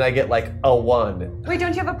 Mm-hmm. and then I get like a 1. Wait,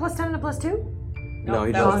 don't you have a +10 and a +2? No,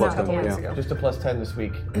 he that does was plus a couple 10. weeks Yeah. ago. Just a plus 10 this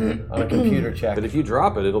week on a computer check. But if you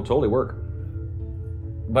drop it, it'll totally work.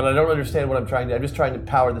 But I don't understand what I'm trying to. I'm just trying to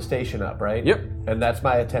power the station up, right? Yep. And that's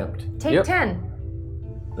my attempt. Take Yep. 10.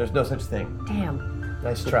 There's no such thing. Damn.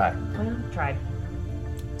 Nice try. Well, tried.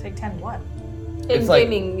 Take 10 what? In It's like-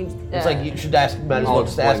 gaming. It's like you should ask. Might as I'll well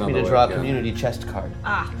just ask explain me on to the draw way, a yeah. community chest card.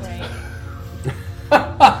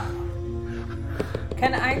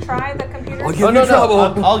 Can I try the computer? I'll give Oh you no,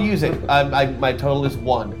 trouble. no! I'll use it. My total is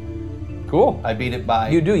 1. Cool. I beat it by.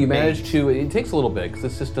 You do. You 8. manage to. It takes a little bit because the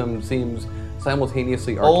system seems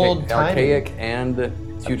simultaneously Old-timey. archaic and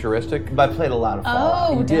futuristic, But I played a lot of Fallout.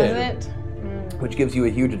 Oh, You does did. it? which gives you a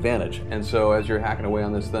huge advantage. And so as you're hacking away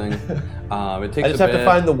on this thing, it takes. I just have to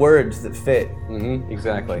find the words that fit.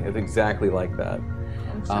 Exactly. It's exactly like that.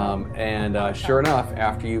 Sure enough,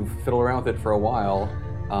 after you fiddle around with it for a while,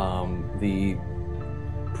 the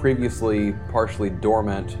previously partially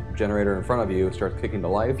dormant generator in front of you starts kicking to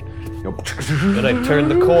life. And I turn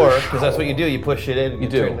the core, because that's what you do. You push it in and you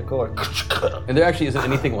do. turn the core. And there actually isn't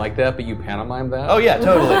anything like that, but you pantomime that. Oh, yeah,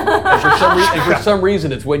 totally. And for some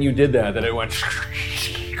reason, it's when you did that it went.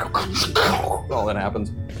 All that happens,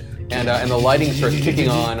 and the lighting starts kicking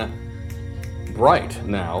on bright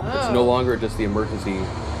now. It's no longer just the emergency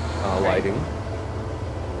lighting.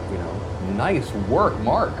 You know, nice work,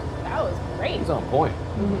 Mark. That was great. He's on point.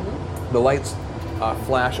 The lights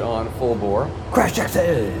flash on full bore. Crash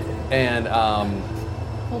Jackson! And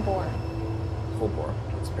Full bore. full bore.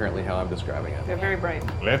 That's apparently how I'm describing it. They're very bright.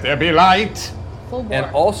 Let there be light. Full bore.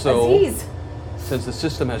 And also, Aziz. since the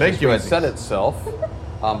system has Thank just you, reset itself,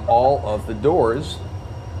 all of the doors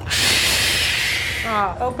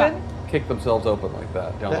Open. kick themselves open like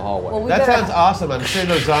that down the hallway. Well, we That better sounds awesome. I'm sure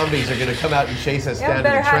those zombies are going to come out and chase us Yeah, down we to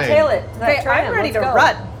better the train. hightail it. to that Okay, tram. I'm ready Let's to go.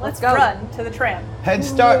 run. Let's Let's go. run to the tram. Head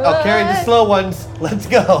start. I'll carry the slow ones. Let's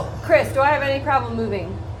go. Chris, do I have any problem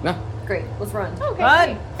moving? No. Great, let's run. Okay,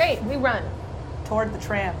 Run. great. We run. Toward the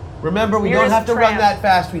tram. Remember, we Nearest don't have to tram. run that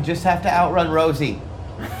fast. We just have to outrun Rosie.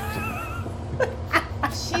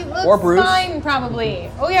 She looks Or Bruce. fine,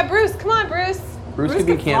 probably. Oh yeah, Bruce. Come on, Bruce. Bruce could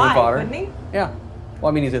be could cannon fly, fodder. couldn't he? Yeah.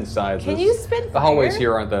 Well, I mean, he's inside. so Can this- you spit The hallways fire?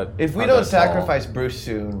 here aren't that. If we aren't don't that tall. sacrifice Bruce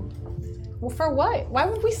soon. Well, for what? Why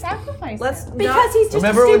would we sacrifice Let's him? Because he's just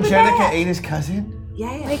Remember a when stupid Jenica bat. ate his cousin?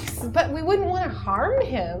 Yeah, yeah. Like, but we wouldn't want to harm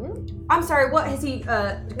him. I'm sorry, what has he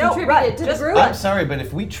contributed right, to the just group? I'm sorry, but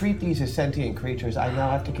if we treat these as sentient creatures, I now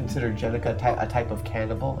have to consider Jenica a type of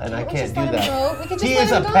cannibal, and I we can't just do let him that. go? We could just He let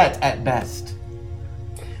is a him go. pet at best.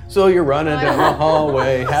 So you're running down the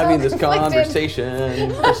hallway, having this conflicted.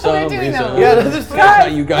 conversation for some doing reason. that. Yeah, this is That's how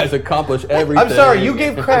you guys accomplish everything. I'm sorry, you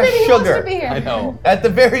gave Crash He wants to sugar be here. I know. at the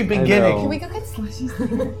very know. beginning. Can we go get slushies?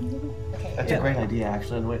 Okay. That's a great idea,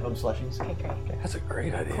 actually, on the way home slushies. Okay, great. That's a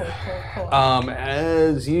great idea. Cool.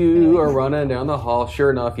 As you are running down the hall, sure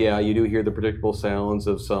enough, yeah, you do hear the predictable sounds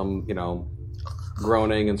of some,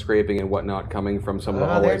 groaning and scraping and whatnot coming from some of the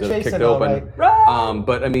they're hallways that have chasing, kicked all open. right.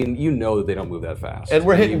 But I mean, you know that they don't move that fast. And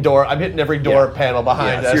we're hitting door. I'm hitting every door Yeah. panel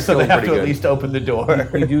behind Yeah, so you're us, so they feeling have to pretty at good. least open the door.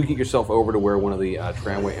 You do get yourself over to where one of the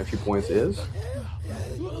tramway entry points is,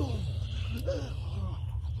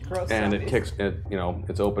 Gross and it zombies. kicks.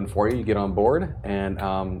 It's open for you. You get on board, and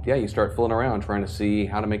you start fooling around trying to see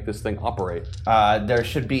how to make this thing operate. There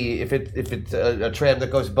should be, if it's a tram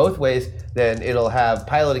that goes both ways, then it'll have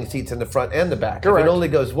piloting seats in the front and the back. Correct. If it only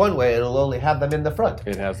goes one way, it'll only have them in the front.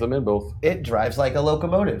 It has them in both. It drives like a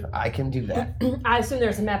locomotive. I can do that. I assume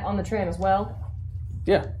there's a map on the tram as well.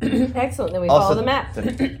 Yeah. Excellent, then we Also, follow the map.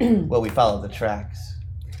 Well, we follow the tracks.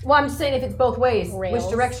 Well, I'm just saying if it's both ways, Rails.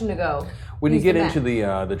 which direction to go. When you Use get the into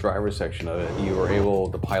map. the driver's section of it, you are able,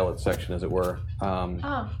 the pilot section, as it were.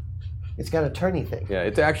 It's got a turny thing. Yeah,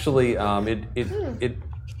 it's actually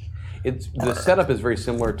it's the setup is very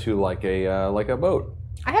similar to like a boat.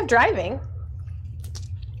 I have driving.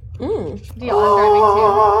 Do y'all have driving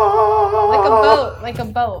too? Like a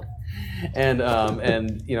boat.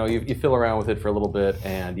 And you fill around with it for a little bit,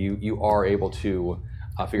 and you are able to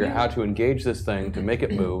figure out how to engage this thing to make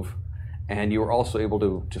it move, and you are also able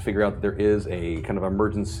to figure out that there is a kind of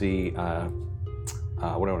emergency. What do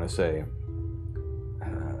I want to say?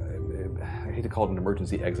 I hate to call it an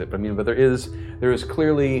emergency exit, but there is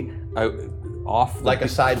clearly off Like a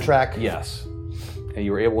side track? Yes, and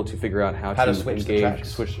you were able to figure out how to to switch the engage,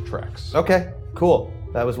 tracks. switch the tracks. Okay, cool.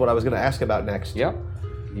 That was what I was going to ask about next. Yep.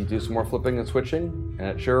 You do some more flipping and switching, and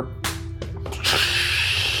it sure.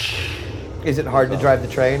 Is it hard to drive the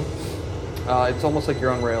train? It's almost like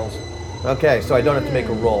you're on rails. Okay, so I don't have to make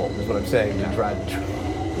a roll, is what I'm saying, to drive the train.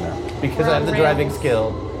 No. Because I have the driving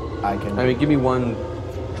skill, I can. I mean, give me one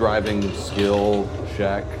driving skill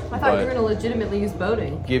check, I thought you were but going to legitimately use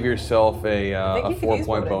boating. give yourself a think you could use 4-point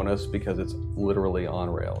boating. bonus because it's literally on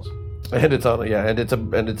rails. And it's on, yeah, and it's a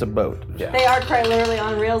boat. Yeah. They are quite literally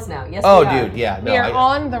on rails now. Yes, Oh, they are. dude, yeah, no, We are I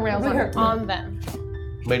on the rails. We're on them.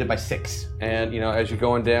 made it by 6. And as you're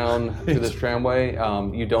going down to this tramway,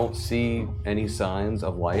 you don't see any signs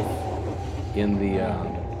of life in the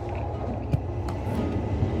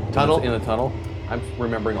Tunnel? In the tunnel. I'm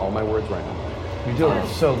remembering all my words right now. You're doing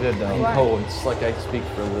so good, though. Oh, it's like I speak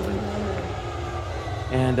for a living.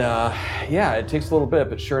 And it takes a little bit,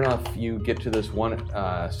 but sure enough, you get to this one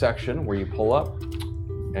section where you pull up,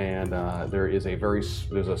 and there's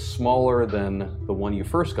a smaller than the one you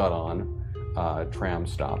first got on tram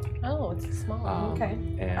stop. Oh, it's small. Okay.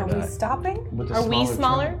 And, Are we stopping? With the Are we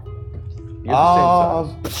smaller? tram. You're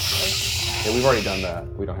the same size. Yeah, we've already done that.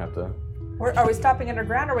 We don't have to. Are we stopping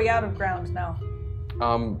underground or are we out of ground now?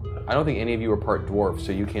 I don't think any of you are part dwarf,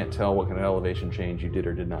 so you can't tell what kind of elevation change you did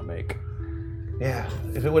or did not make. Yeah,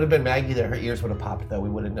 if it would have been Maggie there, her ears would have popped, though. We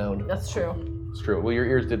would have known. That's true. It's true. Well, your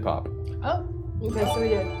ears did pop. Oh. Okay, so we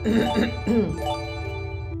did.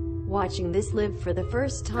 Watching this live for the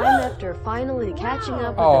first time after finally catching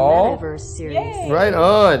up with Aw. the Metaverse series. Right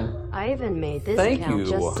on. I even made this Thank account you.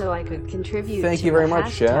 just so I could contribute Thank to you very the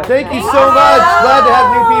much, chat. hashtag Thank you hashtag. so much. Glad to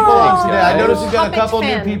have new people on today. I guys. noticed we've got a Puppet couple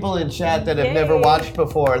fan. new people in chat that have never watched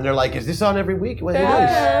before, and they're like, "Is this on every week?" Well, it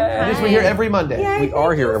is. It is. We're here every Monday. We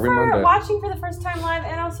are here every Monday. Watching for the first time live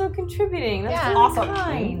and also contributing. That's Yeah. really Awesome.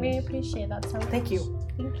 kind. We appreciate that so much. Thank you.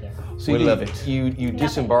 Thank you. So We you, love it. You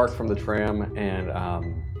disembark from the tram, and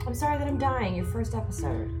I'm sorry that I'm dying. Your first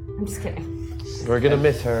episode. I'm just kidding. We're gonna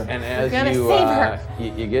miss her. and as gonna you save her.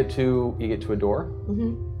 you get to a door,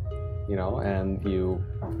 you know, and you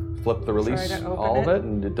flip the release, Try to open all of it. it,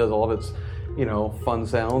 and it does all of its, you know, fun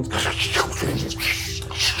sounds.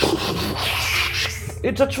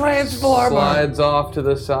 It's a transformer. Slides off to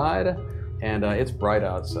the side, and it's bright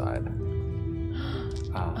outside.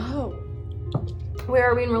 Oh. Where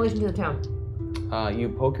are we in relation to the town? You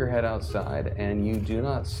poke your head outside, and you do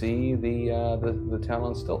not see the town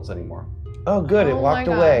on stilts anymore. Oh, good. It Oh walked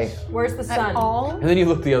my away. gosh. Where's the sun? At all? And then you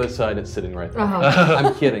look the other side; it's sitting right there. Uh-huh.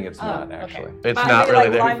 I'm kidding; it's not actually. It's Maybe not really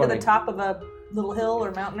like there. climb to Funny. the top of a little hill or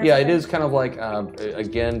mountain or Yeah, it something? is kind of like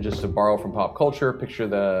again, just to borrow from pop culture. Picture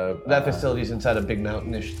the That facility's inside a big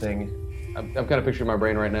mountainish thing. I'm kind of picturing my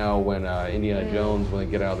brain right now when Indiana Jones, when they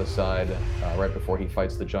get out of the side, right before he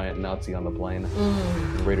fights the giant Nazi on the plane,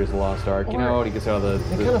 Raiders of the Lost Ark. You know, and he gets out of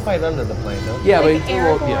They the kind of fight under the plane, don't they? yeah, Like but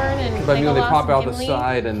Aragorn yeah. and But you know, they Legolas pop out and the Gimli?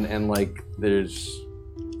 side, and like there's,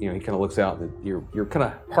 you know, he kind of looks out. And you're kind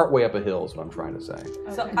of part way up a hill, is what I'm trying to say.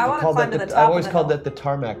 So I want to Called climb that to the the, top I've always of the called hill. that the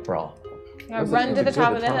tarmac brawl. I run to the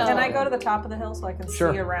top of the hill. Can I go to the top of the hill so I can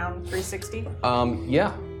Sure. see around 360?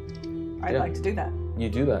 Yeah, I'd Yeah. like to do that. you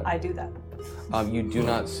do that. I do that. You do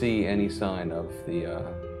not see any sign of the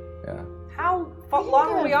yeah. How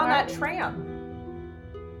long were we on that tram?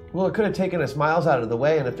 Well, it could have taken us miles out of the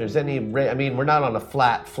way, and if there's any, I mean, we're not on a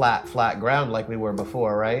flat ground like we were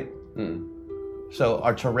before, right? So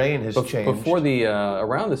our terrain has changed. Before the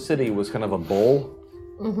around the city was kind of a bowl,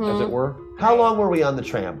 as it were, How long were we on the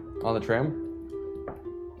tram? on the tram.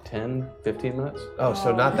 10, 15 minutes. Oh,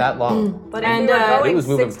 so not that long. But And, if we were it going was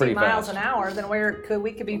moving 60 pretty miles fast. an hour, then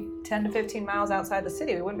we could be 10 to 15 miles outside the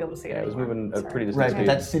city. We wouldn't be able to see it. Yeah, it was anymore. moving a pretty Right, distant but speed.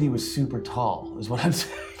 that city was super tall, is what I'm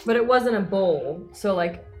saying. But it wasn't a bowl, so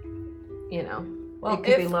like, you know, Well, it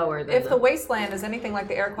could be lower than if the wasteland is anything like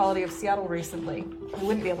the air quality of Seattle recently, we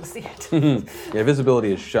wouldn't be able to see it. Yeah,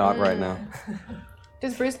 visibility is shot right now.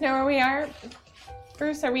 Does Bruce know where we are?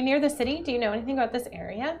 Bruce, are we near the city? Do you know anything about this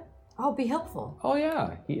area? Oh, be helpful. Oh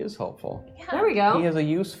yeah, he is helpful. There we go. He has a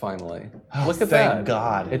use finally. Look at thank that.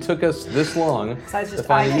 God. It took us this long Besides to just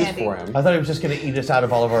find a eye use candy. for him. I thought he was just going to eat us out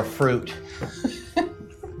of all of our fruit.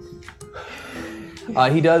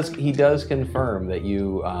 He does confirm that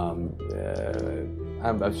you. I'm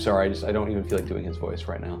sorry. I don't even feel like doing his voice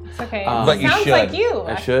right now. It's okay. But you Sounds should. like you.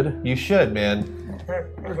 I should. You should, man.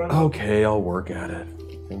 Okay, I'll work at it.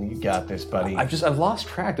 You got this, buddy. I've lost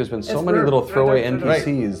track. There's been so many little throwaway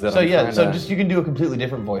NPCs that So I'm yeah, trying so to... just you can do a completely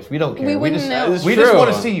different voice. We don't care. We wouldn't just know. It's we just true.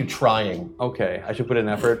 want to see you trying. Okay, I should put in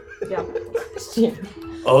effort. Yeah.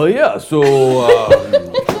 Oh yeah, so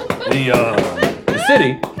the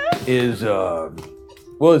city is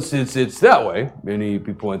well, it's that way, and he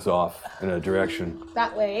points off in a direction.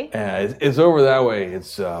 That way. It's over that way.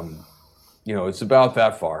 It's you know, it's about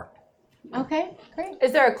that far. Okay, great.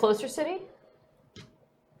 Is there a closer city?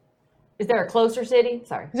 Is there a closer city?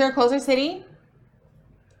 Sorry. Is there a closer city?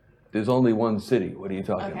 There's only one city. What are you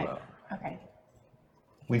talking Okay. about? Okay.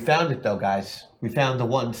 We found it though, guys. We found the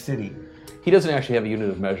one city. He doesn't actually have a unit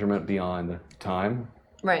of measurement beyond time,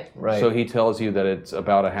 Right. Right. so he tells you that it's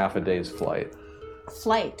about a half a day's flight.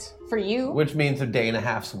 Flight for you. Which means a day and a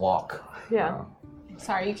half's walk. Yeah.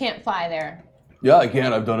 Sorry, you can't fly there. Yeah, I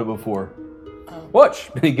can. I've done it before. Watch.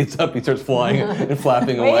 And he gets up. He starts flying and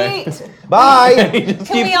flapping away. Wait. Bye!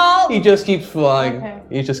 He just keeps flying. Okay.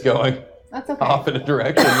 He's just going That's okay. off in a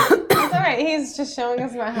direction. That's all right. He's just showing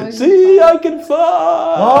us about how. See, I can fly.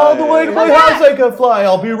 All the way to my house I can fly.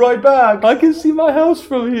 I'll be right back. I can see my house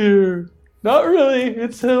from here. Not really.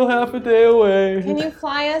 It's still half a day away. Can you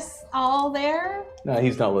fly us all there? No,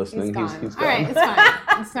 he's not listening. He's gone. He's All right, gone. it's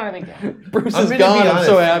fine. It's not a big deal. Bruce I'm is gonna gone. be I'm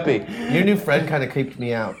so honest. happy. Your new friend kind of creeped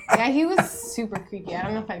me out. Yeah, he was super creepy. I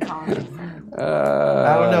don't know if I'd call him a friend.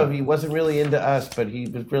 I don't know. He wasn't really into us, but he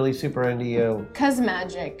was really super into you. 'Cause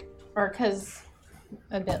magic, or 'cause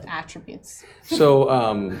attributes. So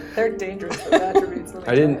They're dangerous with attributes.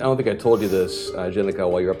 I don't think I told you this, Jenica,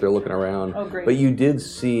 while you're up there looking around. Oh, great. But you did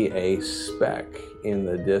see a speck in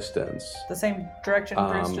the distance. The same direction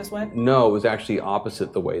Bruce just went? No, it was actually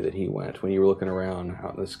opposite the way that he went when you were looking around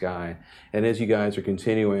out in the sky. And as you guys are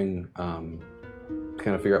continuing,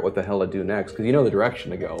 kind of figure out what the hell to do next, because you know the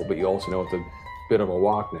direction to go, but you also know it's a bit of a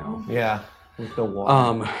walk now. Yeah. The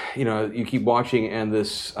walk. You know, you keep watching, and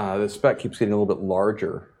this speck keeps getting a little bit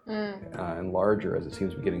larger and larger as it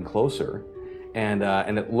seems to be getting closer, and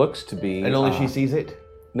it looks to be. And only she sees it?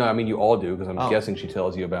 No, I mean you all do, because I'm guessing she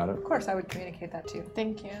tells you about it. Of course, I would communicate that too.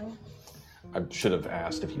 Thank you. I should have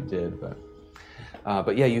asked if you did,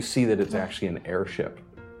 but yeah, you see that it's actually an airship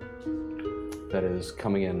that is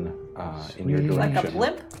coming in your direction. Like a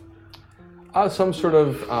blimp? Some sort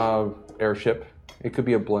of airship. It could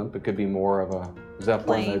be a blimp. It could be more of a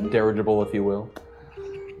zeppelin, a dirigible, if you will.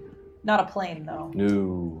 Not a plane, though.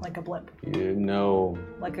 No. Like a blimp. No.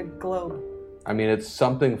 Like a globe. I mean, it's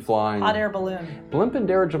something flying. Hot air balloon. Blimp and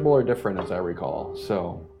dirigible are different, as I recall.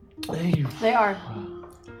 So. They are.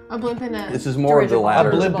 A blimp and a. This is more of the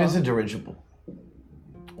latter. A blimp is a dirigible.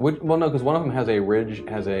 Well, no, because one of them has a rigid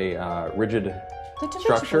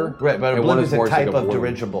structure. Right, but a and one blimp is a more type like a of balloon.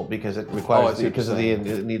 dirigible because it requires see what because you're of the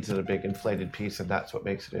saying. it needs a big inflated piece, and that's what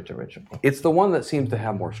makes it a dirigible. It's the one that seems to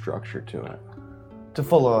have more structure to it. It's a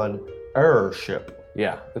full-on airship.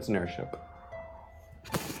 Yeah, it's an airship.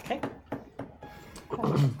 Okay.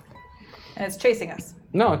 Cool. And it's chasing us.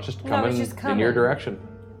 No, it's just coming, just in your coming. direction.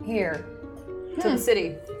 Here. To the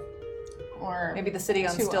city. Or Maybe the city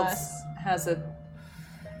on to stilts us. has a...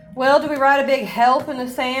 Well, do we write a big help in the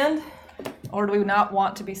sand? Or do we not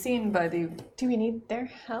want to be seen by the... Do we need their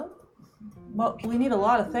help? Well, we need a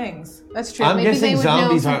lot of things. That's true. I'm Maybe guessing they would know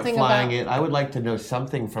zombies aren't something flying about... it. I would like to know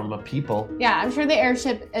something from a people. Yeah, I'm sure the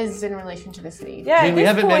airship is in relation to the city. Yeah, I mean, we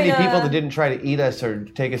haven't met any people that that didn't try to eat us or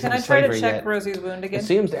take us Can I into try to slavery check yet. Rosie's wound again? It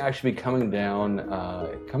seems to actually be coming down,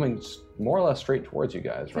 more or less straight towards you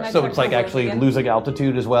guys, right? So it's like actually losing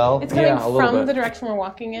altitude as well. It's coming Yeah, a little from bit. the direction we're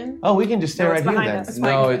walking in. Oh, we can just stay No, right it's here behind then. us.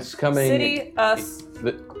 No, it's coming. City, us,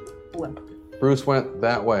 blimp. Bruce went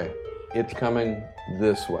that way. It's coming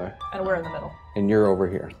this way, And we're in the middle. and you're over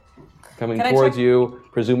here, coming Can I towards check- you,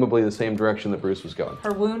 presumably the same direction that Bruce was going.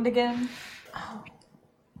 Her wound again?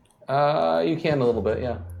 You can a little bit,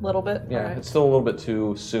 yeah. A little bit? Yeah, Alright. it's still a little bit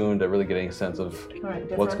too soon to really get any sense of Alright, what's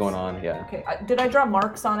difference. going on. Yeah. Okay, did I draw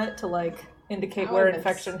marks on it to like indicate Oh, where that's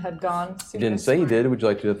infection had gone? You didn't say you did. Would you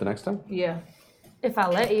like to do it the next time? Yeah. If I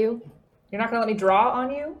let you. You're not gonna let me draw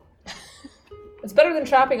on you? It's better than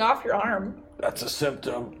chopping off your arm. That's a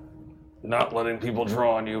symptom. Not letting people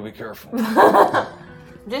draw on you. Be careful.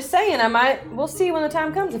 Just saying, we'll see when the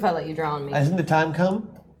time comes if I let you draw on me. Hasn't the time come?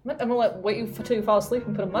 I'm gonna wait you till you fall asleep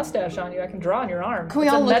and put a mustache on you. I can draw on your arm. Can we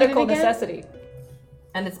It's all a look at it medical again? necessity.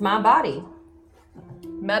 And it's my body.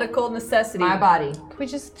 Medical necessity. My body. Could we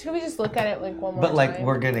just look at it like one more But like time?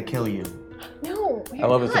 we're gonna kill you. No, I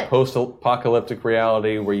love it's a post-apocalyptic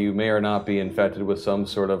reality where you may or not be infected with some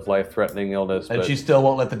sort of life-threatening illness. And but she still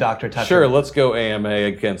won't let the doctor touch sure, her. let's go AMA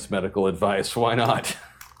against medical advice. Why not?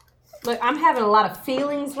 Look, I'm having a lot of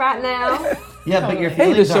feelings right now. Yeah, but your Hey,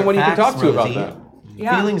 feelings there's aren't someone you can facts, talk to about Rosie. that.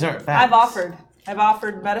 Yeah. Feelings aren't facts. I've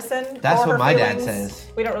offered medicine. That's for what her my dad feelings.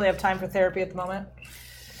 says. We don't really have time for therapy at the moment.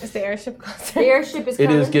 Is the airship closer? The airship is It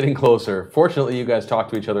coming. is getting closer. Fortunately, you guys talk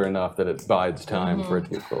to each other enough that it bides time for it to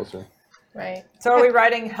get closer. Right. So are we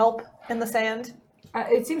writing help in the sand?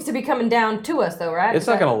 It seems to be coming down to us, though, right? It's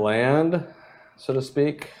not going to land, so to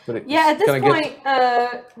speak. But it's Yeah, at this gonna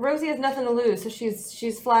point, Rosie has nothing to lose, so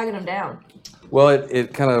she's flagging him down. Well,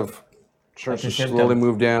 it kind of starts to That's a slowly symptom.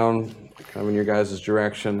 move down, kind of in your guys'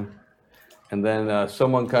 direction. And then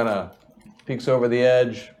someone kind of peeks over the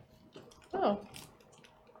edge. Oh.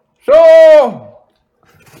 So,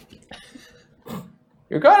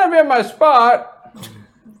 you're kind of in my spot.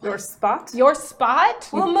 Your spot? Your spot?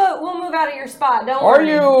 We'll move out of your spot. Don't Are worry.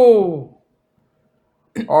 you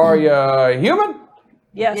human?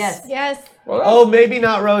 Yes. Yes. Yes. Well, Oh, maybe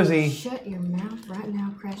not Rosie. Shut your mouth right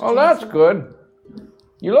now, Crash. well, that's good.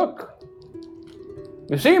 You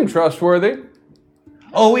seem trustworthy.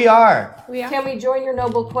 Oh, we are. Can we join your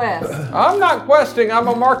noble quest? I'm not questing, I'm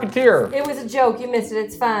a marketeer. It was a joke. You missed it.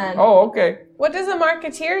 It's fine. Oh, okay. What does a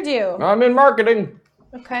marketeer do? I'm in marketing.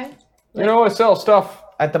 Okay. You know, I sell stuff.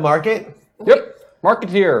 At the market? Yep,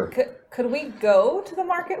 marketeer. Could we go to the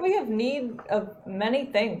market? We have need of many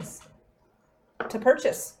things to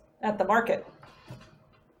purchase at the market.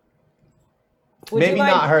 Would Maybe you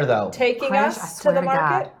mind not her, though. taking Crash, I us to swear the to God.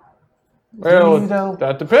 market? Do you, Well, though?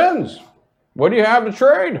 that depends. What do you have to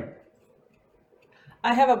trade?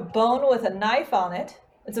 I have a bone with a knife on it.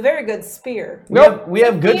 It's a very good spear. Nope. We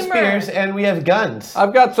have good Femur. spears and we have guns.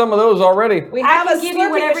 I've got some of those already. We I have can a give you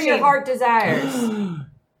Slurpee whatever your machine. heart desires.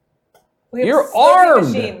 We have You're a Slurpee armed.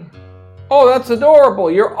 machine. Oh, that's adorable.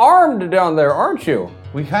 You're armed down there, aren't you?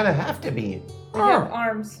 We kind of have to be. We have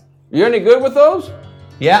arms. You any good with those?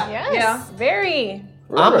 Yeah. Yes, Yeah. very.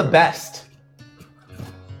 I'm the best.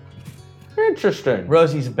 Interesting.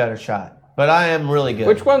 Rosie's a better shot, but I am really good.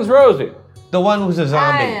 Which one's Rosie? The one who's a I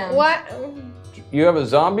zombie. am. What? You have a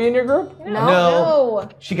zombie in your group? No.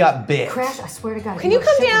 She got bit. Crash, I swear to God. if Can you don't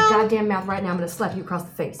come shut your down? goddamn mouth right now. I'm going to slap you across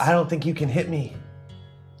the face. I don't think you can hit me.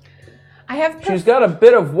 I have. She's got a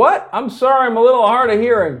bit of what? I'm sorry, I'm a little hard of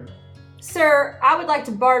hearing. Sir, I would like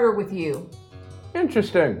to barter with you.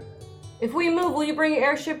 Interesting. If we move, will you bring your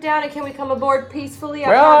airship down and can we come aboard peacefully?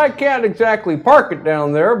 Well, I can't exactly park it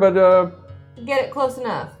down there, but Get it close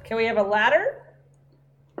enough. Can we have a ladder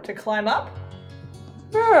to climb up?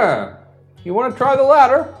 yeah. You want to try the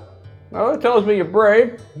ladder? Well, it tells me you're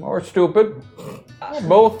brave or stupid.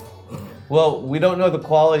 Both. Well, we don't know the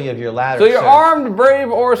quality of your ladder. So you're sir. armed, brave,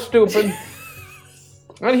 or stupid.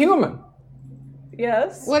 And human.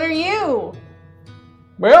 Yes. What are you?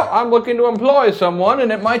 Well, I'm looking to employ someone,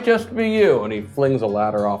 and it might just be you. And he flings a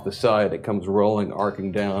ladder off the side. It comes rolling,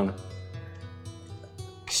 arcing down.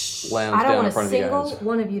 Lands I don't down in want a front of you single guys.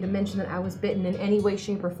 one of you to mention that I was bitten in any way,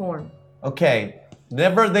 shape, or form. Okay.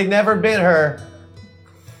 They never bit her.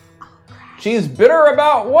 She's bitter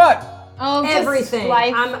about what? Oh, just Everything.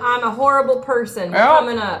 life. I'm a horrible person. Well,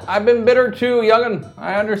 Coming up. I've been bitter too, young'un.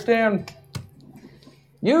 I understand.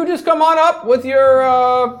 You just come on up with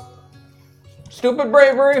your stupid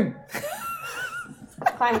bravery.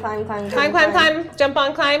 Climb. Climb. Jump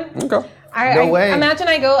on, climb. Okay. No way. Imagine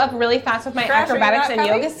I go up really fast with my Crash, are you acrobatics not and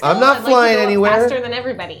coming? yoga skills. I'm not I'd flying like to go up anywhere. faster than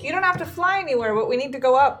everybody. You don't have to fly anywhere, but we need to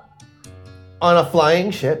go up. On a flying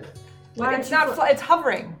ship. Why It's aren't you not. It's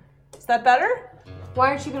hovering. Is that better? Why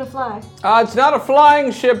aren't you gonna fly? It's not a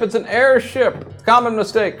flying ship, it's an airship. Common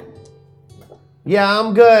mistake. Yeah,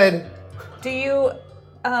 I'm good. Do you?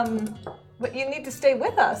 But you need to stay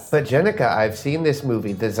with us. But Jenica, I've seen this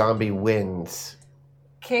movie, The Zombie Wins.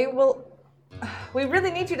 Okay. Well, we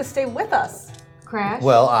really need you to stay with us. Crash?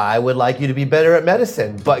 Well, I would like you to be better at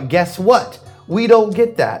medicine, but guess what? We don't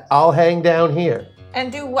get that. I'll hang down here.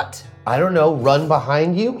 And do what? I don't know, run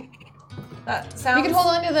behind you? That sounds. You can hold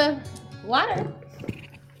on to the ladder.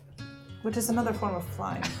 Which is another form of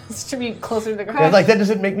flying. This should be closer to the Yeah, ground. like, that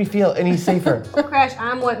doesn't make me feel any safer. Crash,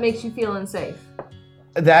 I'm what makes you feel unsafe.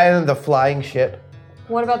 That and the flying ship.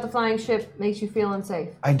 What about the flying ship makes you feel unsafe?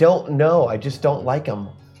 I don't know. I just don't like them.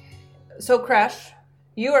 So, Crash,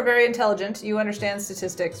 you are very intelligent. You understand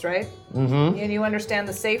statistics, right? Mm-hmm. And you understand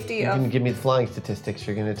the safety You of. can give me the flying statistics.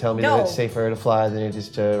 You're going to tell me No. that it's safer to fly than it is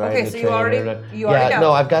to ride Okay, in a so train. you already yeah, know.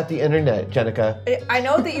 no, I've got the internet, Jenica. I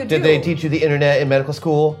know that you do. Did they teach you the internet in medical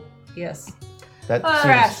school? Yes. That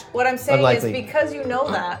Crash, seems what I'm saying unlikely. is because you know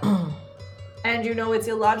that, and you know it's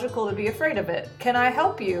illogical to be afraid of it, can I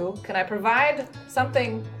help you? Can I provide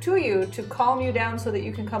something to you to calm you down so that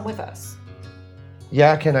you can come with us?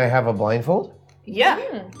 Yeah, can I have a blindfold? Yeah.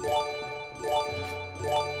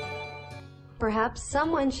 Perhaps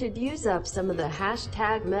someone should use up some of the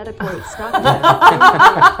hashtag MetaPoint stock.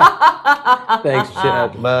 Thanks,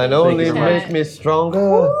 Chad. Mine you only so make much. me stronger.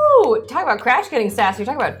 Ooh, talk about Crash getting sassier.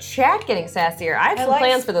 Talk about chat getting sassier. I have some like-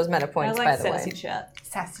 plans for those meta I points, like by the sassy way. chat.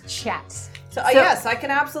 Sassy chat. So, yes, I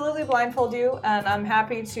can absolutely blindfold you, and I'm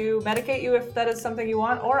happy to medicate you if that is something you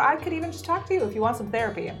want, or I could even just talk to you if you want some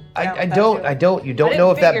therapy. I'm down I with that, don't. too. I don't. You don't didn't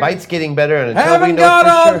know if that figure- bite's getting better until we Haven't know got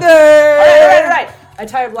for all sure. day! Right. I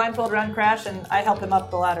tie a blindfold around Crash, and I help him up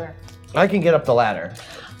the ladder. I can get up the ladder.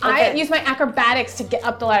 I use my acrobatics to get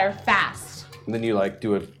up the ladder fast. And then you like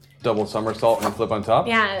do a double somersault and flip on top?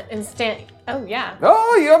 Yeah, instant. Oh, yeah.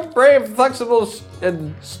 Oh, you're brave, flexible,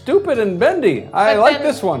 and stupid and bendy. I But like then,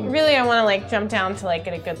 this one. Really, I want to like jump down to like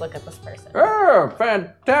get a good look at this person. Oh,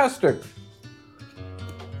 fantastic.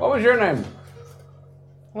 What was your name?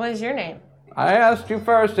 What is your name? I asked you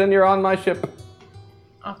first, and you're on my ship.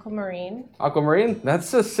 Aquamarine. Aquamarine?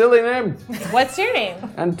 That's a silly name. What's your name?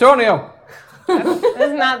 Antonio.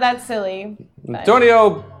 It's not that silly. but-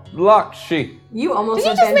 Antonio Lakshi. You almost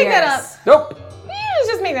Did you said just make that up? Banderas. Nope. You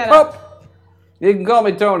just make that up. Nope. You can call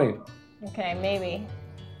me Tony. Okay, maybe.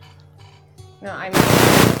 No, I mean,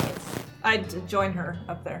 it's, I'd join her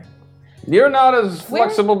up there. You're not as Where-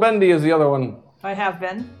 flexible bendy as the other one. I have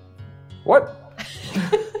been. What?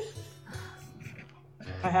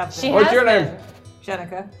 I have been. she What's has your been. name?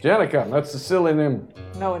 Jenica. Jenica. That's a silly name.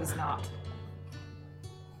 No, it is not.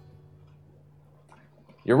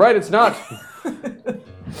 You're right, it's not.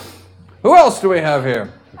 Who else do we have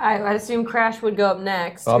here? I'd assume Crash would go up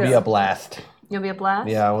next. I'll be up last. You'll be up last?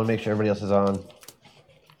 Yeah, I want to make sure everybody else is on.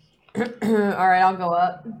 Alright, I'll go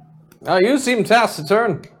up. You seem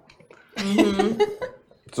taciturn. Mm-hmm.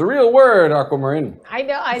 It's a real word, Aquamarine. I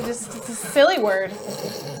know, it's a silly word.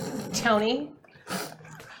 Tony.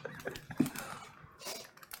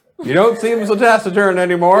 You don't seem so taciturn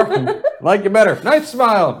anymore. Like you better. Nice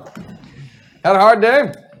smile. Had a hard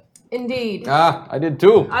day? Indeed. I did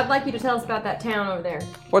too. I'd like you to tell us about that town over there.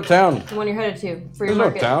 What town? The one you're headed to for your There's no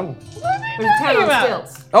market. town. There's a town on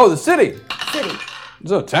stilts. Oh, the city. City.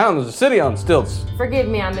 There's no town. There's a city on stilts. Forgive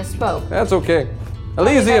me, I misspoke. That's okay. Tell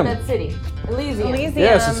me about Elysium. that city. Elysium.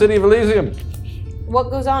 Yes, the city of Elysium. What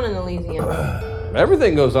goes on in Elysium?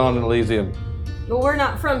 Everything goes on in Elysium. Well, we're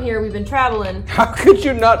not from here. We've been traveling. How could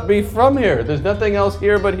you not be from here? There's nothing else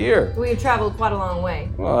here but here. We've traveled quite a long way.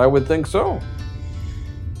 Well, I would think so.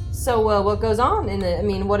 So, what goes on in the? I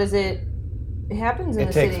mean, what is it? It happens in It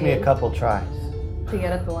the takes city me a couple tries. to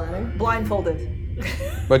get up the ladder. Blindfolded.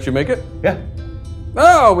 But you make it? Yeah.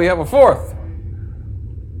 Oh, we have a fourth.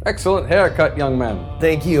 Excellent haircut, young man.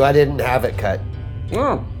 Thank you. I didn't have it cut.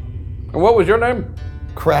 Oh. And what was your name?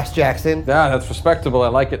 Crash Jackson. Yeah, that's respectable. I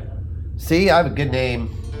like it. See, I have a good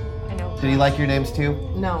name. I know. Did he like your names too?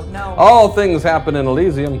 No. No. All things happen in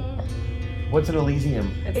Elysium. What's an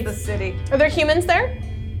Elysium? It's the city. Are there humans there?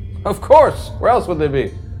 Of course. Where else would they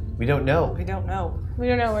be? We don't know. We don't know. We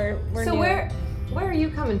don't know where we're So new. where are you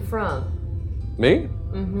coming from? Me?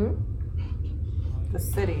 Mm-hmm. The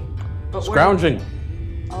city. But we're- Scrounging.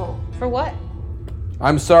 Oh. For what?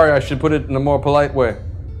 I'm sorry, I should put it in a more polite way.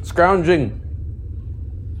 Scrounging.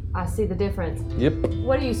 I see the difference. Yep.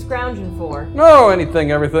 What are you scrounging for? No,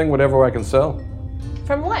 anything, everything, whatever I can sell.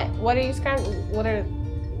 From what? What are you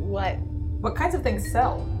what? What kinds of things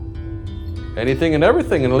sell? Anything and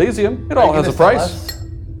everything in Elysium. It Are all you has a gonna sell price. us?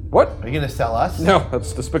 What? Are you gonna sell us? No,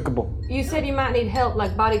 that's despicable. You said you might need help,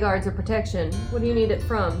 like bodyguards or protection. What do you need it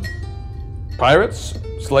from? Pirates?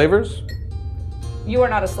 Slavers? You are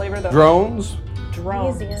not a slaver, though. Drones?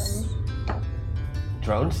 Drones. Museum.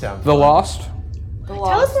 Drone sounds. The Lost? The Tell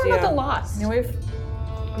us Lost, more yeah. about the Lost.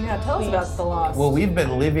 Yeah, tell us about the Lost. Well, we've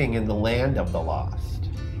been living in the land of the lost.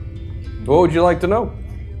 What would you like to know?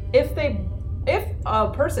 If a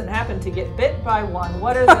person happened to get bit by one,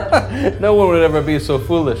 what are the... No one would ever be so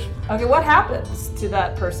foolish. Okay, what happens to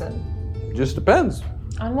that person? Just depends.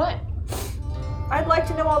 On what? I'd like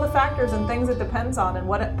to know all the factors and things it depends on and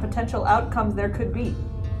what potential outcomes there could be.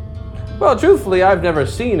 Well, truthfully, I've never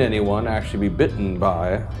seen anyone actually be bitten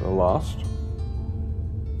by the Lost.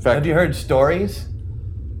 In fact, Have you heard stories?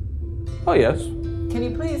 oh yes. Can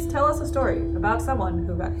you please tell us a story about someone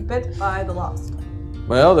who got bit by the Lost?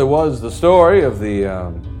 Well, there was the story of the.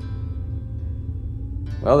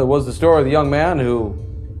 There was the story of the young man who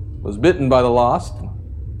was bitten by the Lost,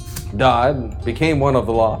 died, and became one of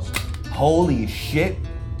the Lost. Holy shit!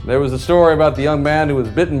 There was the story about the young man who was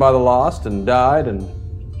bitten by the Lost and died and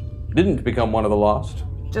didn't become one of the Lost.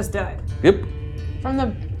 Just died. Yep. From the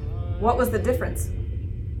What was the difference?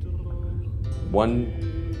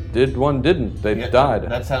 One did, one didn't. They Yeah, died.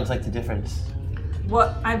 That sounds like the difference.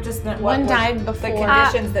 What I've just meant. One what died was before. The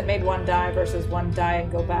conditions that made one die versus one die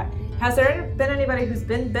and go back. Has there been anybody who's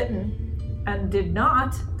been bitten and did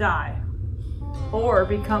not die or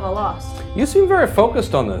become a Lost? You seem very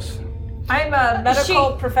focused on this. I'm a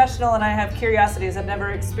medical professional and I have curiosities. I've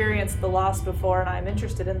never experienced the Lost before and I'm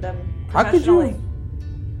interested in them How could you? professionally.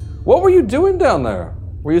 What were you doing down there?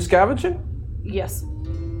 Were you scavenging? Yes.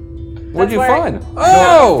 What did you where find?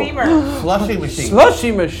 I- Oh! Femur. Flushing machine.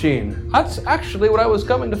 Slushy machine. That's actually what I was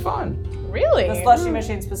coming to find. really? The slushy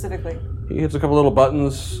machine specifically. He hits a couple little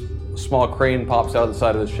buttons. A small crane pops out of the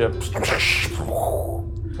side of the ship.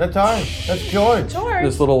 That's ours. That's George. George.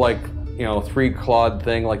 This little, like, 3-clawed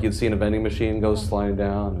thing like you'd see in a vending machine goes sliding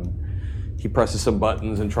down. And he presses some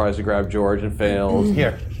buttons and tries to grab George and fails.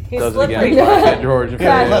 Here. He's Does it slippery. again. Tries to get George and Here,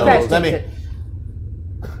 fails. let me.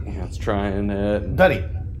 Yeah, it's trying it. Buddy,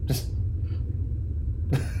 just.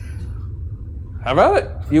 How about it?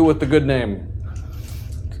 You with the good name.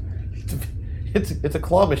 It's a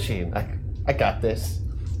claw machine. I got this.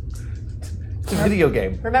 It's a video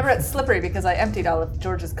game. Remember, it's slippery because I emptied all of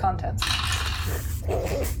George's contents.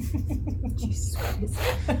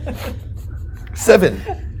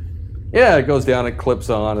 7. Yeah, it goes down, it clips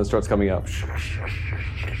on, and starts coming up.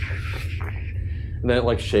 And then it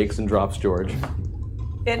like shakes and drops George.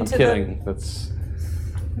 I'm Into kidding. That's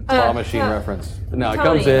claw machine yeah. reference. No, it Tony.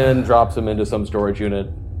 comes in, drops him into some storage unit.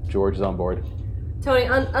 George is on board. Tony,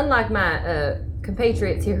 unlike my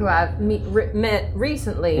compatriots here who I've met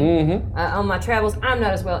recently Mm-hmm. on my travels, I'm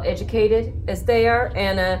not as well educated as they are,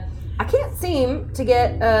 and I can't seem to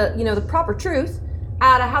get the proper truth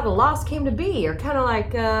out of how the lost came to be, or kind of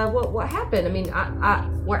like what happened. I mean, I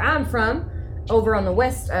where I'm from, over on the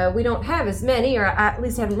west, we don't have as many, or I at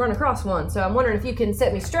least haven't run across one. So I'm wondering if you can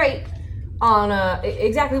set me straight on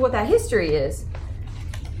exactly what that history is.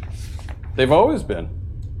 They've always been.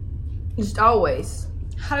 Just always.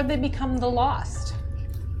 How did they become the lost?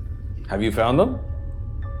 Have you found them?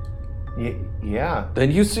 Yeah. Then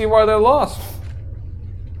you see why they're lost.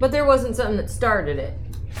 But there wasn't something that started it.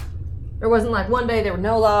 There wasn't like one day there were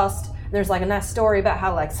no lost. There's like a nice story about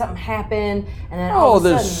how like something happened, and then all of a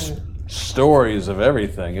there's sudden. stories of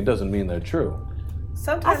everything. It doesn't mean they're true.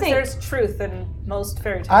 Sometimes there's truth in most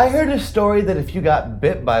fairy tales. I heard a story that if you got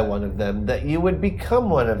bit by one of them, that you would become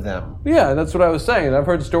one of them. Yeah, that's what I was saying. I've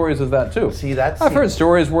heard stories of that too. See, that's. I've heard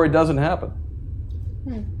stories where it doesn't happen.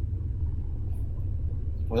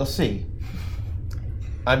 We'll see.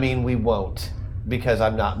 I mean, we won't, because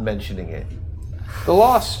I'm not mentioning it. The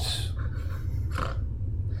lost.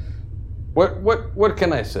 What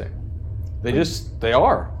can I say? They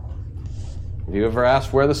are. Have you ever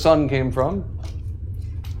asked where the sun came from?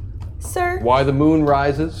 Sir, Why the moon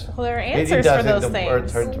rises? Well, there are It answers for doesn't, those the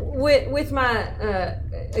Earth things. turns- with my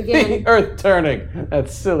again Earth turning.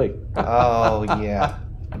 That's silly. Oh, yeah.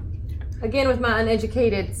 again with my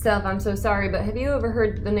uneducated self, I'm so sorry, but have you ever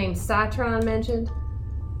heard the name Citron mentioned?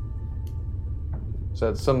 Is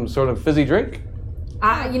that some sort of fizzy drink?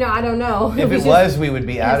 I don't know. If it was, we would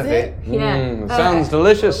be out of it. Yeah. Sounds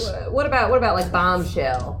delicious. What about like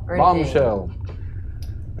bombshell or anything? Bombshell.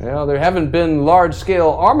 Well, there haven't been large-scale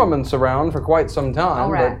armaments around for quite some time,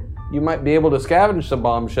 All right. but you might be able to scavenge some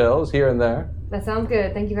bombshells here and there. That sounds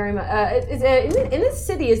good. Thank you very much. In this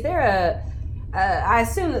city, is there I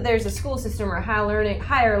assume that there's a school system or a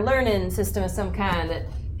higher learning system of some kind that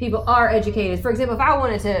people are educated. For example, if I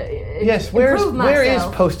wanted to Yes, improve where is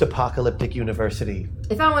myself, post-apocalyptic university?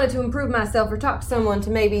 if I wanted to improve myself or talk to someone to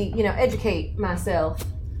maybe educate myself,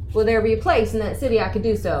 will there be a place in that city I could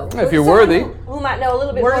do so? If you're Someone worthy. who might know a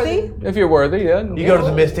little bit more Worthy? than- If you're worthy, yeah. You go to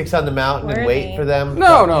the Mystics on the mountain and wait Worthy. for them?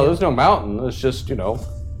 No, there's no mountain. It's just,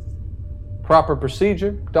 proper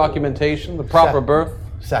procedure, documentation, the proper birth.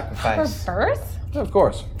 Sacrifice. Birth? Of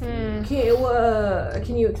course. Can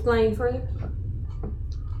you explain further?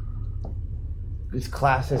 It's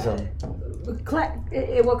classism.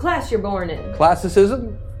 What class you're born in?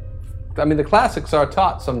 Classicism? I mean, the classics are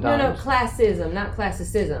taught sometimes. No, classism, not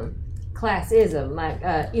classicism. Classism,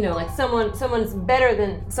 like someone's better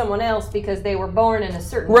than someone else because they were born in a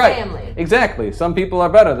certain Right. family. Exactly. Some people are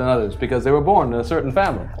better than others because they were born in a certain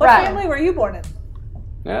family. What Right. family were you born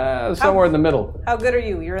in? Somewhere in the middle. How good are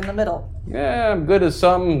you? You're in the middle. Yeah, I'm good as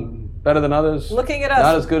some, better than others. Looking at us,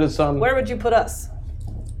 Not as good as some. where would you put us?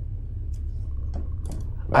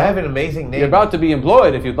 I have an amazing name. You're about to be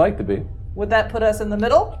employed if you'd like to be. Would that put us in the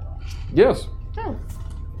middle? Yes. Oh.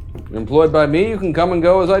 You're employed by me, you can come and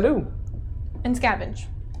go as I do. And scavenge.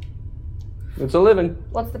 It's a living.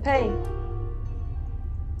 What's the pay?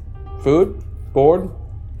 Food, board,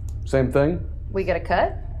 same thing. We get a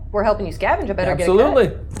cut? We're helping you scavenge. I better Absolutely.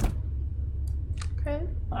 get a cut. Okay.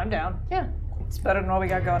 I'm down. Yeah. It's better than what we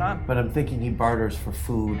got going on. But I'm thinking he barters for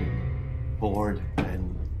food and board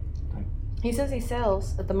and... He says he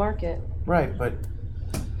sells at the market. Right, but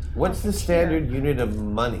what's the standard unit of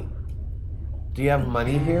money? Do you have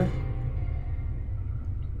money here?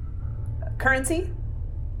 Currency?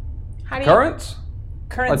 How do you... Currents? Like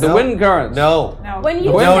Currency. the wind currents. No. No. When The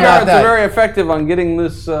you wind No, not currents that. are very effective on getting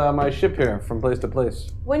this my ship here from place to place.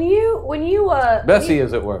 when you Bessie,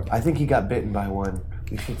 as it were. I think he got bitten by one.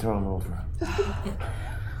 You should throw him over.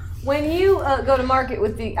 when you go to market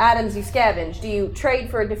with the items you scavenge, do you trade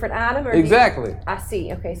for a different item or Exactly. I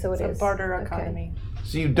see. Okay, so It's it a is barter Okay. economy.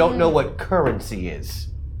 So you don't know what currency is.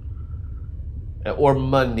 Or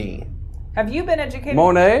money. Have you been educated?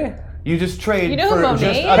 Monet? You just trade You know who for Monet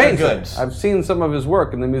just is? other Painter. goods. I've seen some of his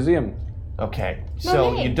work in the museum. Okay. So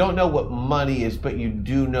Monet. you don't know what money is, but you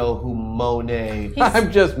do know who Monet...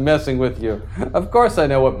 I'm just messing with you. Of course I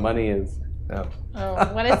know what money is. Oh. Oh,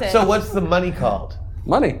 what is it? So what's the money called?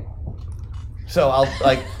 Money. So I'll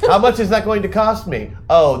how much is that going to cost me?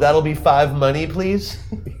 Oh, that'll be 5 money, please.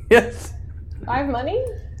 Yes. 5 money?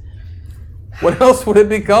 What else would it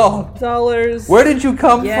be called? Dollars. Where did you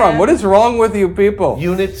come Yeah. from? What is wrong with you people?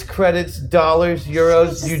 Units, credits, dollars,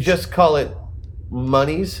 euros. You just call it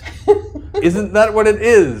monies. Isn't that what it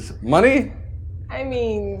is? Money? I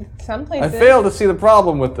mean, some I places. fail to see the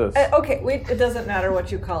problem with this. Okay, wait, it doesn't matter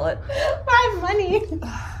what you call it. 5 money.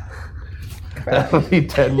 That'll be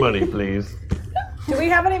 10 money, please. Do we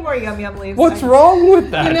have any more yum yum leaves? What's wrong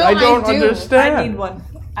with that? You know, I don't I do. understand. I need one.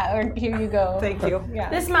 Or here you go. Thank you. Yeah.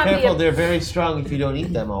 This might Careful, be they're very strong if you don't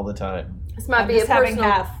eat them all the time. this might I'm be a just having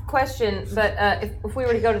personal half. question, but if we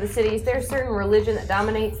were to go to the city, is there a certain religion that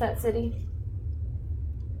dominates that city?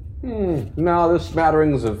 No, there's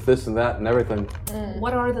smatterings of this and that and everything.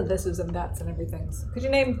 What are the thises and that's and everythings? Could you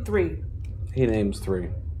name 3? He names 3.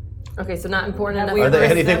 Okay, so not important enough. Are for there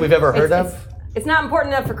Chris anything to- we've ever heard it's- of? It's not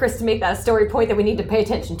important enough for Chris to make that a story point that we need to pay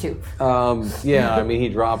attention to. Yeah, I mean, he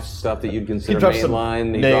drops stuff that you'd consider drops some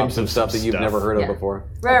mainline. He names drops some of stuff some that you've stuff. never heard of Yeah. before.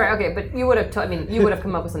 Right, okay, but you would have. You would have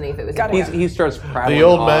come up with something if it was. Got it. important. He starts prattling The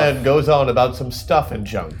old off. man goes on about some stuff and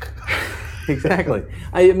junk. Exactly.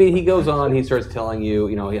 I mean, he goes on. He starts telling you.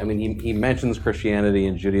 I mean, he mentions Christianity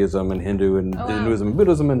and Judaism and Hinduism and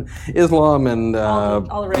Buddhism and Islam and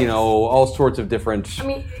all the races. all sorts of different I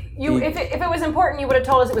mean, if it was important, you would have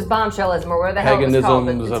told us it was bombshellism or whatever the hell it was called.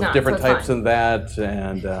 But paganisms it's of not, different so it's types fine. and that.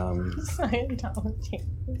 And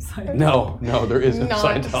Scientology. no, there isn't Not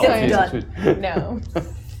Scientology. No.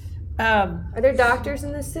 Are there doctors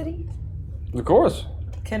in this city? Of course,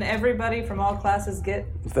 Can everybody from all classes get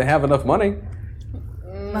if they have enough money.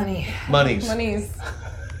 money? Monies. Monies.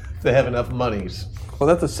 If they have enough monies. Well,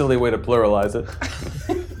 that's a silly way to pluralize it.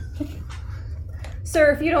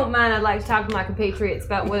 Sir, if you don't mind, I'd like to talk to my compatriots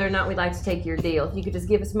about whether or not we'd like to take your deal. If you could just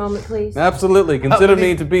give us a moment, please. Absolutely. Consider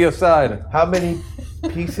many- me to be a side. How many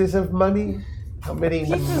pieces of money? How many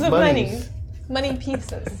Pieces of monies? money. Money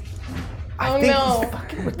pieces. I Oh, think no. he's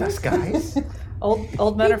fucking with us, guys.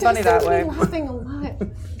 Old men are funny that way. Laughing a lot.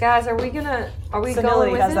 Guys, are we going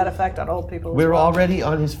Senility with has him? that effect on old people. as We're well. already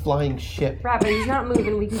on his flying ship. Right, but he's not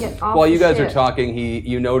moving. We can get off While the you guys are ship. talking,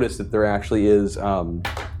 you notice that there actually is.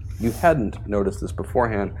 You hadn't noticed this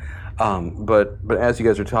beforehand, but as you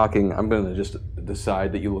guys are talking, I'm going to just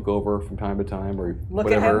decide that you look over from time to time, or Look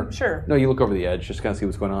whatever. at him? Sure. No, you look over the edge, just kind of see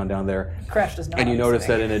what's going on down there. Crash does not. And you have notice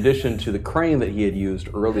sitting. that in addition to the crane that he had used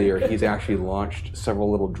earlier, he's actually launched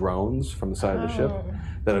several little drones from the side of the ship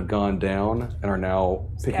that have gone down and are now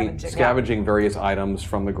scavenging various items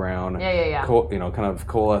from the ground. Yeah. Kind of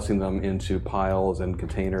coalescing them into piles and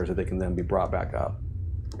containers that they can then be brought back up.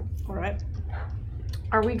 All right.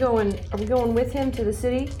 Are we going with him to the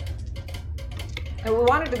city? And we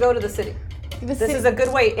wanted to go to the city. This is a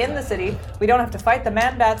good way in the city. We don't have to fight the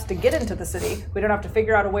man-bats to get into the city. We don't have to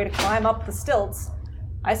figure out a way to climb up the stilts.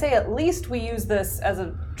 I say at least we use this as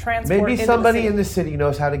a transport Maybe into somebody the city. in the city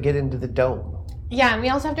knows how to get into the dome. Yeah, and we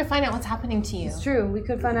also have to find out what's happening to you. It's true. We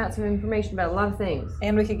could find out some information about a lot of things.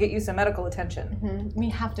 And we could get you some medical attention. Mm-hmm. We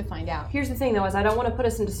have to find out. Here's the thing, though, is I don't want to put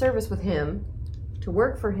us into service with him, to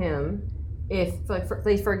work for him, if, like,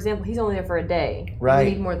 for example, he's only there for a day. Right.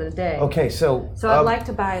 We need more than a day. Okay, so So I'd like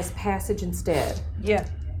to buy his passage instead. Yeah,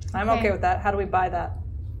 I'm okay with that. How do we buy that?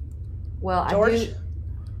 Well, George? I do.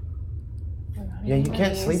 yeah, you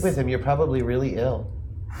can't sleep with him. You're probably really ill.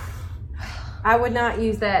 I would not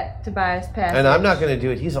use that to buy his passage. And I'm not going to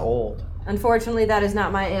do it. He's old. Unfortunately, that is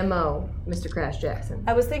not my MO, Mr. Crash Jackson.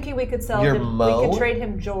 I was thinking we could sell Your him. Mo? We could trade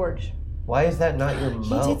him George. Why is that not your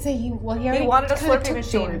mo? He did say he already wanted a kinda Slurpee took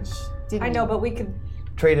machine. George, didn't I he? know, but we could.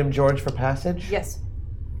 Trade him George for passage? Yes.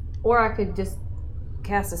 Or I could just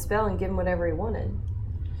cast a spell and give him whatever he wanted.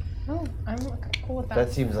 Oh, I'm cool with that.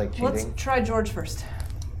 That seems like cheating. Let's try George first.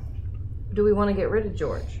 Do we want to get rid of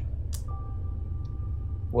George?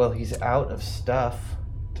 Well, he's out of stuff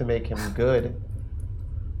to make him good.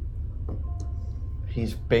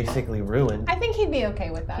 He's basically ruined. I think he'd be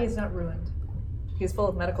okay with that. He's not ruined. He's full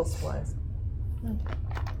of medical supplies.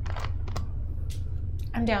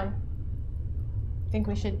 I'm down. I think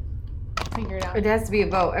we should figure it out. It has to be a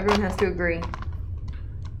vote. Everyone has to agree.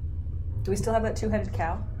 Do we still have that two-headed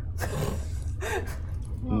cow?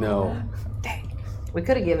 No. We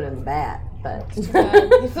could have given him the bat, but He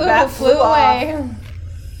Bat flew flew off. away.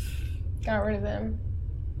 Got rid of them.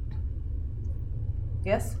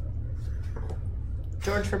 Yes.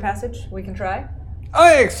 George for passage. We can try.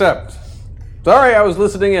 I accept. Sorry, I was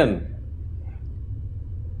listening in.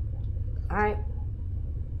 all right.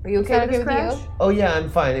 Are you okay that with this, okay with Crash? you? Oh, yeah, I'm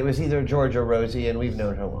fine. It was either George or Rosie, and we've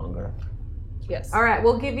known her longer. Yes. All right,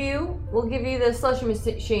 we'll give you the slushy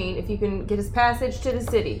machine if you can get his passage to the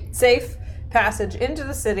city. Safe passage into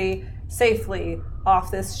the city safely off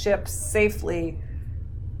this ship safely.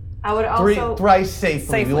 I would also Thrice safely.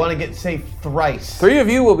 Safely. We want to get safe thrice. 3 of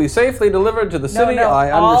you will be safely delivered to the city. no,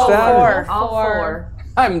 I all understand. four. all four.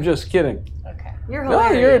 I'm just kidding. Okay. You're No,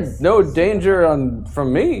 you're hilarious. no danger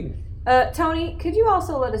from me. Tony, could you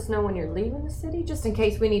also let us know when you're leaving the city, just in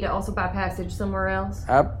case we need to also buy passage somewhere else?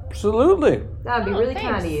 Absolutely. That'd be Oh, really thanks.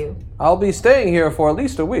 kind of you. I'll be staying here for at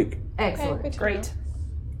least a week. Excellent. good to Great.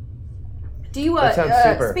 Do you That sounds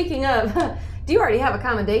super. speaking of, do you already have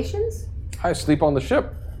accommodations? I sleep on the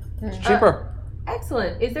ship. It's cheaper.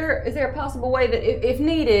 Excellent. Is there a possible way that, if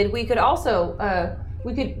needed, we could also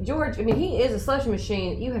George? I mean, he is a slushy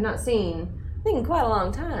machine that you have not seen, I think, in quite a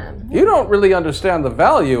long time. You don't really understand the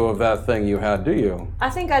value of that thing you had, do you? I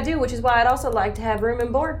think I do, which is why I'd also like to have room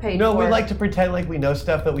and board paid No, for. we like to pretend like we know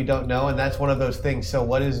stuff that we don't know, and that's one of those things. So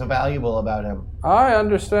what is valuable about him? I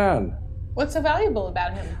understand. What's so valuable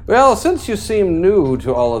about him? Well, since you seem new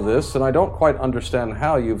to all of this, and I don't quite understand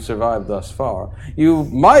how you've survived thus far, you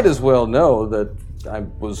might as well know that I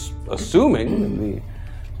was assuming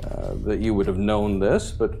that you would have known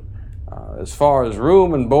this, but as far as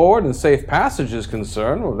room and board and safe passage is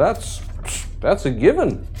concerned, well, that's a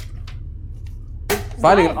given.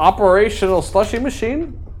 Finding an operational slushy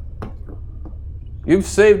machine, you've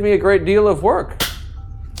saved me a great deal of work.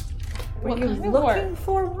 Were you looking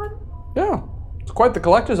for one? Yeah, it's quite the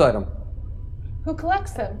collector's item. Who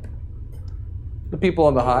collects them? The people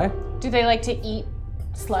on the high. Do they like to eat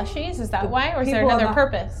slushies? Is that why? Or is there people on another the-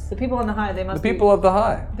 purpose? The people on the high, they The must people of the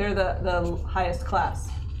high. They're the highest class.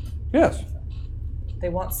 Yes. They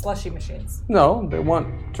want slushy machines. No, they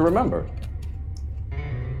want to remember.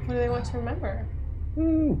 What do they want to remember?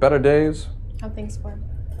 Better days. How things were.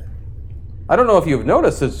 I don't know if you've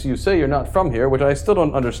noticed, as you say you're not from here, which I still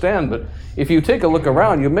don't understand, but if you take a look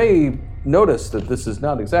around, you may notice that this is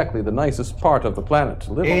not exactly the nicest part of the planet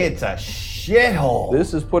to live on. It's a shithole.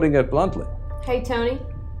 This is putting it bluntly. Hey, Tony.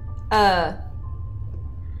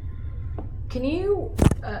 Can you,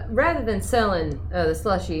 rather than selling the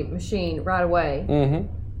slushy machine right away,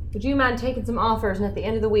 would you mind taking some offers, and at the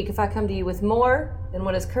end of the week, if I come to you with more than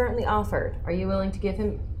what is currently offered, are you willing to give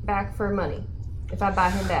him back for money? If I buy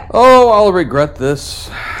him back? Oh, I'll regret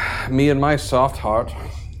this. Me and my soft heart.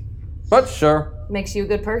 But sure. Makes you a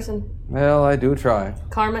good person. Well, I do try.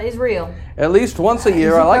 Karma is real. At least once a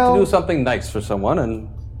year, I like to do something nice for someone, and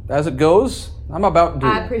as it goes, I'm about due.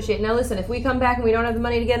 I appreciate it. Now listen, if we come back and we don't have the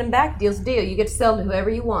money to get him back, deal's a deal. You get to sell to whoever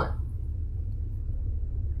you want.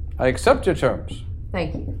 I accept your terms.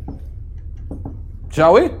 Thank you.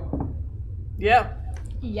 Shall we? Yeah.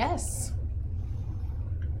 Yes.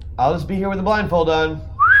 I'll just be here with a blindfold on.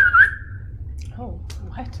 Oh,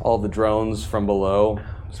 what? All the drones from below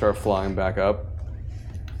start flying back up,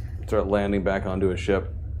 start landing back onto a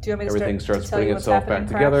ship. Do you want me to Everything start starts to tell you putting what's itself happening,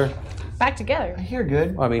 back together. Back together. You're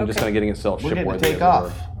good. I mean, just kind of getting itself We're getting to shipworthy. take as it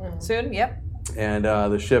off. were. Soon? Yep. And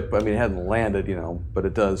the ship, I mean, it hadn't landed, but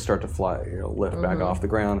it does start to fly, lift back off the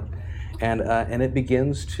ground. And it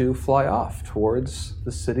begins to fly off towards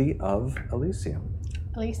the city of Elysium.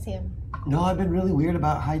 Elysium. No, I've been really weird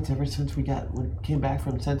about heights ever since we came back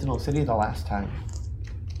from Sentinel City the last time.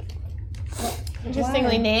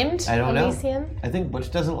 Interestingly named. I don't know. Elysium. I think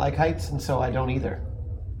Butch doesn't like heights, and so I don't either.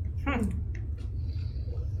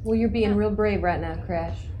 Well, you're being real brave right now,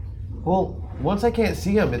 Crash. Well, once I can't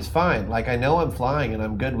see him, it's fine. Like, I know I'm flying, and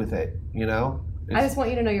I'm good with it, I just want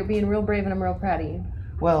you to know you're being real brave, and I'm real proud of you.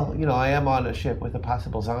 Well, I am on a ship with a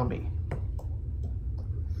possible zombie.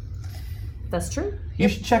 That's true. You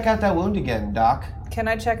should check out that wound again, Doc. Can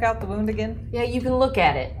I check out the wound again? Yeah, you can look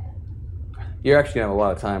at it. You're actually going to have a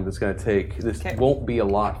lot of time. It's going to take, this Okay. won't be a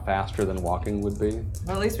lot faster than walking would be.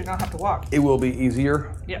 Well, at least we don't have to walk. It will be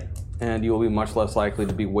easier, Yep. and you will be much less likely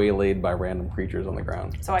to be waylaid by random creatures on the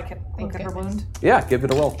ground. So I can look at her wound. Yeah, give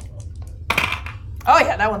it a roll. Oh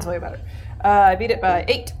yeah, that one's way better. I beat it by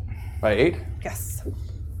 8. By 8? Yes.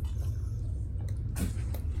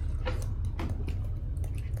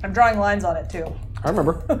 I'm drawing lines on it too. I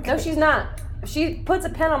remember. No, she's not. If she puts a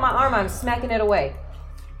pen on my arm, I'm smacking it away.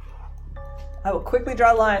 I will quickly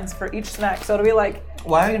draw lines for each snack, so it'll be like,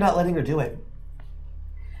 Why are you not letting her do it?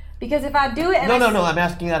 Because if I do it and No, I'm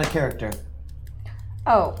asking you out of character.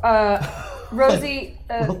 Rosie,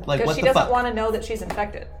 Like, because what she the doesn't fuck? want to know that she's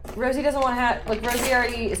infected. Rosie doesn't want to have, Rosie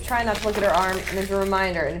already is trying not to look at her arm, and there's a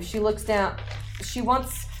reminder, and if she looks down, she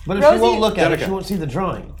wants... But if she won't look at it, she won't see the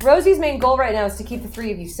drawing. Rosie's main goal right now is to keep the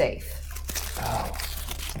three of you safe. Oh.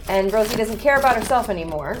 And Rosie doesn't care about herself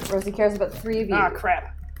anymore. Rosie cares about the three of you. Ah,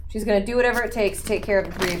 crap. She's going to do whatever it takes to take care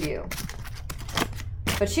of the three of you.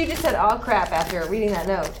 But she just said, "Oh crap," after reading that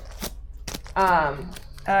note.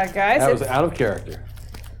 Guys, That was out of character.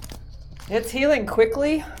 it's healing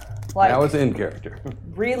quickly. Like, That was in character.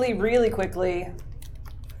 really, really quickly.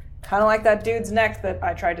 Kind of like that dude's neck that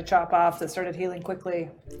I tried to chop off that started healing quickly.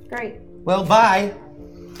 Great. Well, bye.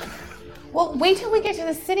 Well, wait till we get to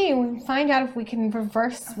the city and we find out if we can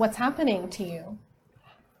reverse what's happening to you.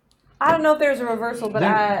 I don't know if there's a reversal, but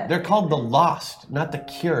They're called the Lost, not the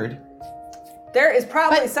Cured. There is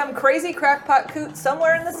probably some crazy crackpot coot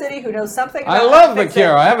somewhere in the city who knows something I about love how to The fix Cure.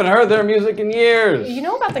 it. I haven't heard their music in years. You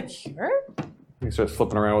know about the Cure? He starts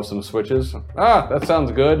flipping around with some switches. Ah, that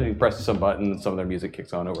sounds good. And he presses some button, and some of their music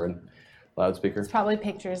kicks on over in loudspeaker. It's probably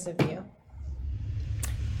pictures of you.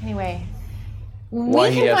 Anyway, Why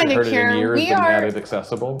we he can hasn't find a heard it cure. in years We and are. had it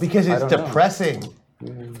accessible? Because I it's don't know. depressing.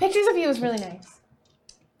 Pictures of you is really nice.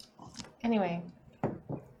 Anyway,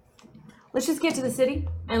 Let's just get to the city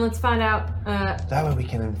and let's find out. That way we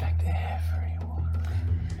can infect everyone.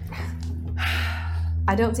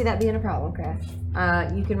 I don't see that being a problem, Crash.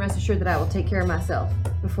 You can rest assured that I will take care of myself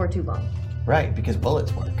before too long. Right, because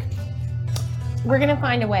bullets work. we're gonna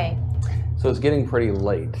find a way. So it's getting pretty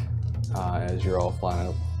late as you're all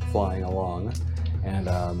flying along, and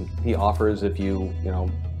he offers if you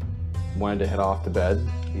wanted to head off to bed.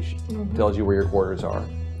 He tells you where your quarters are.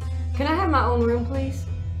 Can I have my own room, please?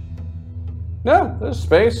 No, there's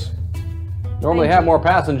space. Normally Thank have you. more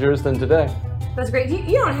passengers than today. That's great.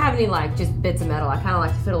 You don't have any just bits of metal. I kind of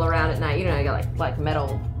like to fiddle around at night. You got like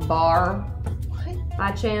metal bar. What?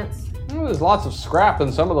 By chance? There's lots of scrap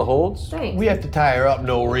in some of the holds. Thanks. We have to tie her up,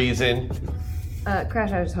 no reason.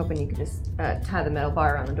 Crash, I was hoping you could just tie the metal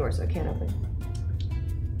bar around the door so it can't open.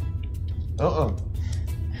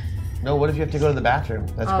 No, what if you have to go to the bathroom?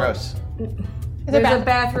 That's gross. There's a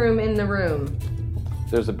bathroom in the room.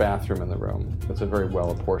 There's a bathroom in the room. It's a very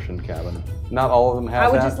well-apportioned cabin. Not all of them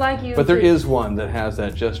have that. I would just like you but there to- is one that has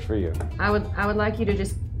that just for you. I would like you to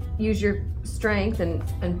just use your strength and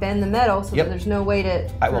bend the metal so Yep. that there's no way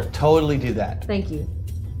to. I will totally do that Thank you.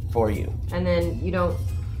 for you. And then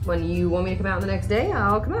when you want me to come out the next day,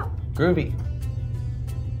 I'll come out. Groovy.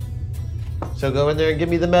 So go in there and give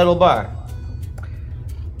me the metal bar.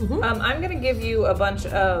 I'm going to give you a bunch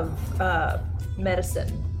of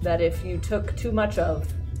medicine that if you took too much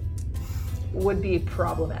of would be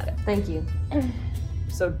problematic. Thank you.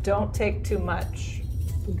 So don't take too much.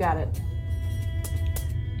 You got it.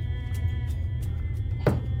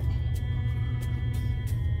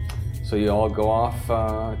 So you all go off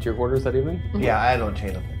to your quarters that evening? Yeah, I don't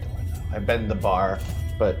chain up the door though. I bend the bar,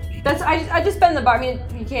 but I just bend the bar. I mean,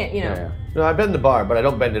 you can't, Yeah. no, I bend the bar, but I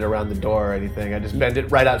don't bend it around the door or anything. I just bend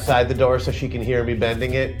it right outside the door so she can hear me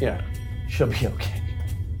bending it. Yeah. She'll be okay.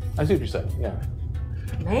 I see what you're saying. Yeah.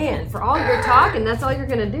 Man, for all your talk and that's all you're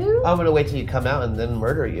gonna do? I'm gonna wait till you come out and then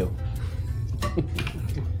murder you.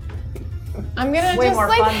 I'm gonna Way just more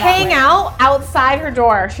like fun that hang way. out outside her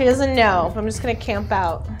door. She doesn't know. I'm just gonna camp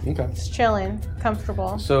out. Okay. Just chilling,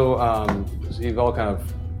 comfortable. So, so you've all kind of,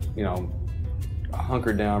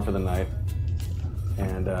 hunkered down for the night,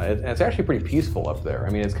 and it's actually pretty peaceful up there. I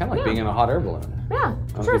mean, it's kind of like being in a hot air balloon. Yeah, I don't sure,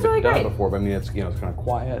 think it's you've really done great. it before, but I mean, it's it's kind of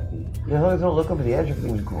quiet. And, You know, don't look over the edge.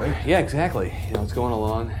 Everything's great. yeah, exactly. It's going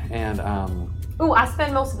along, and Ooh, I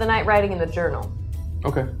spend most of the night writing in the journal,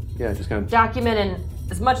 okay, yeah, just kind of documenting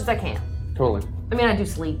as much as I can. totally. I mean, I do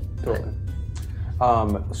sleep. Totally.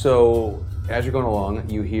 So as you're going along,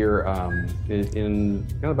 you hear in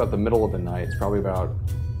kind of about the middle of the night, it's probably about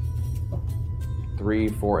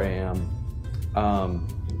 3-4 a.m.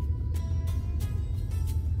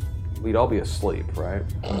 We'd all be asleep, right?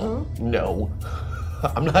 No.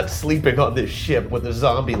 I'm not sleeping on this ship with a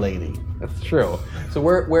zombie lady. That's true. So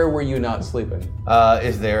where were you not sleeping?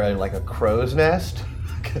 Is there a crow's nest?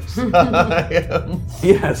 'Cause I am.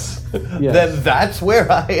 Yes. Then that's where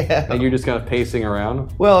I am. And you're just kind of pacing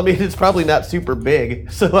around. Well, I mean, it's probably not super big,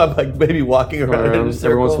 so I'm like maybe walking around in a Every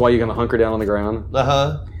circle. once in a while, you kind of hunker down on the ground.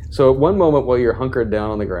 Uh-huh. So at one moment while you're hunkered down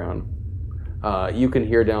on the ground, you can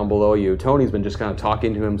hear down below you, Tony's been just kind of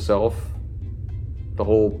talking to himself the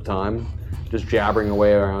whole time, just jabbering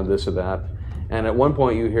away around this or that. And at one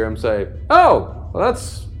point you hear him say, "Oh, well,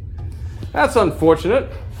 that's unfortunate.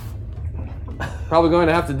 Probably going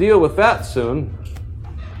to have to deal with that soon."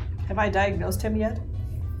 Have I diagnosed him yet?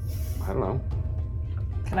 I don't know.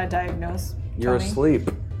 Can I diagnose You're Tony?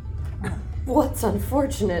 asleep. What's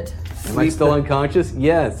unfortunate? Am I still unconscious?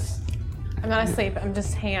 Yes. I'm not asleep. I'm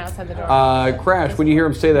just hanging outside the door. Crash, when you hear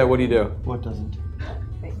him say that, what do you do? What doesn't?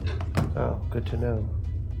 Oh, good to know.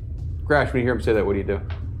 Crash, when you hear him say that, what do you do?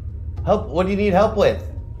 Help? What do you need help with?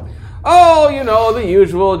 Oh, the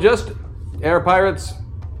usual, just air pirates.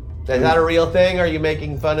 Is that a real thing, or are you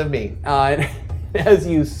making fun of me? As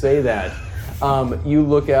you say that, you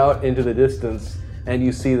look out into the distance and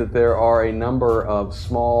you see that there are a number of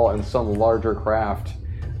small and some larger craft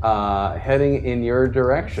heading in your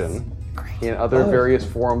direction in other various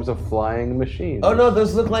forms of flying machines. Oh no,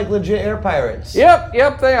 those look like legit air pirates.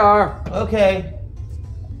 Yep, they are. Okay.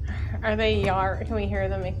 Are they yar? Can we hear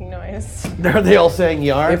them making noise? Are they all saying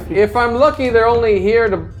yar? If I'm lucky, they're only here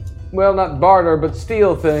to, well, not barter, but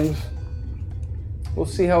steal things. We'll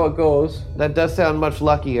see how it goes. That does sound much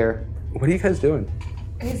luckier. What are you guys doing?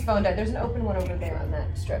 His phone died. There's an open one over there on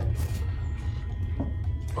that strip.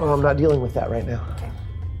 Oh, I'm not dealing with that right now.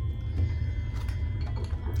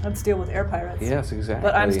 Let's deal with air pirates. Yes, exactly.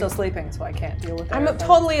 But I'm still sleeping, so I can't deal with I'm air pirates.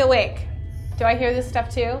 totally awake. Do I hear this stuff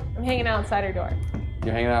too? I'm hanging out outside her door.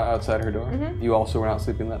 You're hanging out outside her door? Mm-hmm. You also were not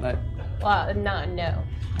sleeping that night? Well, no.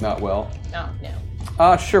 Not well?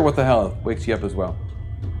 No. Sure, what the hell? Wakes you up as well.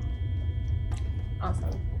 Awesome.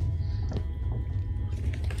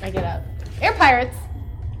 I get up. Air pirates!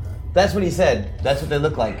 That's what he said. That's what they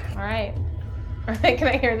look like. All right. Can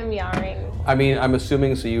I hear them yawning? I mean, I'm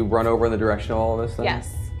assuming, so you run over in the direction of all of this then? Yes.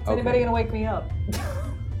 Is anybody gonna wake me up?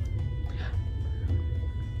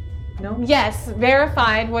 No? Yes,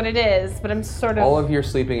 verified what it is, but I'm sort of... All of your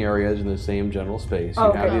sleeping areas in the same general space.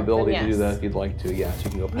 You have the ability to do that if you'd like to. Yes, you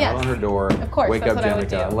can go pound on her door, Of course, wake that's up what I would Jenica,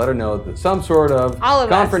 do. and let her know that some sort of All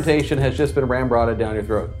of us. confrontation has just been ramrodded down your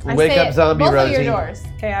throat. I Wake say up, it, zombie both Rosie. of your doors.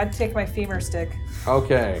 Okay, I'd take my femur stick.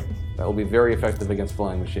 Okay, that will be very effective against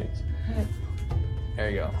flying machines. There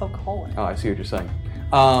you go. Poke a hole in it. Oh, I see what you're saying.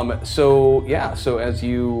 So as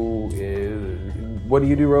you, what do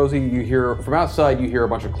you do, Rosie? You hear, from outside, you hear a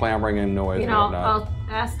bunch of clamoring and noise You and know, whatnot. I'll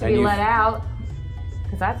ask to And be you- let out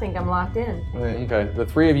because I think I'm locked in. Okay, the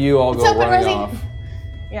three of you all go open, running Rosie. off.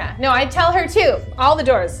 Yeah. No, I tell her too. All the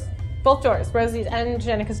doors. Both doors. Rosie's and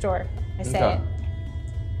Jenica's door. I say Okay.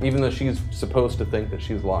 it. Even though she's supposed to think that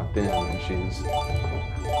she's locked in and she's...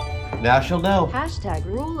 Now she'll know. Hashtag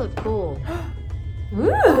rule of cool.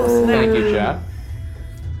 Thank you, chat.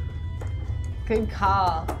 Good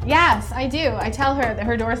call. Yes, I do. I tell her that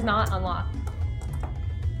her door's not unlocked.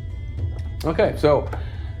 Okay, so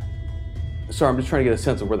I'm just trying to get a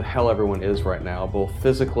sense of where the hell everyone is right now, both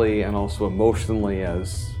physically and also emotionally,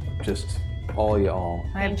 as just all y'all.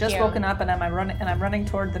 I have Thank just you. woken up and I'm running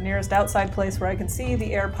toward the nearest outside place where I can see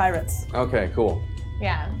the air pirates. Okay, cool.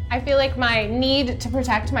 Yeah. I feel like my need to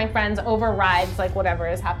protect my friends overrides like whatever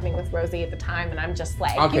is happening with Rosie at the time, and I'm just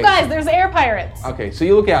like, Okay. you guys, there's air pirates. Okay, so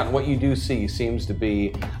you look out, and what you do see seems to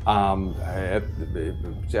be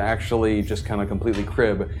actually just kind of completely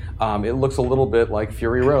crib. It looks a little bit like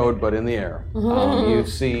Fury Road, but in the air. You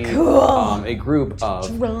see a group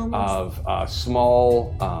of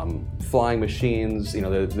small flying machines. You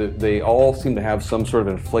know, they all seem to have some sort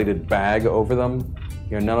of inflated bag over them.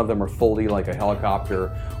 You know, none of them are fully like a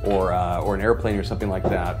helicopter or an airplane or something like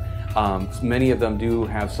that. Many of them do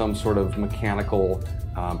have some sort of mechanical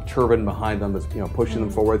turbine behind them that's pushing them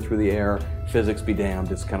forward through the air. Physics be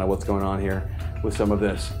damned, is kind of what's going on here with some of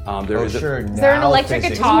this. Is there an electric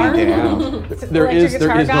guitar? There is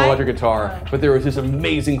guitar no guy? electric guitar, but there is this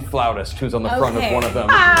amazing flautist who's on the front of Okay. one of them,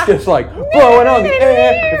 just like blowing on the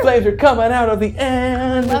air. The flames are coming out of the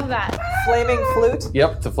end. Love that. Flaming flute?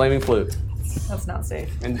 Yep, it's a flaming flute. That's not safe.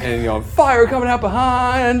 And fire coming out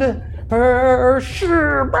behind her.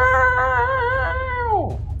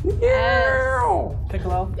 Yeah.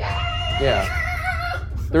 Piccolo? Yeah.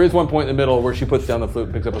 There is one point in the middle where she puts down the flute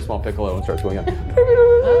and picks up a small piccolo and starts going on.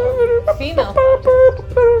 Female.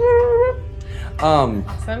 Awesome.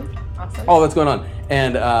 All that's going on.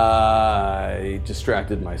 And I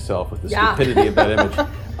distracted myself with the stupidity of that image.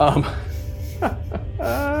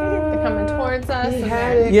 They're coming towards us. and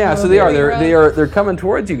they're- Yeah, so they are. They're coming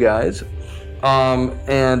towards you guys. Tony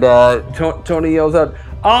yells out,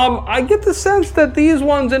 I get the sense that these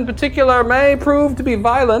ones in particular may prove to be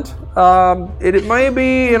violent. It may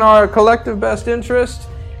be in our collective best interest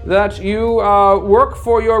that you work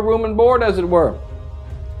for your room and board, as it were.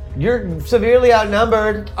 You're severely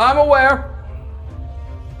outnumbered. I'm aware.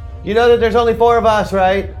 You know that there's only 4 of us,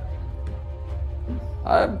 right?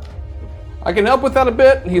 I can help with that a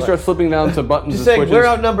bit. And he starts flipping down some buttons Just and saying, switches. we're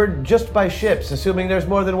outnumbered just by ships, assuming there's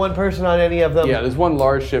more than one person on any of them. Yeah, there's one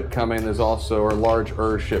large ship coming. There's also a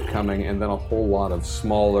larger ship coming, and then a whole lot of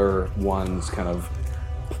smaller ones kind of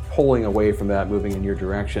pulling away from that, moving in your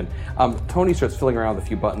direction. Tony starts filling around with a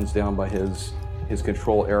few buttons down by his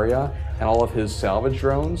control area, and all of his salvage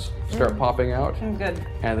drones start popping out. Good.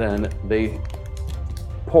 And then they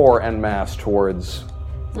pour en masse towards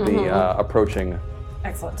the approaching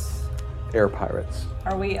Excellent. air pirates.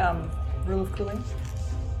 Are we rule of cooling?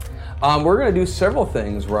 We're going to do several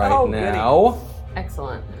things right Oh, now.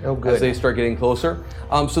 Excellent. Oh, As good. they start getting closer.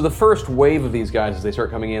 So the first wave of these guys, as they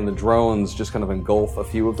start coming in, the drones just kind of engulf a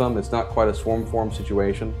few of them. It's not quite a swarm form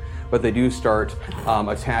situation, but they do start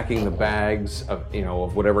attacking the bags of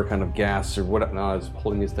whatever kind of gas or whatnot is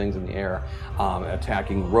holding these things in the air,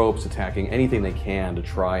 attacking ropes, attacking anything they can to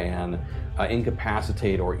try and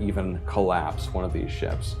incapacitate or even collapse one of these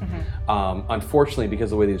ships. Unfortunately, because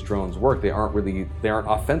of the way these drones work, they aren't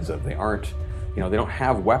offensive. They aren't they don't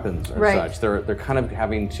have weapons and Right. such. They're kind of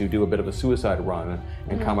having to do a bit of a suicide run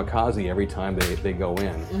and kamikaze every time they go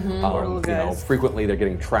in. Frequently they're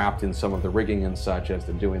getting trapped in some of the rigging and such as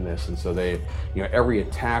they're doing this, and so they, every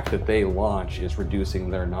attack that they launch is reducing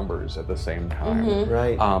their numbers at the same time.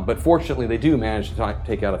 Right. But fortunately, they do manage to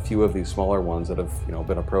take out a few of these smaller ones that have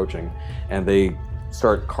been approaching, and they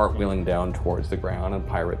start cartwheeling down towards the ground, and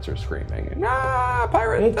pirates are screaming, "Ah,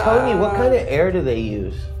 pirate!" Hey, Tony, what kind of air do they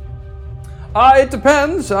use? It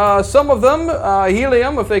depends. Some of them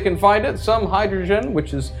helium, if they can find it. Some hydrogen,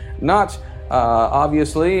 which is not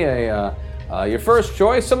obviously your first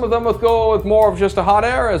choice. Some of them will go with more of just a hot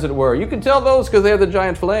air, as it were. You can tell those because they have the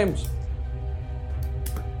giant flames.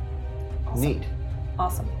 Neat.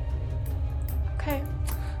 Awesome. Okay.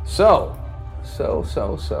 So.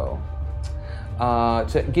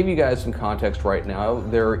 To give you guys some context right now,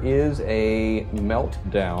 there is a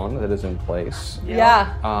meltdown that is in place.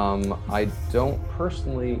 Yeah. I don't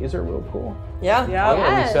personally. Is there real cool? Yeah. I don't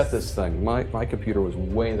Yes. reset this thing. My computer was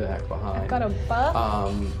way the heck behind. I've got a buff. So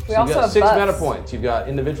We you've also got have 6 buffs. meta points. You've got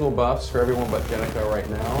individual buffs for everyone but Jenica right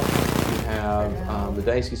now. You have the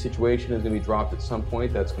dicey situation is going to be dropped at some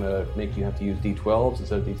point. That's going to make you have to use D12s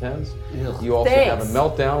instead of D10s. You also have a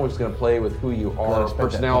meltdown, which is going to play with who you are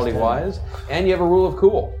personality-wise, and you have a rule of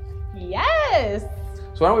cool. Yes.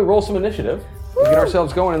 So why don't we roll some initiative and get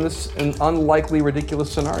ourselves going in this unlikely, ridiculous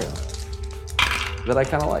scenario that I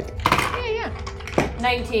kind of like. Yeah.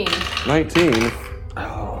 19. 19.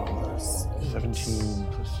 17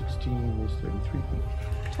 plus 16 is 33.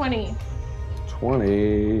 20.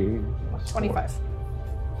 20. 25.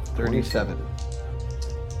 37.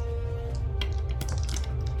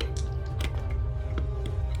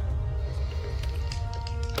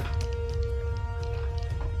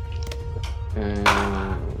 And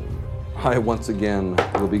I once again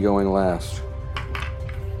will be going last.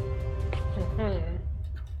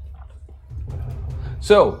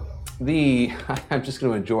 So, I'm just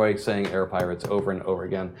going to enjoy saying Air Pirates over and over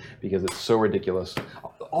again because it's so ridiculous.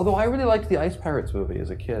 Although I really liked the Ice Pirates movie as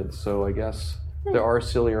a kid, so I guess there are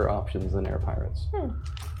sillier options than Air Pirates.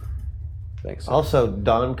 Thanks. Also,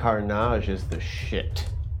 Don Carnage is the shit.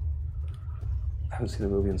 I haven't seen the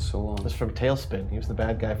movie in so long. That's from Tailspin. He was the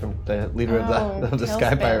bad guy from the leader Oh, of the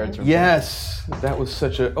Sky Tailspin. Pirates. Yes, that was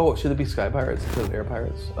such a. Oh, should it be Sky Pirates instead of Air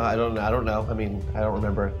Pirates? I don't know. I mean, I don't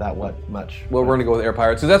remember that much. Well, we're gonna go with Air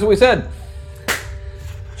Pirates because that's what we said.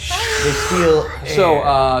 They steal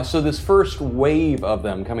air. So this first wave of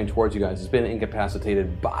them coming towards you guys has been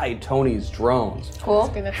incapacitated by Tony's drones.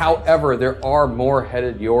 Cool. However, there are more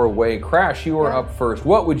headed your way. Crash, you are up first.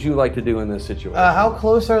 What would you like to do in this situation? How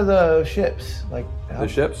close are the ships? Like the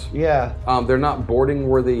ships? Yeah. They're not boarding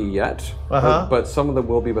worthy yet, but some of them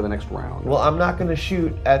will be by the next round. Well, I'm not going to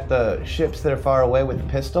shoot at the ships that are far away with a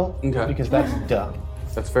pistol because that's dumb.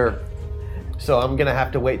 That's fair. So I'm going to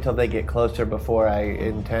have to wait till they get closer before I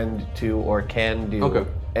intend to or can do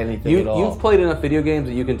anything at all. You've played enough video games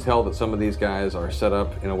that you can tell that some of these guys are set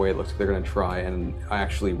up in a way it looks like they're going to try and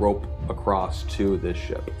actually rope across to this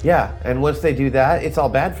ship. Yeah, and once they do that, it's all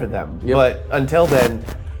bad for them. But until then,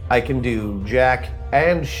 I can do jack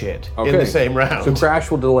and shit in the same round. So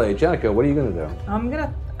Crash will delay. Jenica, what are you going to do? I'm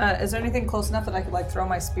gonna. Is there anything close enough that I could like throw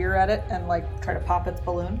my spear at it and like try to pop its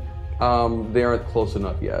balloon? They aren't close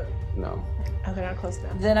enough yet. No. Oh, they're not close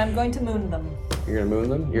enough. Then I'm going to moon them. You're going to moon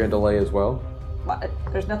them? You're going to delay as well?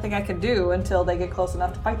 There's nothing I can do until they get close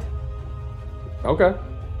enough to fight. Okay. I can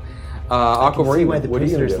see Aquamarine, why the what are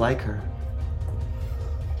you going to prisoners do? like her.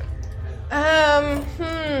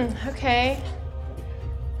 Okay.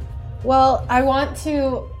 Well, I want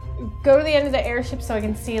to go to the end of the airship so I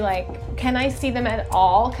can see, like, can I see them at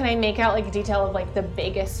all? Can I make out, like, a detail of, like, the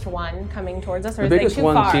biggest one coming towards us, or The is they biggest too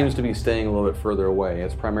one far? seems to be staying a little bit further away.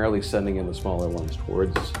 It's primarily sending in the smaller ones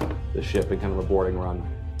towards the ship in kind of a boarding run.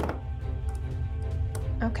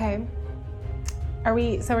 Okay. So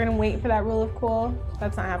we're gonna wait for that rule of cool?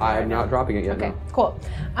 That's not happening I'm right not now. dropping it yet, Okay, no. cool.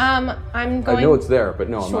 I'm going... I know it's there, but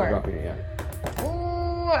no, I'm Sure. not dropping it yet.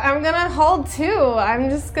 Ooh, I'm gonna hold two. I'm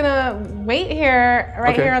just gonna wait here,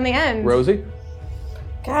 here on the end. Rosie?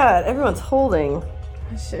 God, everyone's holding.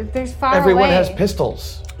 There's far Everyone away. has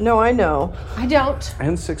pistols. No, I know. I don't.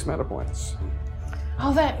 And 6 meta points.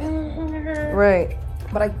 Oh, that... Right.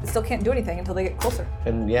 But I still can't do anything until they get closer.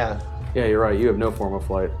 And yeah, you're right. You have no form of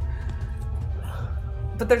flight.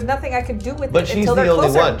 But there's nothing I can do with but it she's until the they're only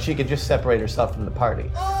closer. one. She could just separate herself from the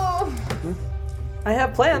party. Oh. I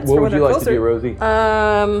have plans What for would when you they're like to do, Rosie?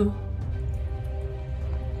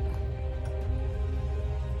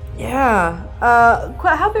 Yeah.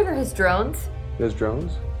 How big are his drones? There's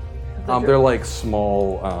drones? They're like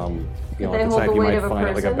small, you know, They like the hold type the you weight might of a find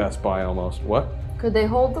at like a person? Best Buy almost. What? Could they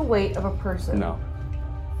hold the weight of a person? No.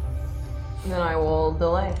 Then I will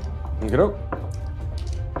delay. Okey-doke.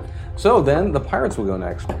 So then the pirates will go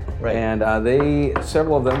next. Right. And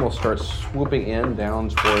several of them will start swooping in down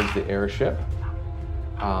towards the airship.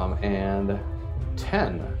 And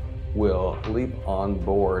 10 will leap on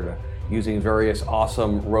board using various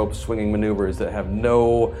awesome rope swinging maneuvers that have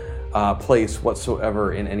no place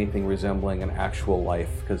whatsoever in anything resembling an actual life,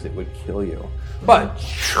 because it would kill you. But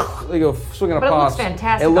they go swinging But it across. looks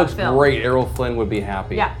fantastic It on looks film. great. Errol Flynn would be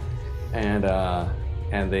happy. Yeah. And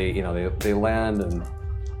they land, and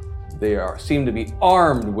they seem to be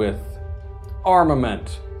armed with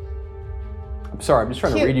armament. I'm sorry, I'm just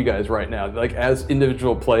trying to read you guys right now. Like, as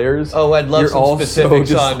individual players. Oh, I'd love you're all some so specifics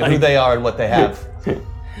just on who like- they are and what they have.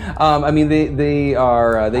 I mean,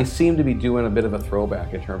 they seem to be doing a bit of a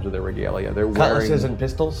throwback in terms of their regalia. They're Cutlasses wearing, and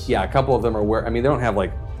pistols? yeah, a couple of them are wearing. I mean, they don't have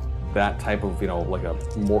like that type of, like a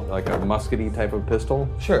more like a muskety type of pistol.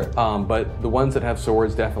 Sure. But the ones that have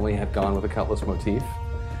swords definitely have gone with a cutlass motif,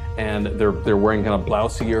 and they're wearing kind of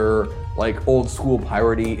blousier, like old school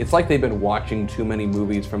piratey. It's like they've been watching too many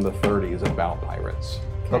movies from the 30s about pirates.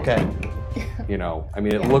 Okay. You know, I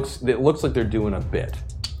mean, it looks like they're doing a bit.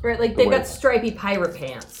 Right, like they've way- got stripy pirate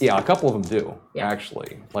pants. Yeah, a couple of them do, Yeah.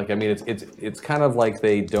 actually. Like, I mean, it's kind of like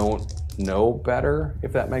they don't know better,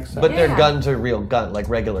 if that makes sense. But their Yeah. guns are real like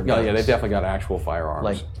regular guns. yeah, they've definitely got actual firearms.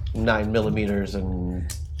 like 9mm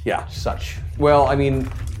and yeah. such. Well, I mean,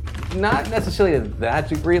 not necessarily to that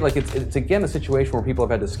degree. Like, it's again a situation where people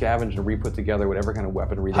have had to scavenge and re-put together whatever kind of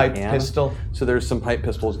weaponry Pipe they can. pistol? So there's some pipe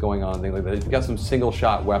pistols going on, things like that. They've got some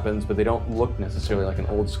single-shot weapons, but they don't look necessarily like an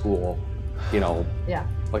old school, Yeah.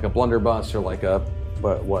 like a blunderbuss or like a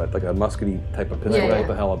what like a muskety type of pistol. Yeah, yeah. What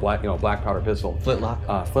the hell, a black powder pistol. Flintlock?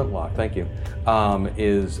 Flintlock, thank you.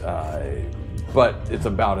 But it's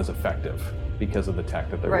about as effective because of the tech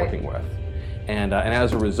that they're Right. working with. And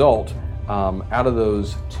as a result, out of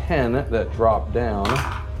those 10 that drop down,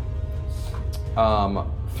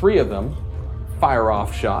 3 of them fire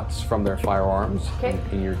off shots from their firearms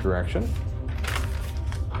in your direction.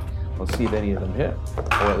 Let's see if any of them hit,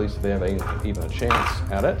 or at least if they have even a chance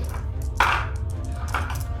at it.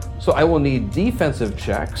 So I will need defensive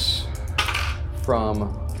checks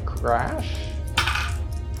from Crash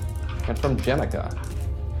and from Jenica.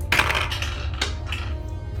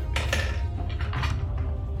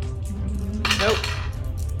 Nope.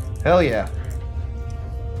 Hell yeah.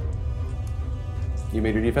 You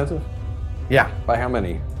made your defensive? Yeah. By how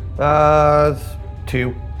many?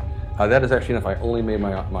 2. That is actually enough. I only made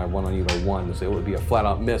my one on either one, so it would be a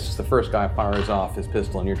flat-out miss. The first guy fires off his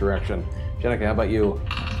pistol in your direction. Jenica, how about you?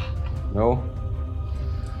 No?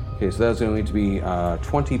 Okay, so that's going to be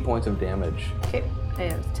 20 points of damage Okay, I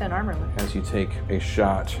have 10 armor left. as you take a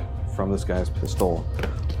shot from this guy's pistol.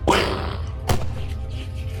 It's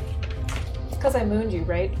because I mooned you,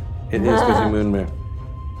 right? It is because you mooned me. I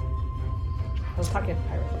was talking to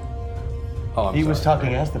pirate. Oh, I'm He was sorry.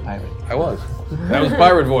 talking as the pirate. I was. That was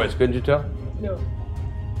pirate voice, couldn't you tell? No.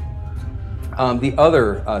 The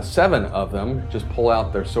other 7 of them just pull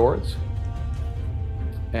out their swords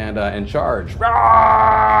and charge.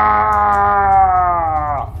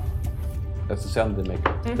 That's the sound they make.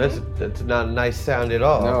 That's not a nice sound at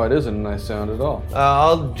all. No, it isn't a nice sound at all.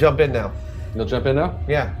 I'll jump in now. You'll jump in now?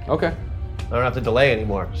 Yeah. Okay. I don't have to delay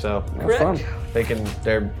anymore, so That's fun.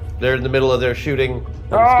 they're in the middle of their shooting. I'm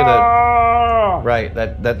just gonna right.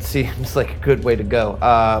 That seems like a good way to go.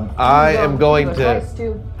 I am going go to. twice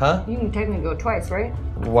too. Huh? You can technically go twice, right?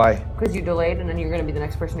 Why? Because you delayed, and then you're going to be the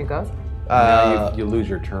next person who goes. Now you lose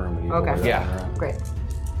your turn when you Okay. go around. Yeah. Great.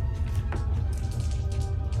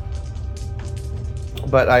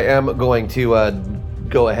 But I am going to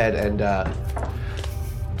go ahead and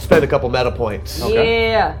spend a couple meta points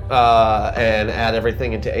Yeah. and add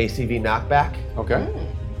everything into ACV knockback, Okay.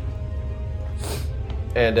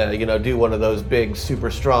 and do one of those big, super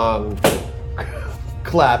strong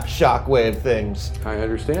clap shockwave things. I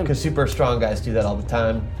understand. Because super strong guys do that all the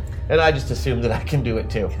time, and I just assume that I can do it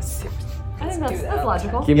too. I think that's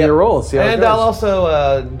logical. Give me a roll. See how it And goes. I'll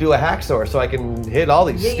also do a hacksaw so I can hit all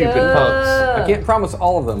these stupid punks. I can't promise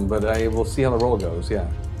all of them, but I will see how the roll goes. Yeah.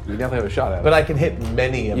 You definitely have a shot at it. But I can hit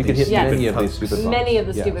many of You can these hit stupid many of punks. these stupid punks. Many of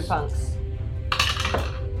the Yes. stupid punks.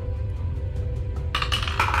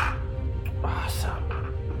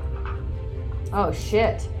 Awesome. Oh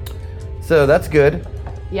shit. So that's good.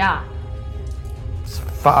 Yeah. It's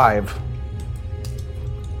 5.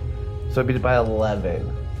 So I beat it by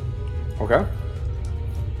 11. Okay.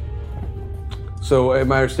 So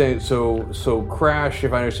am I understanding? So Crash,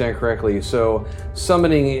 if I understand correctly, so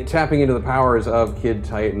tapping into the powers of Kid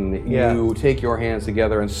Titan, you take your hands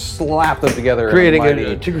together and slap them together, creating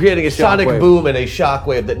a sonic boom and a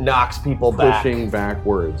shockwave that knocks people back, pushing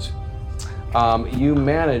backwards. You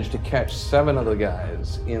manage to catch 7 of the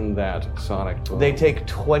guys in that sonic boom. They take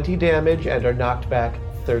 20 damage and are knocked back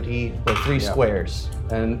 3 squares.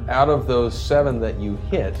 And out of those 7 that you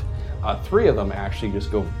hit, 3 of them actually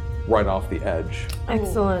just go right off the edge.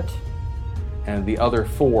 Excellent. And the other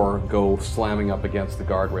 4 go slamming up against the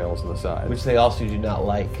guardrails on the side. Which they also do not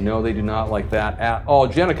like. No, they do not like that at all.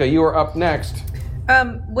 Jenica, you are up next.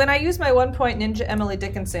 When I use my 1 point Ninja Emily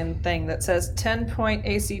Dickinson thing that says 10 point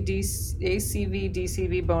ACV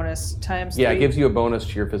DCV bonus times 3. Yeah, it gives you a bonus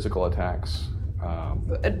to your physical attacks.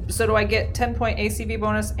 So do I get 10 point ACV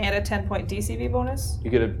bonus and a 10 point DCV bonus?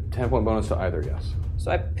 You get a 10-point bonus to either, yes.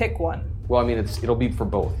 So I pick one. Well, I mean, it'll be for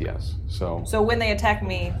both, yes. So when they attack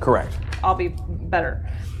me, correct. I'll be better.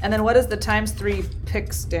 And then what is the times 3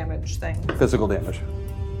 picks damage thing? Physical damage.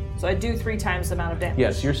 So I do 3 times the amount of damage.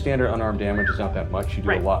 Yes, your standard unarmed damage is not that much. You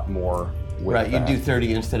do a lot more with Right, you that. do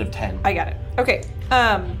 30 instead of 10. I got it. Okay.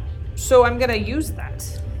 So I'm gonna use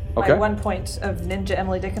that. Okay. My 1 point of Ninja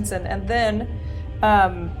Emily Dickinson, and then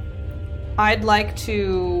I'd like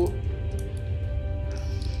to.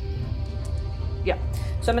 Yeah.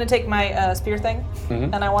 So I'm gonna take my spear thing,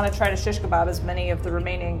 and I want to try to shish kebab as many of the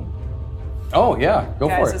remaining. Oh yeah, go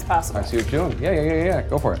guys for it. as possible. I see what you're doing. Yeah.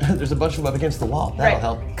 Go for it. There's a bunch of them up against the wall. That'll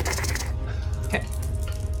help. Okay.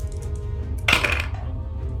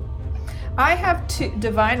 I have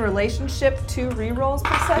divine relationship 2 rerolls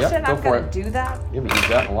per session. go I'm for gonna it. do that. You haven't used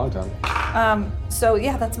that in a long time. So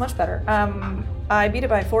yeah, that's much better. I beat it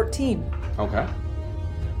by 14. Okay.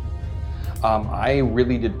 I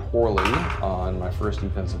really did poorly on my first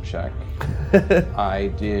defensive check.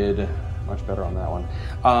 I did much better on that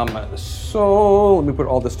one. So let me put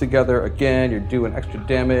all this together again. You're doing extra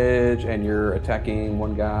damage and you're attacking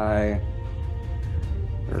one guy.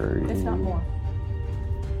 If not more.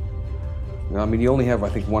 I mean, you only have, I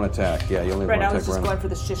think, 1 attack. Yeah, you only have Right, 1 I attack was just round. going for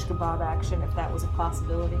the shish kebab action if that was a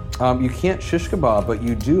possibility. You can't shish kebab, but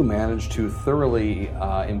you do manage to thoroughly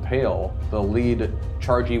impale the lead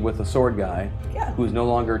chargey with the sword guy, who's no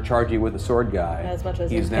longer chargey with the sword guy. As much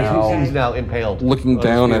as he's He's now impaled. looking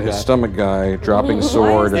down at his stomach guy, dropping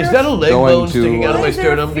sword. Is that a leg going bone sticking out of my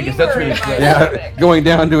sternum? Because that's really Yeah, going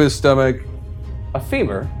down to his stomach. A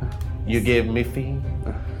femur. You gave me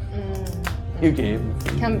femur. You gave.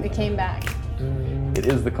 It came back. It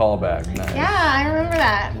is the callback. Nice. Yeah, I remember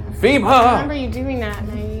that. Femur! I remember you doing that,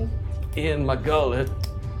 Maggie. In my gullet.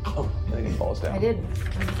 Oh, then he falls down. I did.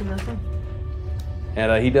 I did nothing.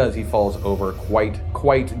 And he does. He falls over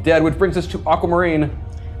quite dead, which brings us to Aquamarine.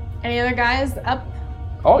 Any other guys up?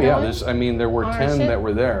 Oh yeah, Going? there were On our 10 ship? that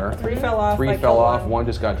were there. 3 fell off. 3 I fell killed off. 1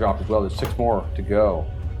 just got dropped as well. There's 6 more to go.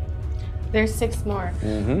 There's 6 more.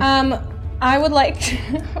 Mhm. I would like to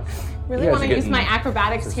really You guys want are to use getting- my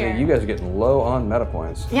acrobatics here. You guys are getting low on meta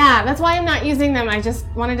points. Yeah, that's why I'm not using them. I just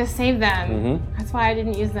wanted to save them. Mhm. That's why I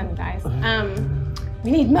didn't use them, guys. We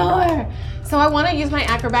need more. So I want to use my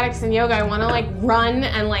acrobatics and yoga. I want to like run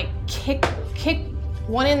and like kick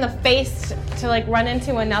one in the face to like run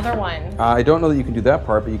into another one. I don't know that you can do that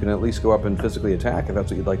part, but you can at least go up and physically attack if that's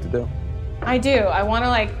what you'd like to do. I do. I want to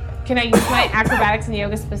like. Can I use my acrobatics and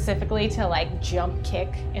yoga specifically to like jump kick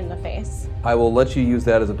in the face? I will let you use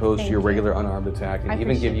that as opposed to Thank your you. regular unarmed attack, and I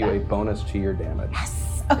even give you appreciate a bonus to your damage.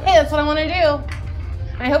 Okay, that's what I want to do.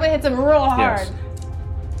 I hope it hits him real hard. Yes.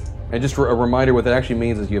 And just a reminder, what that actually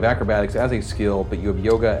means is you have acrobatics as a skill, but you have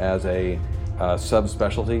yoga as a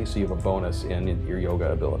sub-specialty, so you have a bonus in your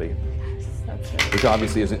yoga ability. That's right. Which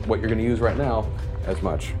obviously isn't what you're going to use right now as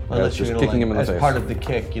much. Unless as you're just gonna, kicking him in the as face. part of the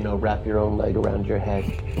kick, wrap your own leg around your head.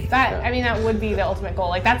 That I mean, that would be the ultimate goal.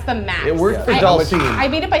 Like that's the max. It worked for I- Dulcine. I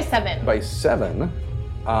beat it by 7. By 7.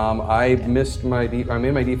 I missed my I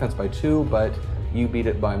made my defense by 2, but you beat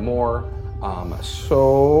it by more.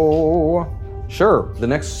 So sure, the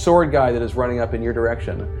next sword guy that is running up in your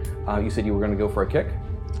direction. You said you were going to go for a kick.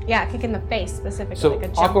 Yeah, kick in the face specifically. So like a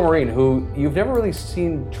jump. Aquamarine, who you've never really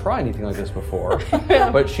seen try anything like this before,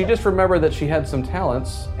 but she just remembered that she had some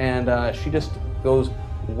talents, and she just goes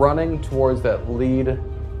running towards that lead,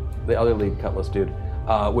 the other lead Cutlass dude,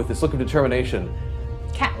 with this look of determination.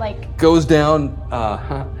 Cat-like. Goes down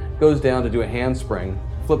to do a handspring,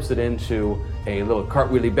 flips it into a little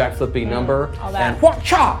cartwheely backflippy number, all that. and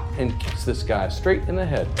wha-cha! And kicks this guy straight in the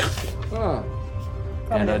head.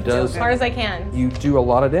 And does As hard as I can. you do a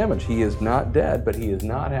lot of damage. He is not dead, but he is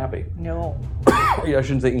not happy. No. I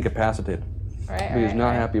shouldn't say incapacitated. All right, But he's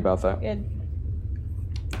not happy about that. Good.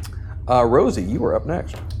 Rosie, you are up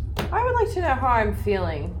next. I would like to know how I'm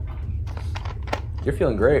feeling. You're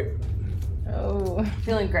feeling great. Oh.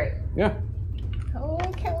 Feeling great. Yeah. Oh,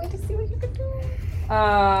 I can't wait to see what you can do.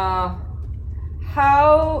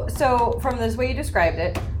 So from this way you described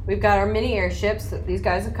it, we've got our mini airships that these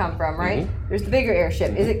guys have come from, right? There's the bigger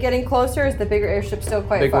airship. Is it getting closer? Is the bigger airship still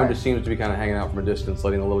quite Big far? one just seems to be kind of hanging out from a distance,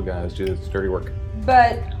 letting the little guys do this dirty work.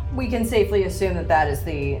 But we can safely assume that that is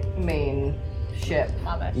the main ship.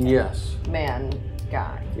 Yes. Man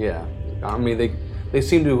guy. Yeah. I mean, they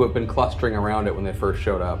seem to have been clustering around it when they first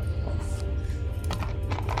showed up.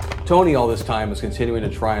 Tony all this time is continuing to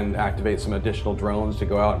try and activate some additional drones to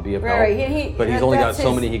go out and be of help. Right. But he's only got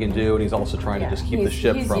so many he can do, and he's also trying to just keep the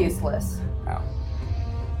ship he's from... He's useless. out.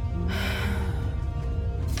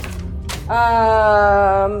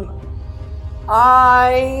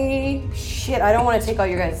 I don't want to take all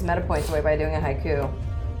your guys' meta points away by doing a haiku.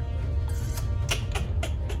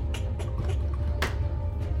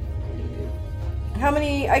 How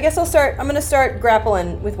many? I guess I'm going to start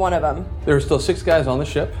grappling with one of them. There are still 6 guys on the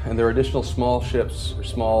ship, and there are additional small ships, or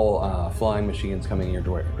small flying machines coming in your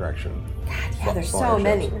direction. Yeah, there's so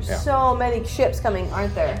many. There's so many ships coming,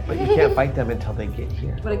 aren't there? But you can't fight them until they get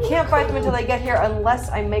here. But I can't fight them until they get here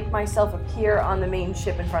unless I make myself appear on the main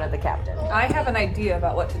ship in front of the captain. I have an idea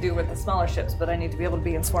about what to do with the smaller ships, but I need to be able to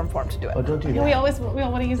be in swarm form to do it. Oh, don't do that. We all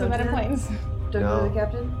want to use the meta points. Don't go to the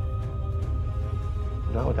captain?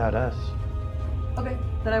 Not without us. Okay,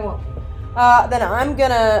 then I won't. Then I'm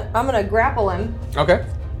gonna grapple him. Okay.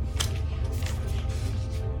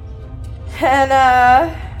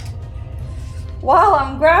 And while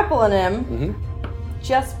I'm grappling him,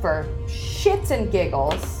 just for shits and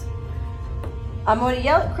giggles, I'm going to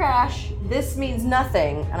yell at Crash, "This means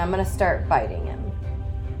nothing," and I'm going to start biting him.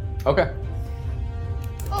 Okay.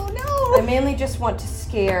 Oh no! I mainly just want to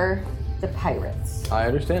scare the pirates. I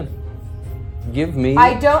understand. Give me...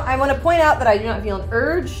 I want to point out that I do not feel an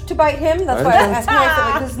urge to bite him. That's why I'm asking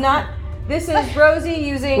myself. This is Rosie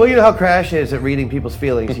using... Well, you know how Crash is at reading people's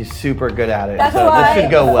feelings. He's super good at it. That's so why this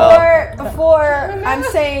should go well. Before I'm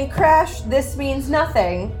saying, Crash, this means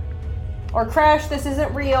nothing, or Crash, this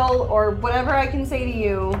isn't real, or whatever I can say to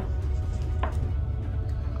you.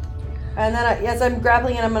 And then as I'm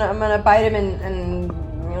grappling it, I'm gonna bite him and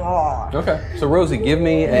Okay. So Rosie, give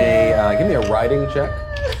me a riding check.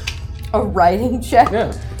 A riding check?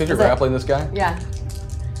 Yeah, because you're grappling this guy. Yeah.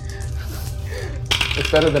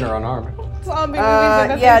 It's better than her unarmed. Zombie movies are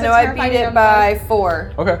the things that I terrify beat me it the by most.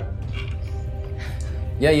 4. Okay.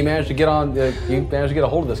 Yeah, you managed to get on. You managed to get a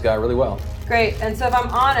hold of this guy really well. Great. And so if I'm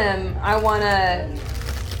on him, I wanna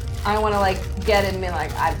like get him and be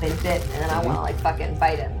like, I've been bit, and then I wanna like fucking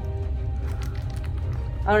bite him.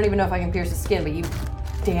 I don't even know if I can pierce his skin, but you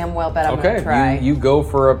damn well bet I'm gonna try. You go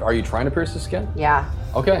for are you trying to pierce his skin? Yeah.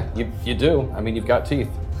 Okay, you do. I mean, you've got teeth.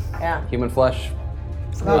 Yeah. Human flesh.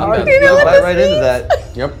 Bite right into that.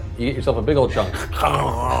 Yep, you get yourself a big old chunk.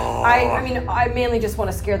 I mainly just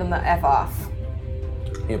want to scare them the F off.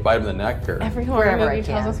 You bite him in the neck, or Every horror Wherever movie I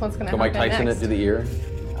tells can. us what's going to go happen Mike Tyson next. it to the ear.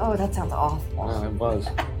 Oh, that sounds awful. Oh, it was.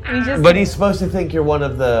 But he's supposed to think you're one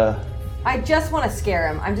of the... I just want to scare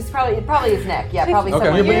him. I'm just probably his neck. Yeah, probably Okay.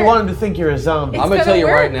 somewhere But you here. want him to think you're a zombie. I'm gonna gonna tell you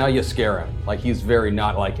work. right now, you scare him. Like, he's very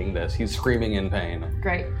not liking this. He's screaming in pain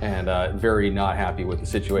Great. and very not happy with the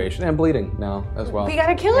situation and bleeding now as well. We got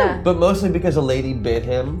to kill him. Yeah. But mostly because a lady bit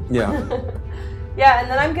him. Yeah. Yeah,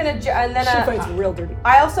 and then I'm gonna She fights real dirty.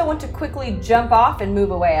 I also want to quickly jump off and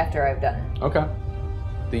move away after I've done it, Okay.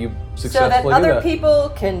 Do you so that successfully do other that? people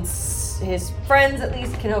can, his friends at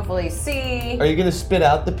least can hopefully see. Are you going to spit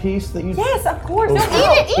out the piece that you... Yes, of course. No,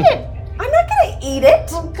 Eat it! I'm not gonna eat it.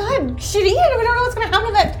 Oh god, should eat it. We don't know what's going to happen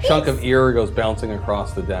to that piece. Chunk of ear goes bouncing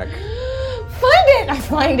across the deck. Find it! I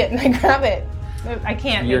find it and I grab it. I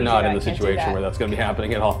can't. You're maybe not do in that. the I can't do situation that. where that's going to be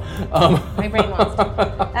happening at all. My brain wants to.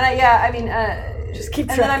 And Just keep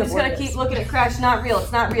and track then I'm of just what gonna it keep is. looking at Crash. Not real.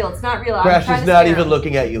 It's not real. It's not real. Crash I'm trying is to not scare even him.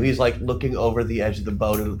 looking at you. He's like looking over the edge of the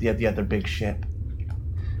boat at the other big ship.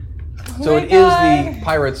 So it is the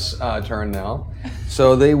pirates' turn now.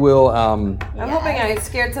 So they will. I'm hoping I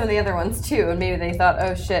scared some of the other ones too, and maybe they thought,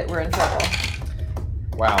 "Oh shit, we're in trouble."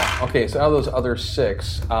 Wow. Okay. So out of those other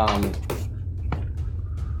 6,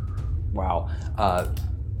 wow.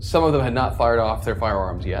 Some of them had not fired off their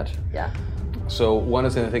firearms yet. Yeah. So one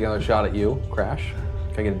is going to take another shot at you, Crash.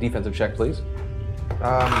 Can I get a defensive check, please?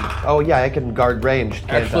 Oh yeah, I can guard range.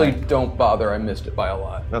 Can't Actually, I? don't bother. I missed it by a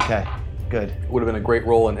lot. Okay, good. Would have been a great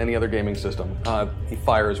roll in any other gaming system. He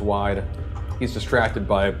fires wide. He's distracted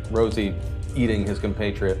by Rosie eating his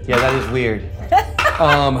compatriot. Yeah, that is weird.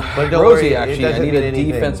 But don't Rosie, worry, it actually, I doesn't need mean a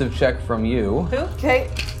anything. defensive check from you. Okay.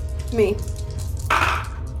 Me.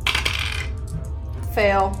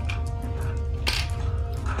 Fail.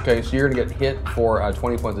 Okay, so you're gonna get hit for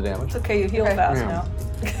 20 points of damage. It's okay, you heal fast now.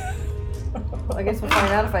 Well, I guess we'll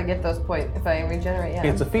find out if I get those points, if I regenerate. Yeah,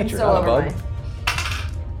 It's a feature, I'm still not a over bug.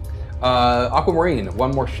 mine. Aquamarine,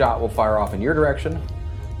 one more shot will fire off in your direction.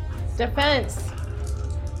 Defense.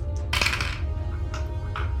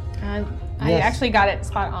 I Yes. actually got it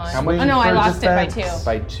spot on. How much Oh no, I for lost defense? it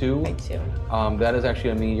by 2. By 2. By 2. That is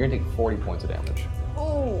actually gonna mean you're gonna take 40 points of damage.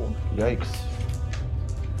 Ooh. Yikes.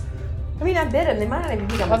 I mean, I bit him. They might not even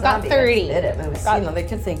think I'm a I've got zombie. 30. I just bit him. It was, Got- you know, they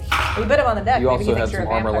could think. You bit him on the neck. You Maybe also he had thinks you're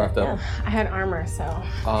some a armor vampire. left up. I had armor, so.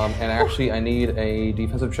 And actually, I need a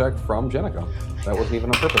defensive check from Jenica. That wasn't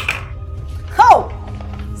even on purpose. Oh!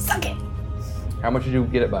 Suck it! How much did you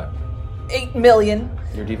get it by? 8 million.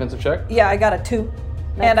 Your defensive check? Yeah, I got a 2.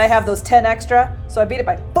 And I have those 10 extra, so I beat it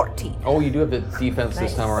by 14. Oh, you do have the defense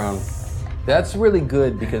this time around. That's really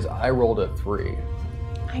good because I rolled a 3.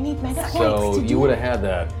 I need meta points. So to you do would it. have had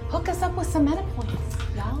that. Hook us up with some meta points,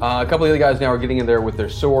 y'all. A couple of the other guys now are getting in there with their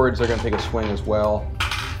swords. They're going to take a swing as well.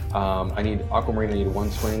 I need Aquamarine. I need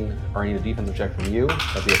one swing, or I need a defensive check from you.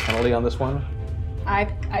 That'd be a penalty on this one. I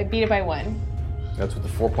beat it by 1. That's with the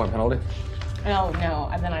 4-point penalty. Oh no,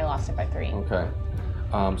 and then I lost it by 3. Okay.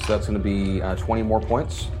 So that's going to be 20 more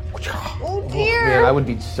points. Oh dear. Man, I would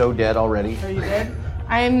be so dead already. Are you dead?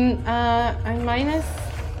 I'm minus.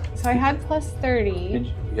 So I had plus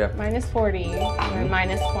 30, Yeah. minus 40, and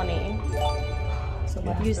minus 20.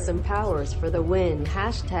 Use some powers for the win.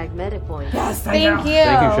 Hashtag MetaPoint. Thank you.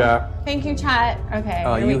 Thank you, chat. Thank you, chat. Okay.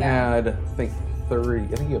 here we You go. had, I think, 30. I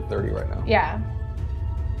think you have 30 right now. Yeah.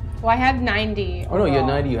 Well, I had 90. Oh no, you had overall.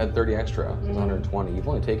 90. You had 30 extra. So it's 120. You've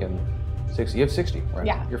only taken 60. You have 60, right?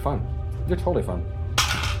 Yeah. You're fun. You're totally fun.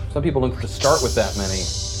 Some people don't get to start with that many.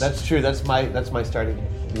 That's true. That's my starting.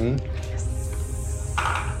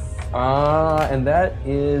 And that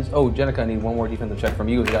is. Oh, Jenica, I need one more defensive check from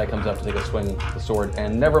you. The guy comes up to take a swing with the sword,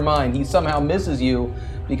 and never mind, he somehow misses you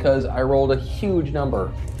because I rolled a huge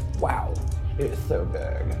number. Wow. It's so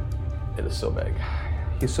big. It is so big.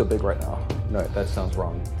 He's so big right now. No, that sounds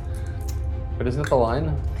wrong. But isn't that the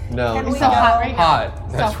line? No. It's so hot right now.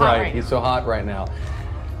 Hot. So That's hot right. right He's so hot right now.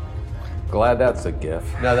 Glad that's a gif.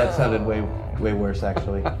 No, that sounded way worse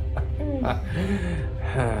actually.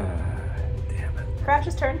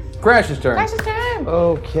 Crash's turn. Crash's turn. Crash's turn.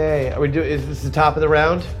 Okay. Are we doing? Is this the top of the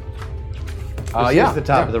round? This Yeah. is the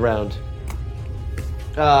top yeah. of the round.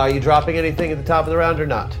 Are you dropping anything at the top of the round or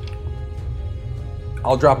not?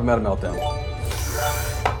 I'll drop him at a meltdown.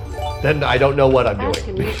 Then I don't know what I'm Ask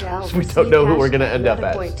doing. Michelle. We don't know who we're gonna end up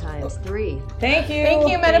as. MetaPoint times 3. Thank you. Thank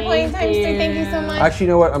you, MetaPoint times 3. Thank you so much. Actually,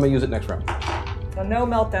 you know what? I'm gonna use it next round. So no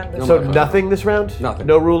meltdown this No So time. meltdown. nothing this round? Nothing.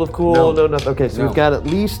 No rule of cool. No. No nothing. Okay, so No. we've got at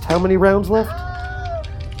least how many rounds left?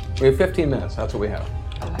 We have 15 minutes. That's what we have.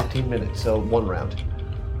 15 minutes. So one round.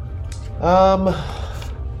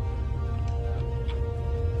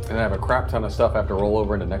 And I have a crap ton of stuff I have to roll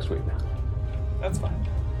over into next week. That's fine.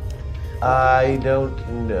 I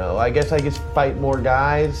don't know. I guess I just fight more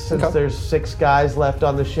guys since Okay. there's 6 guys left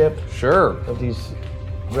on the ship Sure. of these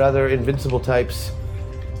rather invincible types,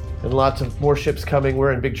 and lots of more ships coming.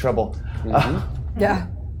 We're in big trouble. Yeah.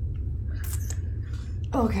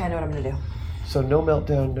 Okay, I know what I'm gonna do. So no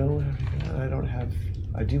meltdown. No, I don't have.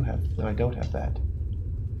 I do have. No, I don't have that.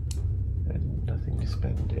 And nothing to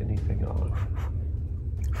spend anything on.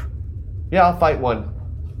 Yeah, I'll fight one.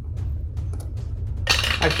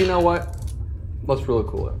 Actually, you know what? Let's really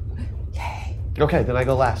cool it. Okay, then I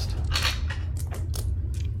go last.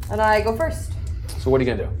 And I go first. So what are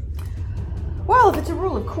you gonna do? Well, if it's a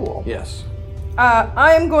rule of cool, Yes.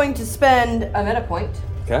 I am going to spend a meta point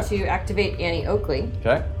Okay. to activate Annie Oakley.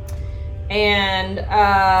 Okay. And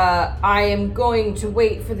I am going to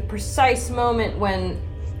wait for the precise moment when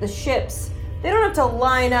the ships, they don't have to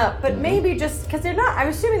line up, but maybe just, because they're not, I'm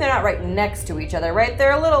assuming they're not right next to each other, right?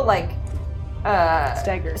 They're a little like,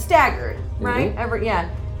 staggered, right? Yeah.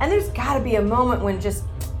 And there's gotta be a moment when just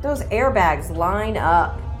those airbags line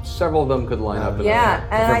up. Several of them could line up in Yeah,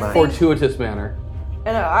 a and I think, fortuitous manner.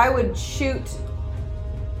 and I would shoot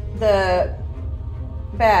the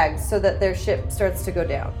bags so that their ship starts to go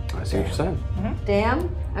down. I see what you're saying.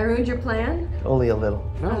 Damn, I ruined your plan? Only a little.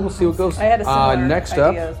 Well, we'll see what goes. I had a similar next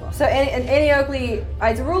idea up. as well. So Annie Oakley,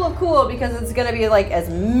 it's a rule of cool because it's gonna be like as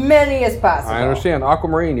many as possible. I understand.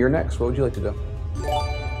 Aquamarine, you're next. What would you like to do?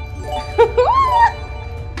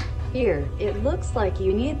 Here, it looks like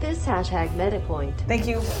you need this hashtag MetaPoint. Thank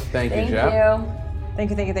you. Thank you, Thank Jeff. you. Thank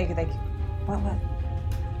you, thank you, thank you, thank you. What?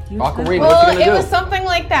 Aquamarine, Well, what you it gonna was do? something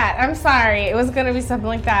like that. I'm sorry. It was gonna be something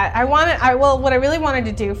like that. What I really wanted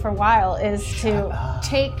to do for a while is to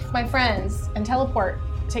take my friends and teleport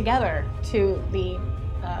together to the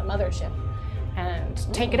mothership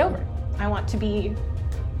and take it over. I want to be.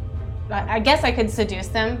 I guess I could seduce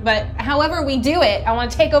them, but however we do it, I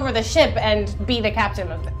want to take over the ship and be the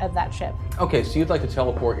captain of that ship Okay, so you'd like to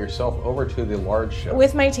teleport yourself over to the large ship.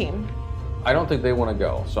 with my team. I don't think they want to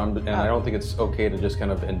go, so I don't think it's okay to just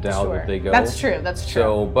kind of endow that they go. That's true. That's true.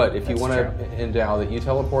 So, but if you That's want to endow that, you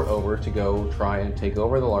teleport over to go try and take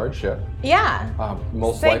over the large ship. Yeah.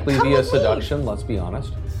 Most Say, likely "Come via with me." seduction. Let's be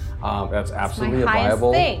honest. That's absolutely a highest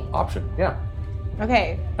viable thing. option. Yeah.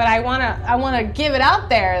 Okay, but I wanna give it out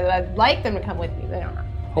there that I'd like them to come with me. They don't know.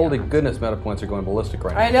 Holy goodness, meta points are going ballistic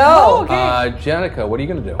right now. I know. Jenica, what are you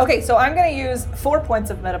going to do? Okay, so I'm going to use 4 points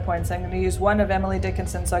of meta points. I'm going to use 1 of Emily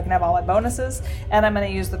Dickinson so I can have all my bonuses, and I'm going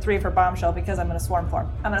to use the 3 for Bombshell because I'm going to swarm form.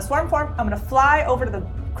 I'm going to swarm form. I'm going to fly over to the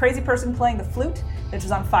crazy person playing the flute, which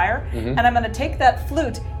is on fire, and I'm going to take that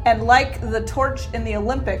flute and, like the torch in the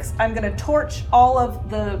Olympics, I'm going to torch all of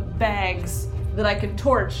the bags that I can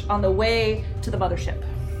torch on the way to the mothership.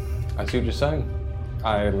 I see what you're saying.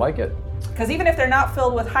 I like it. Because even if they're not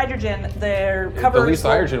filled with hydrogen, they're covered. The least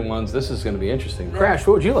hydrogen ones, this is going to be interesting. Crash,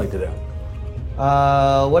 what would you like to do?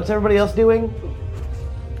 What's everybody else doing?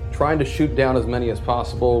 Trying to shoot down as many as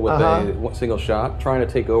possible with a single shot. Trying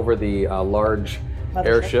to take over the large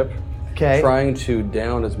airship. Okay. Trying to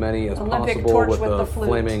down as many as Olympic possible torch with with a the flute.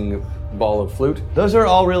 flaming ball of flute. Those are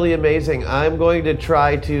all really amazing. I'm going to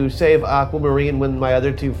try to save Aquamarine when my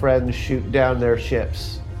other 2 friends shoot down their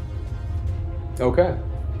ships. Okay.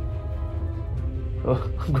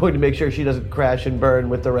 I'm going to make sure she doesn't crash and burn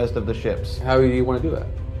with the rest of the ships. How do you want to do that?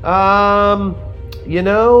 You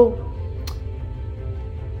know,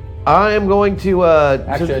 I am going to.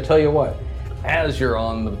 Actually, I tell you what. As you're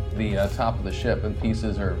on the top of the ship and things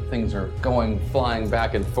are going flying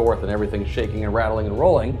back and forth and everything's shaking and rattling and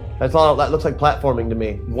rolling. That's all. That looks like platforming to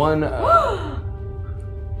me.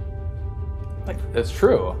 That's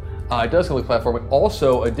true. It does look like platforming.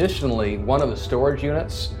 Also, additionally, one of the storage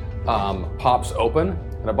units pops open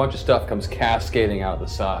and a bunch of stuff comes cascading out of the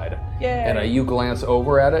side. Yay. And you glance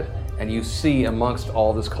over at it and you see amongst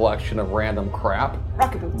all this collection of random crap,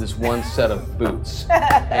 Rocket boots. this one set of boots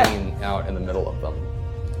hanging out in the middle of them.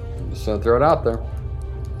 Just gonna throw it out there.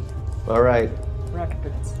 All right. Rocket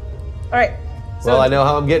boots. All right. So Well, I know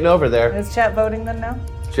how I'm getting over there. is chat voting then now?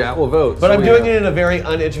 Chat will vote. But So I'm we doing have- it in a very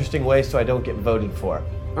uninteresting way so I don't get voted for.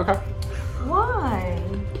 Okay. Why?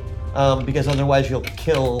 Because otherwise you'll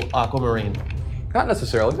kill Aquamarine. Not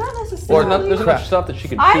necessarily. Not Or necessarily. there's Crap. enough stuff that she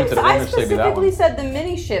can I shoot that it'll necessarily be that specifically one. said the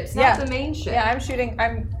mini ships, not the main ship. Yeah,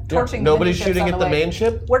 I'm torching. Nobody's the mini ships shooting on at the way. main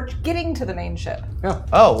ship? We're getting to the main ship. Yeah.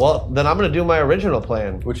 Oh, well, then I'm going to do my original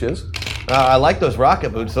plan. Which is? I like those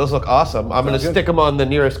rocket boots. Those look awesome. I'm going to good. stick them on the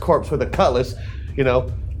nearest corpse with a cutlass,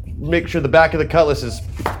 make sure the back of the cutlass is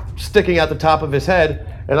sticking out the top of his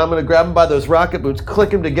head, and I'm going to grab him by those rocket boots, click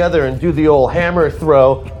them together, and do the old hammer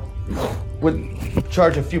throw.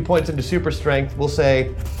 Charge a few points into super strength. We'll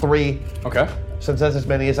say 3, Okay. since that's as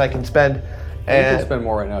many as I can spend. You can And spend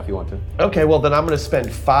more right now if you want to. okay, well then I'm going to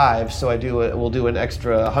spend 5, so we'll do an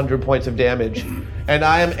extra 100 points of damage, and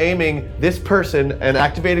I am aiming this person and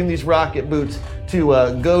activating these rocket boots to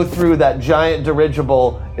go through that giant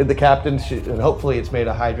dirigible in the captain's ship, and hopefully it's made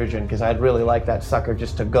of hydrogen because I'd really like that sucker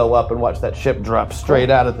just to go up and watch that ship drop straight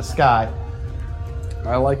out of the sky.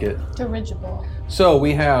 I like it. Dirigible. So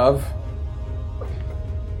we have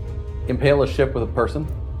impale a ship with a person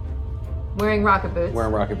Wearing rocket boots.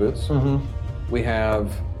 wearing rocket boots. Mm-hmm. We have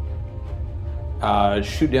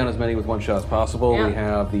shoot down as many with one shot as possible. Yeah. We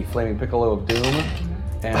have the flaming piccolo of doom,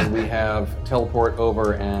 and we have teleport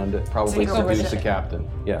over and probably Take over seduce the ship. captain.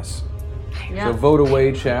 Yes. Yeah. So vote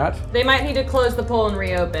away, chat. They might need to close the poll and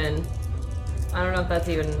reopen. I don't know if that's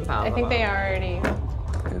even possible. I think they already.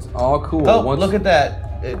 It's all cool. Oh, Once- look at that.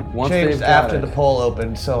 It once changed they've got after it. the poll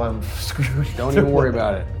opened, so I'm screwed. Don't even worry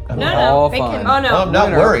about it. No, all they fine. can. Oh no. I'm not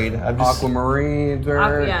Winner, worried. I'm just... Aquamarine.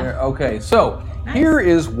 Yeah. Okay, so here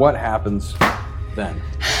is what happens then.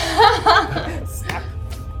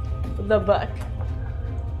 The book.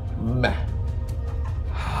 Meh.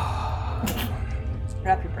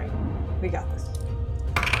 Wrap your brain. We got this.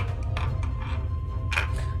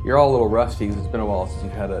 You're all a little rusty because it's been a while since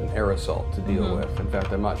you've had an air assault to deal with. In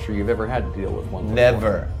fact, I'm not sure you've ever had to deal with one before.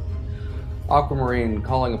 Never. Aquamarine,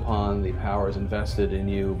 calling upon the powers invested in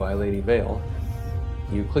you by Lady Vale,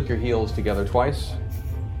 you click your heels together twice,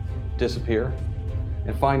 disappear,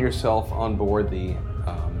 and find yourself on board the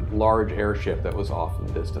large airship that was off in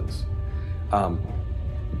the distance.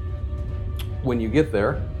 When you get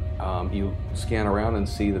there, you scan around and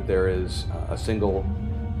see that there is a single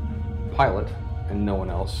pilot and no one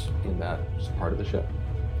else in that part of the ship.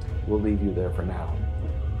 We'll leave you there for now.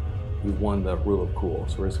 you've won the rule of cool.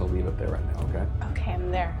 So we're just gonna leave it there right now, okay? Okay,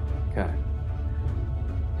 I'm there. Okay.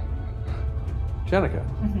 Jenica.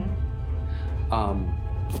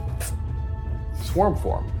 Swarm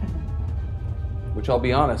form, which I'll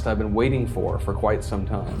be honest, I've been waiting for quite some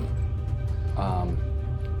time,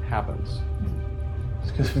 happens.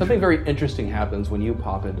 Something very interesting happens when you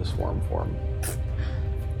pop into swarm form.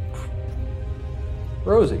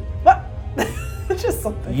 Rosie. What? Just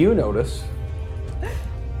something. You notice,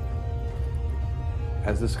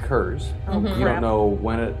 as this occurs, you don't know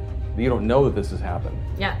when you don't know that this has happened.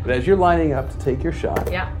 Yeah. But as you're lining up to take your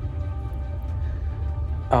shot, Yeah.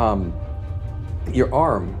 your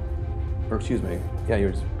arm, or excuse me,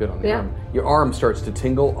 you're just a bit on the Yeah. arm. Your arm starts to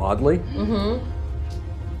tingle oddly,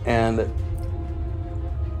 and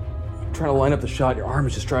trying to line up the shot, your arm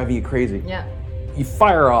is just driving you crazy. Yeah. You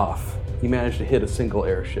fire off. You manage to hit a single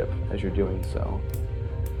airship as you're doing so.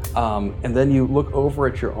 And then you look over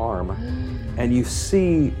at your arm, and you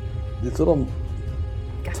see these little,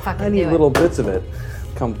 tiny little bits of it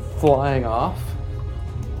come flying off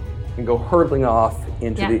and go hurtling off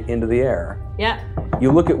into the air. Yeah.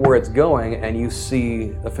 You look at where it's going, and you see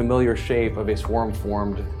the familiar shape of a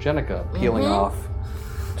swarm-formed Jenica peeling off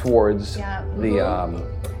towards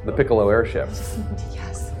the Piccolo airship.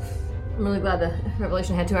 Yes. I'm really glad the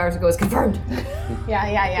revelation I had 2 hours ago is confirmed. Yeah.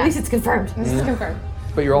 At least it's confirmed. This is confirmed.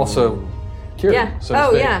 But you're also cured. Yeah. So to Oh,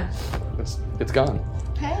 speak. yeah. It's gone.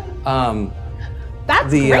 Hey. That's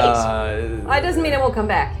great. That doesn't mean it won't come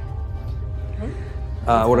back.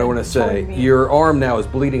 What I want to say, your arm now is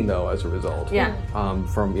bleeding though as a result. Yeah.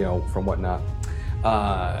 From whatnot.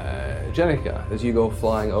 Jenica, as you go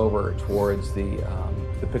flying over towards the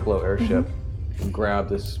Piccolo airship, and grab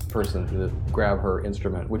this person to grab her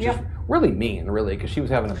instrument, which is really mean, really, because she was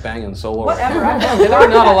having a banging solo. Whatever. There are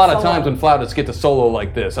not a lot of times when flautists get to solo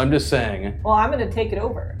like this. I'm just saying. Well, I'm going to take it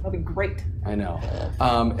over. That'll be great. I know.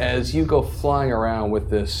 As you go flying around with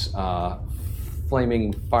this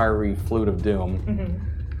flaming, fiery flute of doom.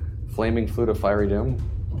 Flaming flute of fiery doom?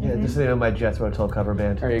 Yeah, just the name of my Jethro Tull cover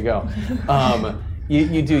band. There you go.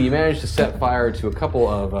 You do. You manage to set fire to a couple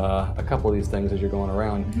of these things as you're going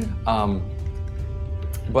around.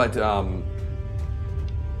 But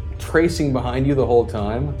tracing behind you the whole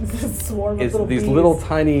time Swarm of is little these bees. little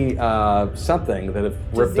tiny something that have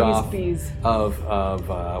ripped Disease off bees. of what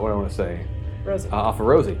do I want to say? Rosie. Off of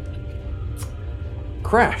Rosie.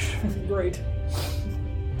 Crash. Great.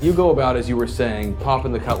 You go about, as you were saying,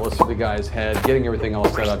 popping the cutlass to the guy's head, getting everything all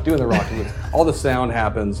set up, doing the rocket moves. All the sound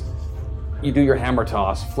happens. You do your hammer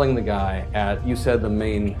toss, fling the guy at, you said, the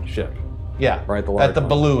main ship. Yeah, right. The large at the one.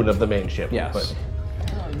 balloon of the main ship. Yes. But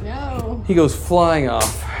Oh no. he goes flying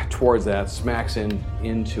off towards that, smacks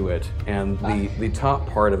into it, and the top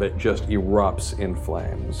part of it just erupts in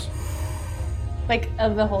flames. Like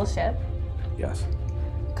of the whole ship. Yes.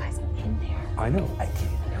 Guys, I'm in there. I know. I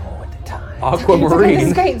didn't know at the time. Aquamarine.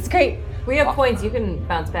 It's great. It's great. We have points. You can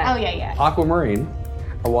bounce back. Oh yeah. Aquamarine,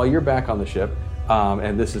 while you're back on the ship,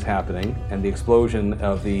 and this is happening, and the explosion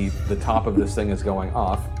of the top of this thing is going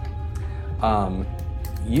off,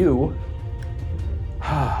 you...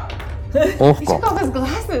 He took off his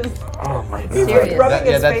glasses. Oh my god. Serious.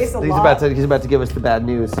 Rubbing his face a lot. He's about to give us the bad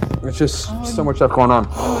news. It's just so much stuff going on.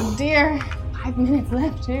 Oh dear. 5 minutes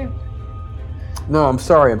left too. No, I'm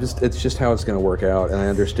sorry. It's just how it's going to work out, and I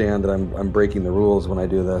understand that I'm breaking the rules when I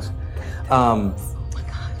do this. Oh my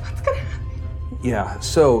god, what's gonna happen? Yeah.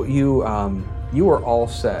 So you are all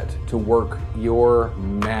set to work your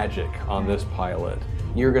magic on this pilot.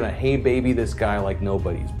 You're gonna hey baby this guy like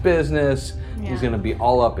nobody's business. Yeah. He's gonna be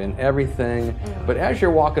all up in everything. But as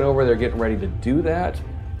you're walking over there getting ready to do that,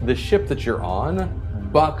 the ship that you're on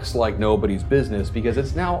bucks like nobody's business because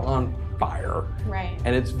it's now on fire. Right.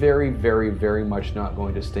 And it's very, very, very much not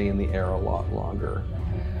going to stay in the air a lot longer.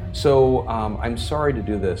 So I'm sorry to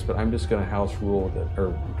do this, but I'm just going to house rule that,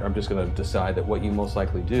 or I'm just going to decide that what you most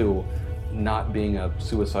likely do, not being a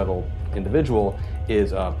suicidal individual,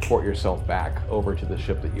 is port yourself back over to the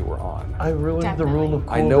ship that you were on. I ruined the rule of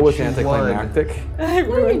cool. I know but it's she anticlimactic.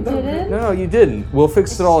 You didn't. No, you didn't. We'll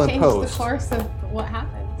fix it all in Change post. the course of what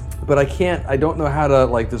happens. But I don't know how to,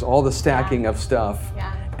 there's all the stacking of stuff.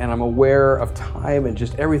 Yeah. And I'm aware of time and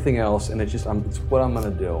just everything else, and it's what I'm gonna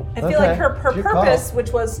do. I feel like her It's your call. purpose,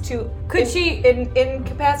 which was to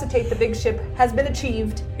incapacitate the big ship, has been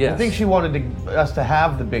achieved. Yes. I think she wanted us to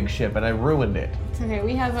have the big ship, and I ruined it. It's okay.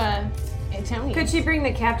 We have a Italian. Could she bring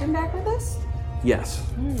the captain back with us? Yes.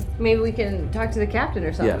 Maybe we can talk to the captain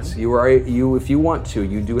or something. Yes. You are. You, if you want to,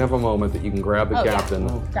 you do have a moment that you can grab the Oh, yeah. captain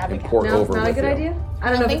Grab the and port No, over it's not a with good you. idea. I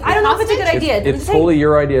don't know. think I don't know if it's a good hostage? idea. It's totally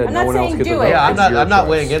your idea. I'm No not one else saying gets do a it. vote. Yeah, It's I'm your not choice.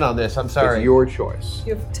 weighing in on this. I'm sorry. It's your choice.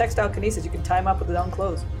 You have textile kinesis. You can tie him up with his own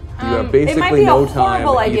clothes. You have It basically might be a no time,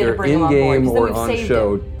 horrible idea to either bring him on board, in-game 'cause then or we've on saved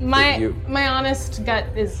show. My that you, my honest gut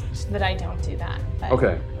is that I don't do that. But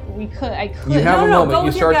okay. I could. You have No, a no, moment, go you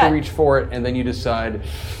with your start to gut. reach for it, and then you decide,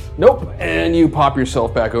 nope, and you pop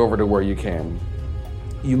yourself back over to where you came.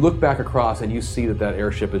 You look back across and you see that that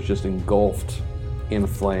airship is just engulfed in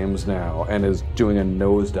flames now and is doing a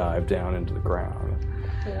nosedive down into the ground.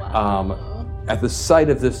 At the sight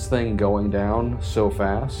of this thing going down so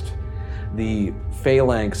fast, the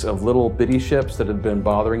phalanx of little bitty ships that had been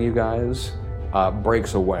bothering you guys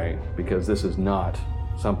breaks away, because this is not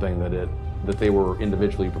something that they were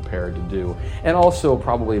individually prepared to do. And also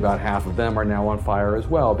probably about half of them are now on fire as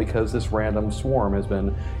well, because this random swarm has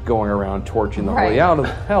been going around torching the holy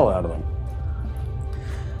hell out of them.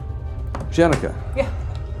 Jenica. Yeah.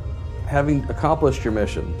 Having accomplished your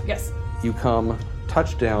mission, Yes. you come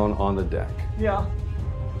touchdown on the deck. Yeah.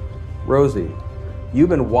 Rosie, you've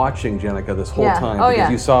been watching Jenica this whole Yeah. time Oh, because yeah.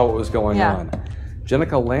 you saw what was going Yeah. on.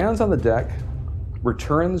 Jenica lands on the deck,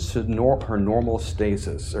 returns to her normal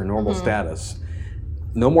stasis, or normal status.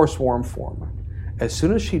 No more swarm form. As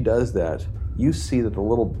soon as she does that, you see that the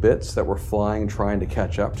little bits that were flying trying to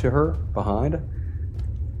catch up to her behind,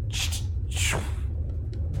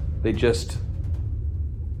 they just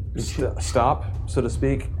stop, so to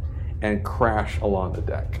speak, and crash along the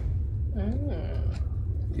deck.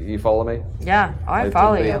 You follow me? Yeah, I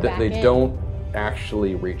follow they, you. They, Back they in. don't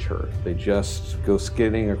actually reach her. They just go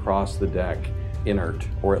skidding across the deck, inert,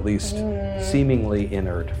 or at least seemingly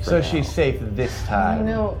inert. For So now. she's safe this time.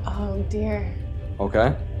 No. Oh dear.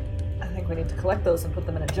 Okay. I think we need to collect those and put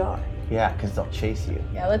them in a jar. Yeah, because they'll chase you.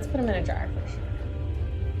 Yeah, let's put him in a jar for sure.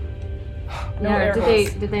 No Yeah, air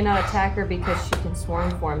hose. did they not attack her because she can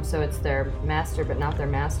swarm form, so it's their master but not their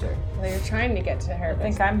master? Well, you're trying to get to her, I but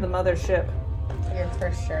think I'm the mothership. you're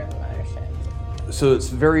for sure the mothership. So it's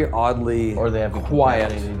very oddly Or they have quiet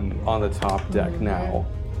contaminated you. on the top deck now.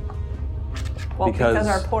 Well, because Because-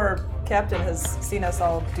 our poor captain has seen us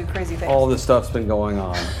all do crazy things. All this stuff's been going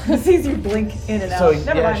on. He sees you blink in and out. So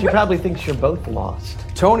Never yeah, mind. she probably thinks you're both lost.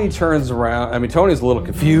 Tony turns around. I mean, Tony's a little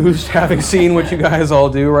confused having seen what you guys all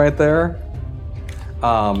do right there.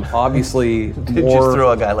 Obviously, Did more. just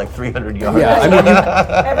throw a guy like 300 yards. Yeah, I mean,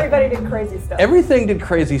 Everybody did crazy stuff. everything did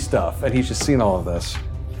crazy stuff, and he's just seen all of this.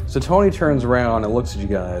 So Tony turns around and looks at you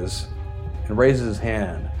guys and raises his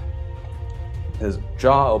hand. His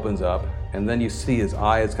jaw opens up, and then you see his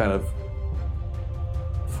eyes kind of,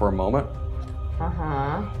 for a moment,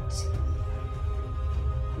 Uh-huh.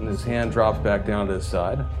 and his hand drops back down to his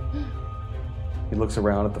side. He looks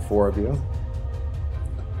around at the four of you.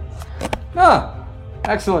 Ah,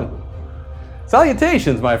 excellent.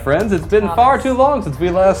 Salutations, my friends. It's been far too long since we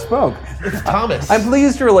last spoke. It's Thomas. I'm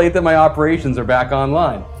pleased to relate that my operations are back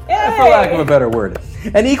online, for lack of a better word.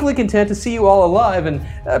 And equally content to see you all alive and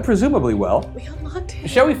presumably well. We unlocked him.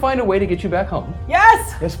 Shall we find a way to get you back home?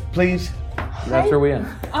 Yes! Yes, please. That's where we end.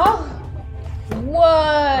 Oh.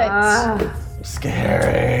 What?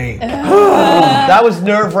 Scary. That was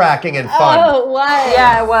nerve-wracking and fun. Oh, what?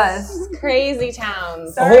 Yeah, it was. Crazy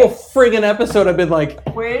towns. The whole friggin' episode I've been like,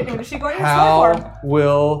 Wait, is she going to swarm form? how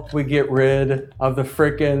will we get rid of the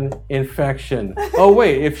frickin' infection? Oh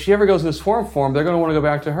wait, if she ever goes into swarm form, they're gonna want to go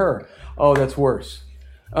back to her. Oh, that's worse.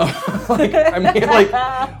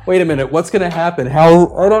 Wait a minute, what's gonna happen?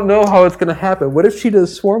 I don't know how it's gonna happen. What if she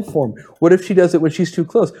does swarm form? What if she does it when she's too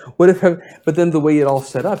close? But then the way it all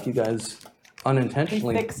set up, you guys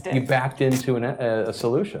unintentionally, fixed it. you backed into a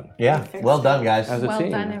solution Yeah, well done, guys. as a Well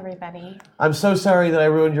team. done, everybody. I'm so sorry that I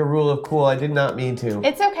ruined your rule of cool. I did not mean to.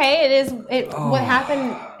 It's okay. What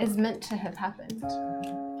happened is meant to have happened.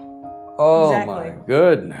 Oh Exactly. my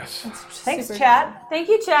goodness. Thanks, chat. Thank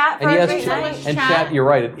you, chat, for And a yes, great chat, night. and chat, you're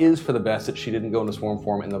right. It is for the best that she didn't go into swarm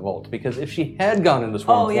form in the vault. Because if she had gone into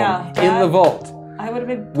swarm form in the vault, I would have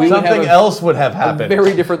been. we would have Something else would have a happened.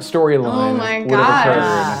 very different storyline. Oh my would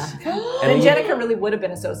have occurred. Then And, Jenica really would have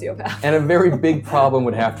been a sociopath. and a very big problem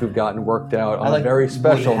would have to have gotten worked out on a very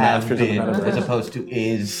special would have Masters of the been, as Metaverse. opposed to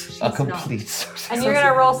is a complete source. And you're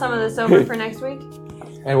gonna roll some of this over for next week?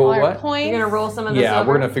 And well, Our what? points. You're gonna roll some of this Yeah,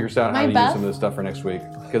 over? we're gonna figure out how My to buff? use some of this stuff for next week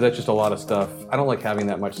because that's just a lot of stuff. I don't like having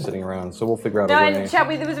that much sitting around, so we'll figure out No, a way. and chat,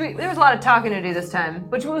 there was a lot of talking to do this time,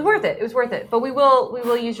 which was worth it. It was worth it. But we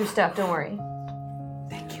will use your stuff. Don't worry.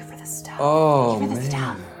 Thank you for the stuff. Oh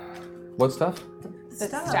man, what stuff?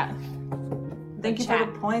 Stuff. Thank you for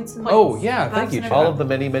the points. And Oh, yeah, thank you, and Chad. All of the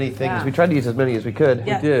many, many things. Yeah. We tried to use as many as we could.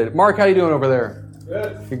 Yeah. We did. Mark, how you doing over there?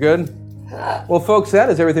 Good. You good? Well, folks, that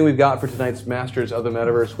is everything we've got for tonight's Masters of the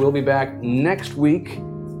Metaverse. We'll be back next week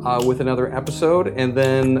with another episode, and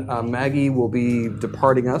then Maggie will be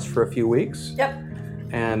departing us for a few weeks. Yep.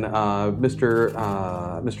 And Mr.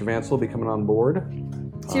 Vance will be coming on board.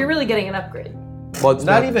 So you're really getting an upgrade. Well, it's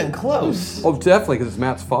Not even close. Oh, definitely, because it's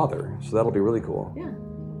Matt's father, so that'll be really cool. Yeah.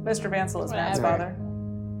 Mr. Vansel is Matt's father.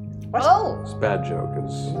 Oh. It's a bad joke.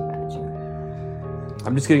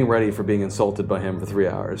 I'm just getting ready for being insulted by him for 3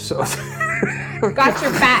 hours. So Got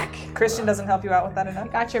your back. Christian doesn't help you out with that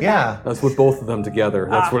enough. Got your Yeah. that's with both of them together.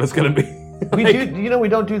 That's what it's going to be. We do. You know, we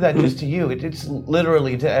don't do that just to you. It's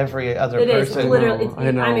literally to every other It is person. literally. I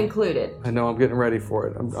know. I'm included. I know. I'm getting ready for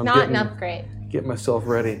it. I'm Not getting, an upgrade. Getting myself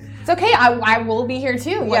ready. It's okay. I will be here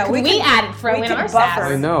too. Yeah, we can- added throw we in can our buffer. I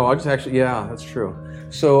sass. know. I just actually. Yeah, that's true.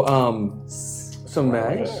 So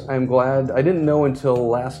Mags, I'm glad. I didn't know until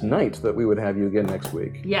last night that we would have you again next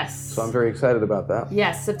week. Yes. So I'm very excited about that.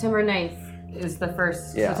 Yes, September 9th is the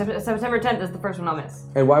first. Yeah. September 10th is the first one I'll miss.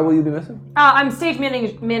 And why will you be missing? I'm stage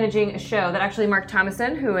managing a show that actually Mark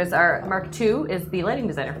Thomason, who is our Mark II, is the lighting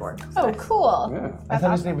designer for. Oh, cool. Yeah. I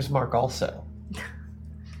thought his name was Mark also.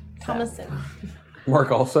 Thomason.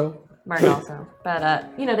 Mark also. Mark also,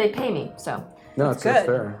 but they pay me, so. No, it's good.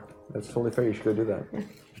 fair. That's totally fair. You should go do that.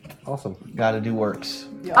 Awesome. Gotta do works.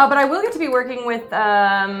 But I will get to be working with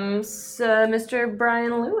Mr.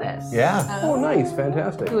 Brian Lewis. Yeah. Oh, nice.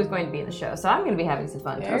 Fantastic. Who is going to be in the show, so I'm going to be having some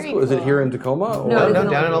fun. That's cool. Is it here in Tacoma? Or? No, No,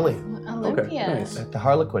 it's down in Olympia. Oli. Okay, Olympia. nice. At the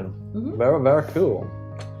Harlequin. Very, very cool.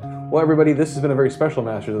 Well, everybody, this has been a very special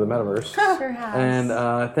Masters of the Metaverse. Sure has. And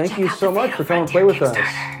thank you so much for coming and play with us.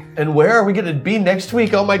 And where are we gonna be next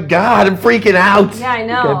week? Oh my God, I'm freaking out. Yeah, I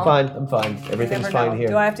know. Okay, I'm fine. I'm fine. You Everything's never fine know. here.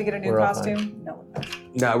 Do I have to get a new We're all costume? No.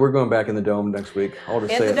 No, we're going back in the dome next week. I'll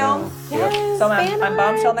just In say the it dome? now. Yep. So I'm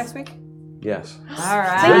Bombshell next week? Yes. All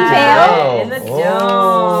right. Detail. In the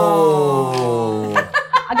Oh.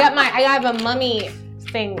 I have a mummy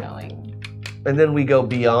thing going. And then we go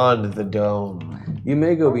beyond the dome. You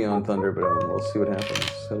may go beyond Thunder, but we'll see what happens.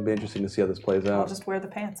 It'll be interesting to see how this plays out. I'll just wear the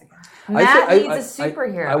pants again. Matt needs a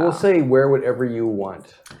superhero. I will say wear whatever you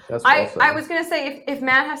want. That's what I'll say. I was going to say, if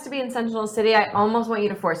Matt has to be in Sentinel City, I almost want you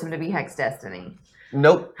to force him to be Hex Destiny.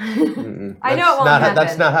 Nope. I know it won't not, happen.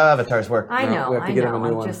 That's not how avatars work. I know, we have to I get know. him a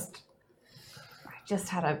new one. I just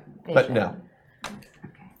had a vision. But no.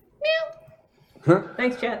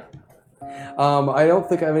 Thanks, Chet. I don't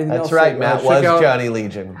think I have anything else. That's right. to- Matt check was out- Johnny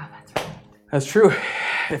Legion. That's true.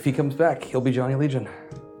 If he comes back, he'll be Johnny Legion.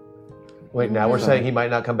 Wait, now we're saying he might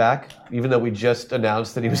not come back, even though we just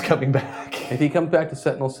announced that he was coming back. If he comes back to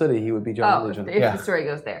Sentinel City, he would be Johnny Oh, Legion. if Yeah. the story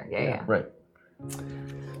goes there. Yeah. Right.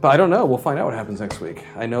 But I don't know. We'll find out what happens next week.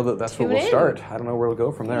 I know that that's where Tune we'll in. start. I don't know where we'll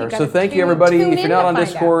go from there. gotta So thank you, tune everybody. If in you're not to on find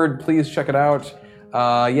Discord, please check it out.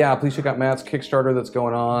 Please check out Matt's Kickstarter that's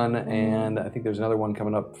going on. And I think there's another one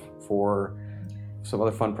coming up for some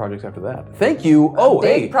other fun projects after that. Thank you.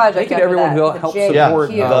 big project thank you to after everyone that, who the helped J support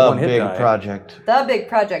Q. The One Hit big Die. project. The big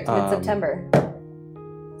project, mid-September.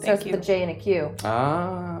 Starts you. with a J and a Q.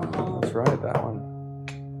 That's right. That one.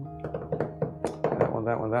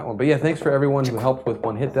 That one. But yeah, thanks for everyone who helped with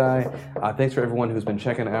One Hit Die. Thanks for everyone who's been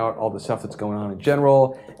checking out all the stuff that's going on in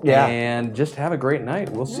general. Yeah. And just have a great night.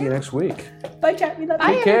 We'll see you next week. Bye, chat. We love you.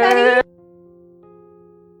 Bye, Take everybody. care.